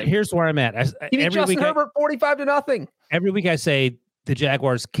 games. Here's where I'm at. He beat Justin Herbert 45-0. Every week I say the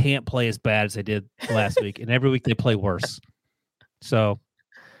Jaguars can't play as bad as they did last week, and every week they play worse. So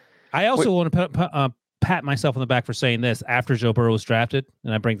I also want to pat myself on the back for saying this after Joe Burrow was drafted,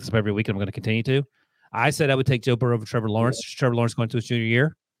 and I bring this up every week, and I'm going to continue to. I said I would take Joe Burrow over Trevor Lawrence. Trevor Lawrence going to his junior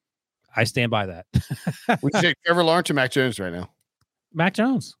year. I stand by that. We take Trevor Lawrence or Mac Jones right now? Mac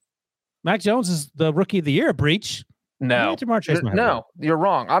Jones. Mac Jones is the rookie of the year, Breach. No, Jamar Chase. No, you're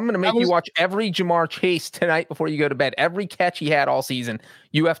wrong. I'm going to make you watch every Jamar Chase tonight before you go to bed. Every catch he had all season,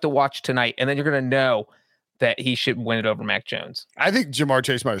 you have to watch tonight, and then you're going to know that he should win it over Mac Jones. I think Jamar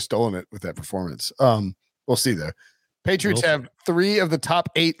Chase might have stolen it with that performance. We'll see though. Patriots have 3 of the top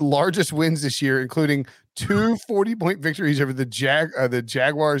 8 largest wins this year, including 2 40-point victories over the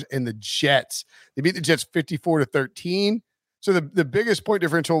Jaguars and the Jets. They beat the Jets 54-13. So the biggest point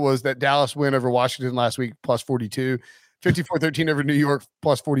differential was that Dallas win over Washington last week, plus 42, 54-13 over New York,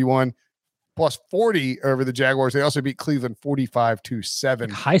 plus 41, plus 40 over the Jaguars. They also beat Cleveland 45-7.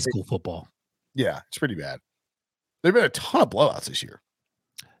 High school football. Yeah, it's pretty bad. There've been a ton of blowouts this year.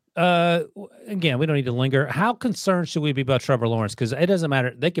 Again, we don't need to linger. How concerned should we be about Trevor Lawrence? Because it doesn't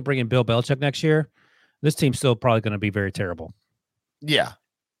matter. They could bring in Bill Belichick next year. This team's still probably going to be very terrible. Yeah,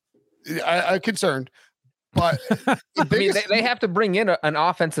 I'm concerned. But I mean, they have to bring in an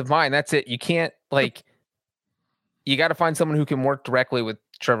offensive mind. That's it. You can't you got to find someone who can work directly with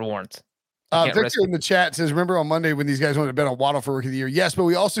Trevor Lawrence. Victor in the chat says, remember on Monday when these guys wanted to bet on Waddle for Rookie of the Year? Yes, but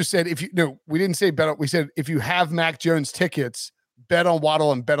we also said we didn't say bet on. We said if you have Mac Jones tickets, bet on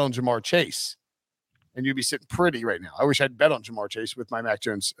Waddle and bet on Jamar Chase, and you'd be sitting pretty right now. I wish I'd bet on Jamar Chase with my Mac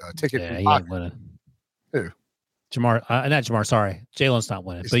Jones ticket. Yeah, he ain't winning. Who? Jamar, not Jamar. Sorry, Jalen's not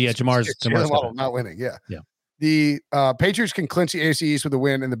winning. But yeah, Jamar's Waddle not winning. Yeah. The Patriots can clinch the AFC East with a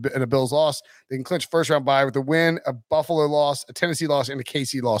win and a Bills loss. They can clinch first round bye with a win, a Buffalo loss, a Tennessee loss, and a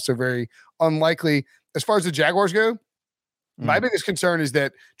KC loss. So very unlikely. As far as the Jaguars go, my biggest concern is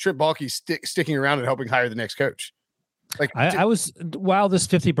that Trent Baalke's sticking around and helping hire the next coach. Like I was, while this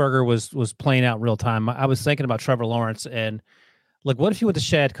 50 burger was playing out in real time, I was thinking about Trevor Lawrence and like, what if you went to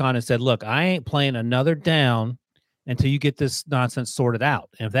Shad Khan and said, look, I ain't playing another down until you get this nonsense sorted out.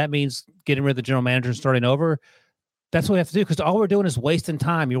 And if that means getting rid of the general manager and starting over, that's what we have to do. Because all we're doing is wasting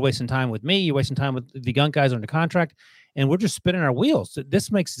time. You're wasting time with me. You're wasting time with the young guys under contract. And we're just spinning our wheels.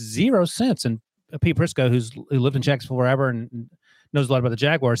 This makes zero sense. And Pete Prisco, who lived in Jacksonville forever and knows a lot about the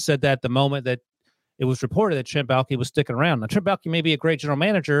Jaguars, said that the moment that it was reported that Trent Baalke was sticking around. Now, Trent Baalke may be a great general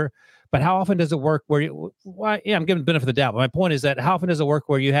manager, but how often does it work where I'm giving the benefit of the doubt. But my point is that how often does it work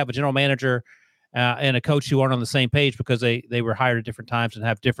where you have a general manager and a coach who aren't on the same page because they were hired at different times and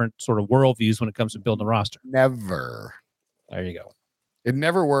have different sort of worldviews when it comes to building a roster? Never. There you go. It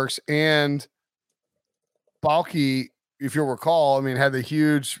never works. And Baalke, if you'll recall, I mean, had the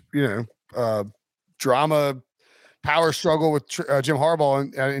huge, drama power struggle with Jim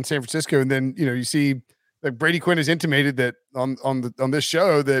Harbaugh in San Francisco. And then, you see like Brady Quinn has intimated that on this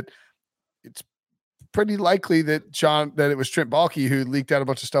show that it's pretty likely that it was Trent Baalke who leaked out a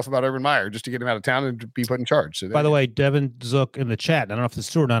bunch of stuff about Urban Meyer just to get him out of town and to be put in charge. So by the way, Devin Zook in the chat, I don't know if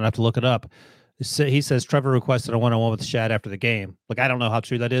it's true or not, I have to look it up. He says Trevor requested a one-on-one with Shad after the game. Like, I don't know how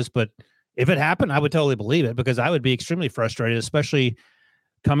true that is, but if it happened, I would totally believe it, because I would be extremely frustrated, especially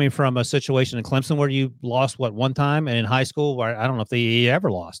coming from a situation in Clemson where you lost one time, and in high school where I don't know if they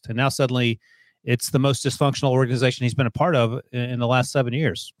ever lost. And now suddenly it's the most dysfunctional organization he's been a part of in the last 7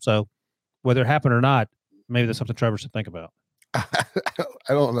 years. So whether it happened or not, maybe that's something Trevor should think about. I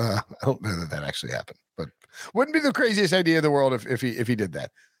don't know. I don't know that actually happened, but wouldn't be the craziest idea in the world if he did that.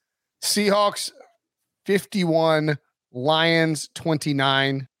 Seahawks 51, Lions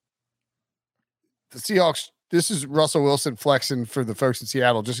 29. The Seahawks, this is Russell Wilson flexing for the folks in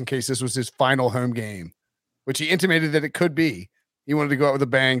Seattle, just in case this was his final home game, which he intimated that it could be. He wanted to go out with a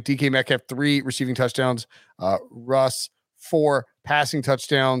bang. DK Metcalf 3 receiving touchdowns. Russ 4 passing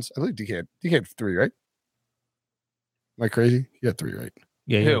touchdowns. I believe DK had 3, right? Am I crazy? He had 3, right?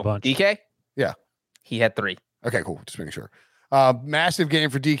 Yeah, he had a bunch. DK? Yeah. He had 3. Okay, cool. Just making sure. Massive game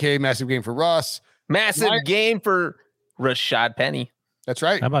for DK, massive game for Russ. Massive game for Rashad Penny. That's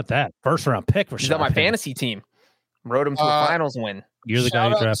right. How about that? First round pick for He's on my fantasy team. Rode him to a finals win. You're the guy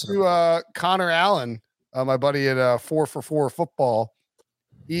who drafted him. To Connor Allen, my buddy at 4 for 4 football.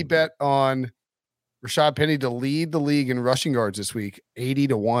 He bet on Rashad Penny to lead the league in rushing yards this week,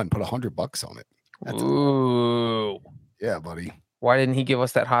 80-1. Put $100 on it. Ooh. Yeah, buddy. Why didn't he give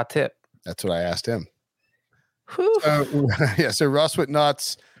us that hot tip? That's what I asked him. So Russ went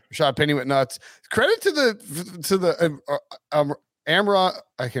nuts. Rashad Penny went nuts. Credit to the Amron.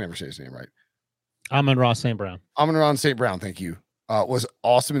 I can't ever say his name right. Amon-Ra St. Brown. Amon-Ra St. Brown. Thank you. Was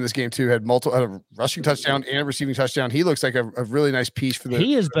awesome in this game too. Had a rushing touchdown and a receiving touchdown. He looks like a really nice piece for the.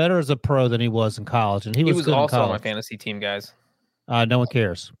 He is better as a pro than he was in college, and he was good also in on my college. fantasy team, guys. No one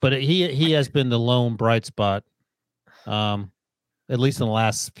cares, but he has been the lone bright spot, at least in the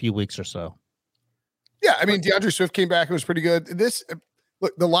last few weeks or so. Yeah, I mean, DeAndre Swift came back and was pretty good.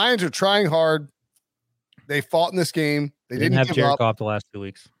 Look, the Lions are trying hard. They fought in this game. They didn't have give Jared up. Goff the last 2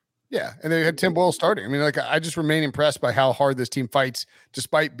 weeks. Yeah, and they had Tim Boyle starting. I mean, like, I just remain impressed by how hard this team fights,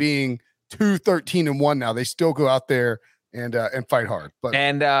 despite being 2-13-1 now. They still go out there and fight hard. But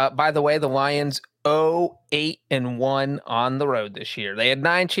by the way, the Lions 0-8-1 on the road this year. They had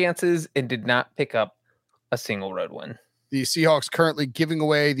 9 chances and did not pick up a single road win. The Seahawks currently giving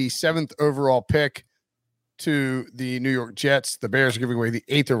away the 7th overall pick to the New York Jets. The Bears are giving away the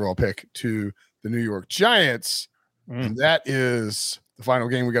 8th overall pick to the New York Giants. And that is the final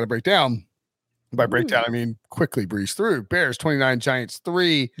game we got to break down. By breakdown, I mean quickly breeze through. Bears 29, Giants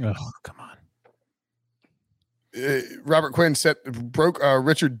 3. Oh, come on. Robert Quinn broke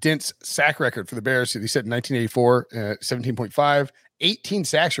Richard Dent's sack record for the Bears. He set in 1984, 17.5. 18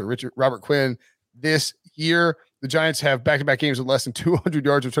 sacks for Robert Quinn this year. The Giants have back-to-back games with less than 200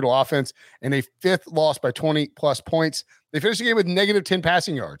 yards of total offense and a 5th loss by 20-plus points. They finished the game with negative 10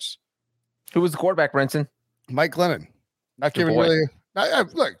 passing yards. Who was the quarterback, Brinson? Mike Glennon. Not giving really.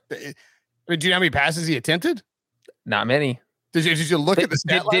 Look, I mean, do you know how many passes he attempted? Not many. Did you look at the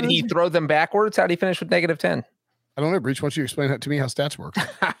stat line? Did he throw them backwards? How did he finish with negative 10? I don't know, Breach. Why don't you explain that to me how stats work?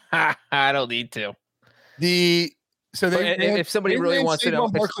 I don't need to. If somebody really wants to know,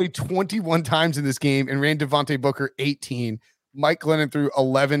 Barkley 21 times in this game and ran Devontae Booker 18. Mike Glennon threw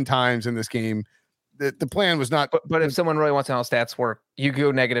 11 times in this game. The plan was not. But if someone really wants to know how stats work, you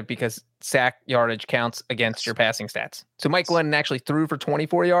go negative because sack yardage counts against your passing stats. So Mike Glennon actually threw for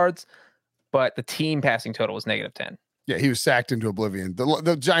 24 yards, but the team passing total was negative 10. Yeah, he was sacked into oblivion.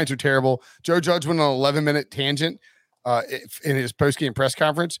 The Giants are terrible. Joe Judge went on an 11-minute tangent in his post-game press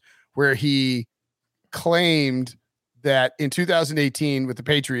conference where he claimed that in 2018 with the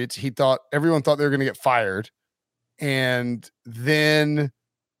Patriots, everyone thought they were going to get fired. And then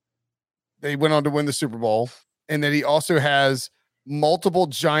they went on to win the Super Bowl. And that he also has multiple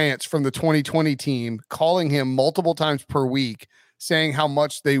Giants from the 2020 team calling him multiple times per week, saying how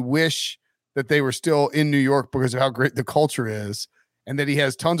much they wish that they were still in New York because of how great the culture is. And that he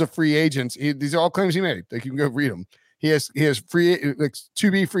has tons of free agents. These are all claims he made. Like, you can go read them. He has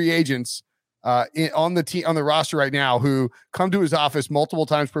to-be free agents on the roster right now who come to his office multiple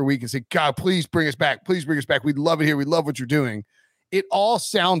times per week and say, God, please bring us back. Please bring us back. We'd love it here. We love what you're doing. It all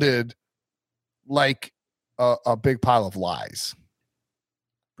sounded like a big pile of lies.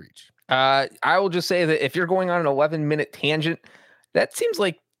 Breach. I will just say that if you're going on an 11-minute tangent, that seems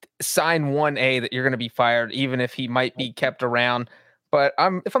like sign 1A that you're going to be fired, even if he might be kept around. But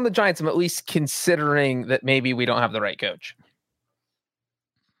if I'm the Giants, I'm at least considering that maybe we don't have the right coach.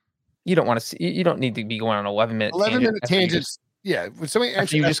 You don't want to see. You don't need to be going on 11-minute 11-minute tangents. Yeah, when somebody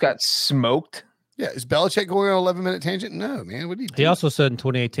after you just got smoked. Yeah, is Belichick going on an 11-minute tangent? No, man. What do you do? He also said in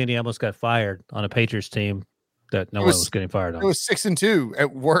 2018 he almost got fired on a Patriots team that no one was getting fired on. It was 6-2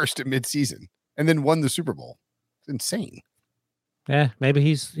 at worst at midseason, and then won the Super Bowl. It's insane. Yeah, maybe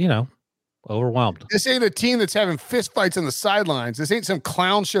he's overwhelmed. This ain't a team that's having fist fights on the sidelines. This ain't some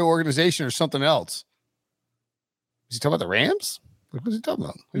clown show organization or something else. Is he talking about the Rams? What was he talking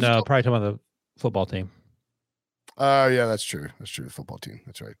about? No, probably talking about the football team. Yeah, that's true. That's true. The football team.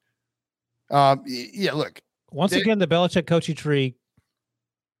 That's right. Yeah, look. Once again, the Belichick coaching tree,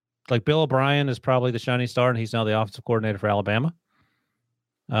 like Bill O'Brien is probably the shining star, and he's now the offensive coordinator for Alabama.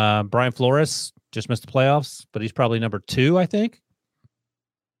 Brian Flores just missed the playoffs, but he's probably number 2, I think.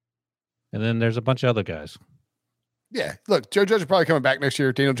 And then there's a bunch of other guys. Yeah, look, Joe Judge is probably coming back next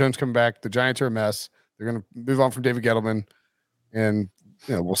year. Daniel Jones coming back. The Giants are a mess. They're going to move on from David Gettleman, and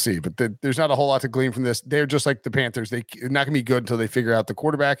we'll see. But there's not a whole lot to glean from this. They're just like the Panthers. They're not going to be good until they figure out the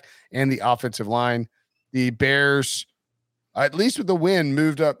quarterback and the offensive line. The Bears, at least with the win,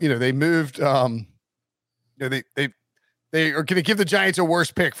 moved up. They moved. They are going to give the Giants a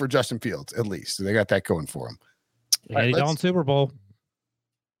worse pick for Justin Fields, at least. So they got that going for them. Andy Dalton Super Bowl.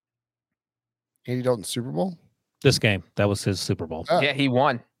 Andy Dalton Super Bowl? This game. That was his Super Bowl. Oh. Yeah, he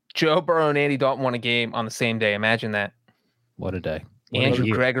won. Joe Burrow and Andy Dalton won a game on the same day. Imagine that. What a day. Andrew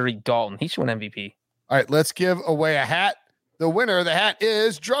Gregory Dalton. He should win MVP. All right, let's give away a hat. The winner of the hat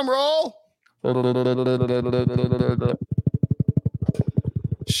is, drum roll,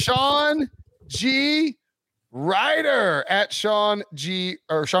 Sean G. Ryder at Sean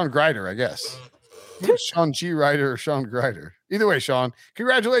Grider, I guess. Sean G. Ryder or Sean Grider. Either way, Sean,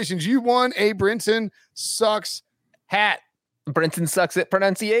 congratulations. You won a Brinson Sucks hat. Brinson sucks at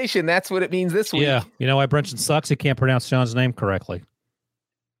pronunciation. That's what it means this week. Yeah. You know why Brinson sucks? He can't pronounce Sean's name correctly.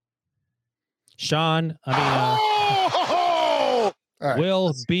 Sean, Right,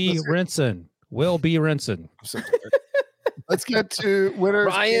 Will B. Rinson. Will B. Rinson. Let's get to winners.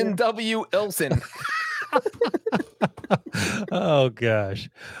 Ryan W. Ilson. Oh, gosh.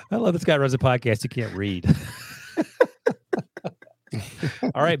 I love this guy runs a podcast. He can't read.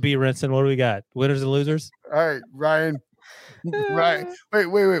 All right, B. Rinson, what do we got? Winners and losers? All right, Ryan. Right.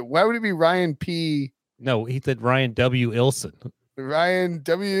 Wait. Why would it be Ryan P? No, he said Ryan W. Ilson. Ryan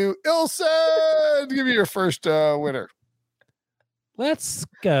W. Ilson. Give me your first winner. Let's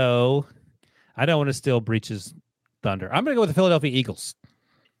go. I don't want to steal Breach's thunder. I'm going to go with the Philadelphia Eagles.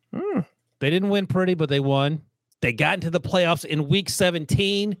 They didn't win pretty, but they won. They got into the playoffs in week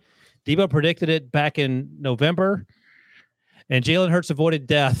 17. Debo predicted it back in November. And Jalen Hurts avoided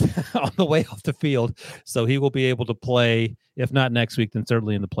death on the way off the field. So he will be able to play, if not next week, then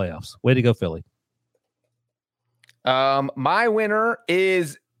certainly in the playoffs. Way to go, Philly. My winner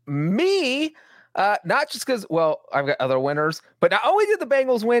is me. Not just because, I've got other winners, but not only did the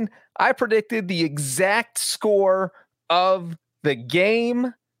Bengals win, I predicted the exact score of the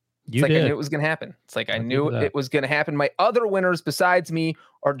game. I knew it was going to happen. It's like I knew it was going to happen. My other winners besides me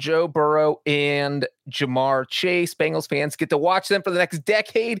are Joe Burrow and Jamar Chase. Bengals fans get to watch them for the next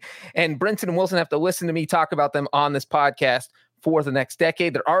decade, and Brinson and Wilson have to listen to me talk about them on this podcast for the next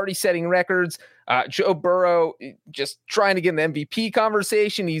decade. They're already setting records. Joe Burrow just trying to get an MVP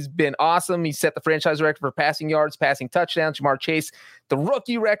conversation. He's been awesome. He set the franchise record for passing yards, passing touchdowns. Jamar Chase, the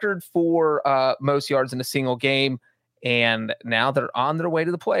rookie record for most yards in a single game. And now they're on their way to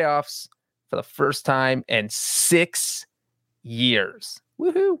the playoffs for the first time in 6 years.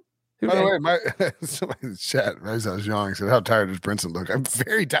 Woohoo. By the way, somebody in the chat, as I was yawning, said, how tired does Brinson look? I'm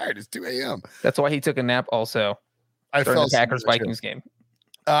very tired. It's 2 a.m. That's why he took a nap also. I during felt the Packers-Vikings game.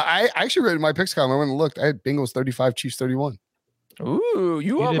 I actually read my picks column. I went and looked. I had Bengals 35, Chiefs 31. Ooh,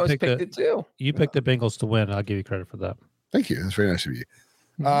 you almost picked it too. You picked the Bengals to win. I'll give you credit for that. Thank you. That's very nice of you.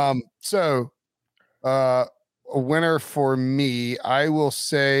 So a winner for me, I will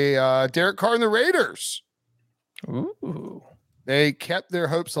say Derek Carr and the Raiders. Ooh. They kept their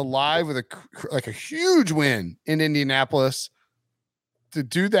hopes alive with a huge win in Indianapolis. To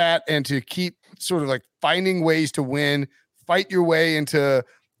do that and to keep sort of like finding ways to win, fight your way into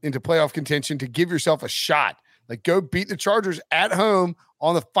playoff contention, to give yourself a shot. Like, go beat the Chargers at home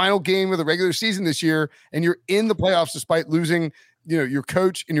on the final game of the regular season this year, and you're in the playoffs despite losing, your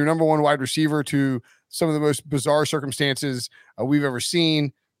coach and your number one wide receiver to some of the most bizarre circumstances we've ever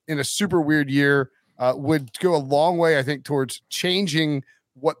seen in a super weird year. Would go a long way, I think, towards changing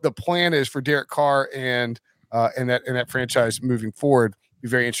what the plan is for Derek Carr and that franchise moving forward. Be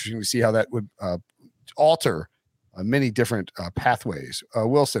very interesting to see how that would alter many different pathways.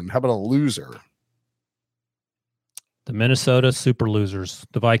 Wilson, how about a loser? The Minnesota super losers,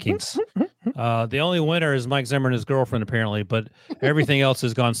 the Vikings. The only winner is Mike Zimmer and his girlfriend, apparently, but everything else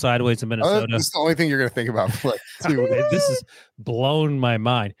has gone sideways in Minnesota. This is the only thing you're going to think about for like 2 weeks. This has blown my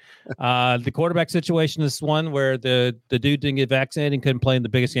mind. The quarterback situation is one where the dude didn't get vaccinated and couldn't play in the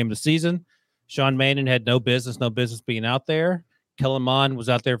biggest game of the season. Sean Mannion had no business being out there. Kellen Mond was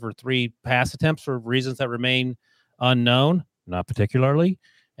out there for 3 pass attempts for reasons that remain unknown, not particularly.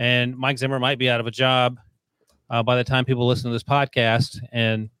 And Mike Zimmer might be out of a job by the time people listen to this podcast.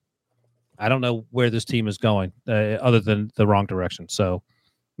 And I don't know where this team is going other than the wrong direction. So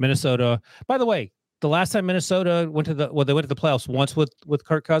Minnesota, by the way, the last time Minnesota went to the playoffs once with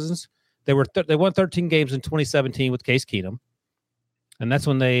Kirk Cousins, they won 13 games in 2017 with Case Keenum. And that's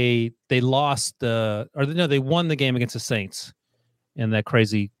when they lost they won the game against the Saints in that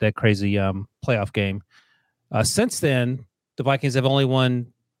crazy playoff game. Since then, the Vikings have only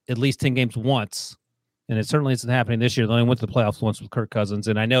won at least 10 games once. And it certainly isn't happening this year. They only went to the playoffs once with Kirk Cousins.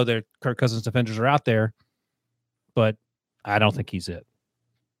 And I know that Kirk Cousins defenders are out there, but I don't think he's it.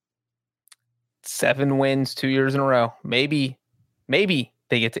 7 wins 2 years in a row. Maybe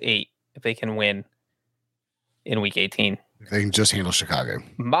they get to 8 if they can win in week 18. They can just handle Chicago.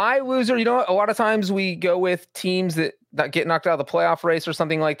 My loser, you know what? A lot of times we go with teams that get knocked out of the playoff race or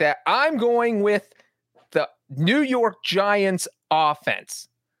something like that. I'm going with the New York Giants offense.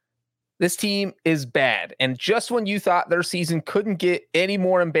 This team is bad. And just when you thought their season couldn't get any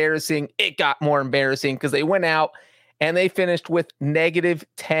more embarrassing, it got more embarrassing because they went out and they finished with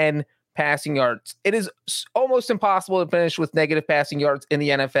 -10 passing yards. It is almost impossible to finish with negative passing yards in the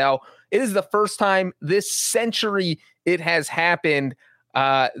NFL. It is the first time this century it has happened.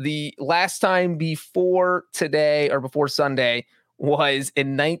 The last time before today or before Sunday was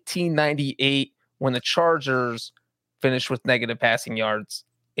in 1998 when the Chargers finished with negative passing yards.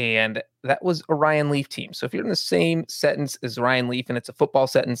 And that was a Ryan Leaf team. So if you're in the same sentence as Ryan Leaf and it's a football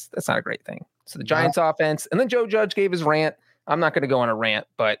sentence, that's not a great thing. So the Giants offense, and then Joe Judge gave his rant. I'm not going to go on a rant,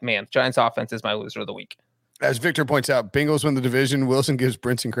 but man, Giants offense is my loser of the week. As Victor points out, Bengals win the division. Wilson gives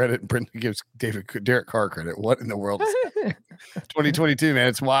Brinson credit and Brinson gives Derek Carr credit. What in the world is 2022, man?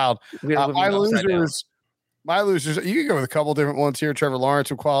 It's wild. My losers, you can go with a couple different ones here. Trevor Lawrence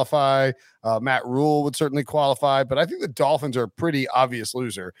would qualify. Matt Rule would certainly qualify, but I think the Dolphins are a pretty obvious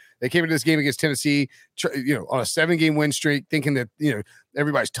loser. They came into this game against Tennessee, on a 7-game win streak, thinking that,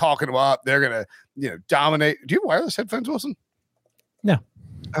 everybody's talking them up. They're going to, dominate. Do you have wireless headphones, Wilson? No.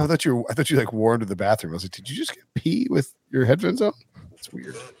 I thought you like wore them to the bathroom. I was like, did you just get pee with your headphones on? That's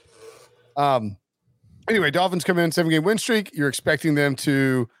weird. Anyway, Dolphins come in 7-game win streak. You're expecting them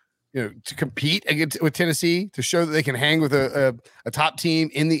to compete with Tennessee, to show that they can hang with a top team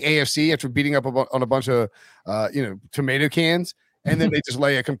in the AFC after beating up on a bunch of, tomato cans. And then they just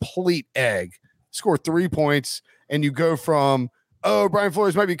lay a complete egg, score 3 points. And you go from, Brian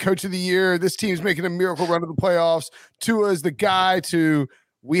Flores might be coach of the year. This team's making a miracle run to the playoffs. Tua is the guy to,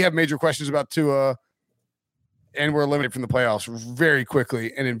 we have major questions about Tua. And we're eliminated from the playoffs very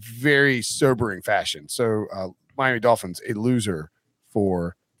quickly and in very sobering fashion. So Miami Dolphins, a loser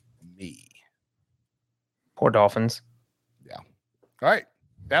for me. Poor Dolphins. Yeah. All right.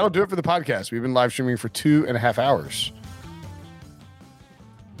 That'll do it for the podcast. We've been live streaming for 2.5 hours.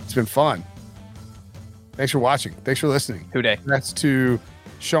 It's been fun. Thanks for watching. Thanks for listening. Who day? That's to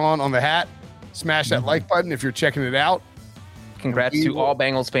Sean on the hat. Smash that like button if you're checking it out. Congrats to all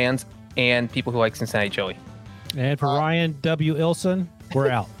Bengals fans and people who like Cincinnati chili. And for Ryan W. Ilson, we're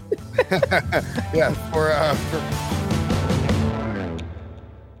out. Yeah.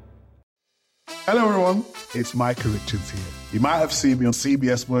 Hello, everyone. It's Micah Richards here. You might have seen me on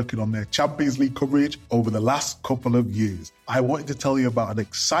CBS working on their Champions League coverage over the last couple of years. I wanted to tell you about an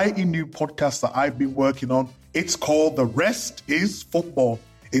exciting new podcast that I've been working on. It's called The Rest is Football.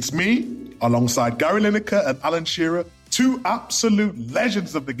 It's me, alongside Gary Lineker and Alan Shearer, 2 absolute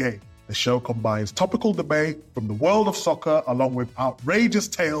legends of the game. The show combines topical debate from the world of soccer along with outrageous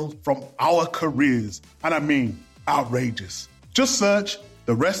tales from our careers. And I mean, outrageous. Just search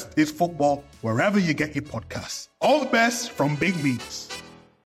The Rest is Football wherever you get your podcasts. All the best from Big Meats.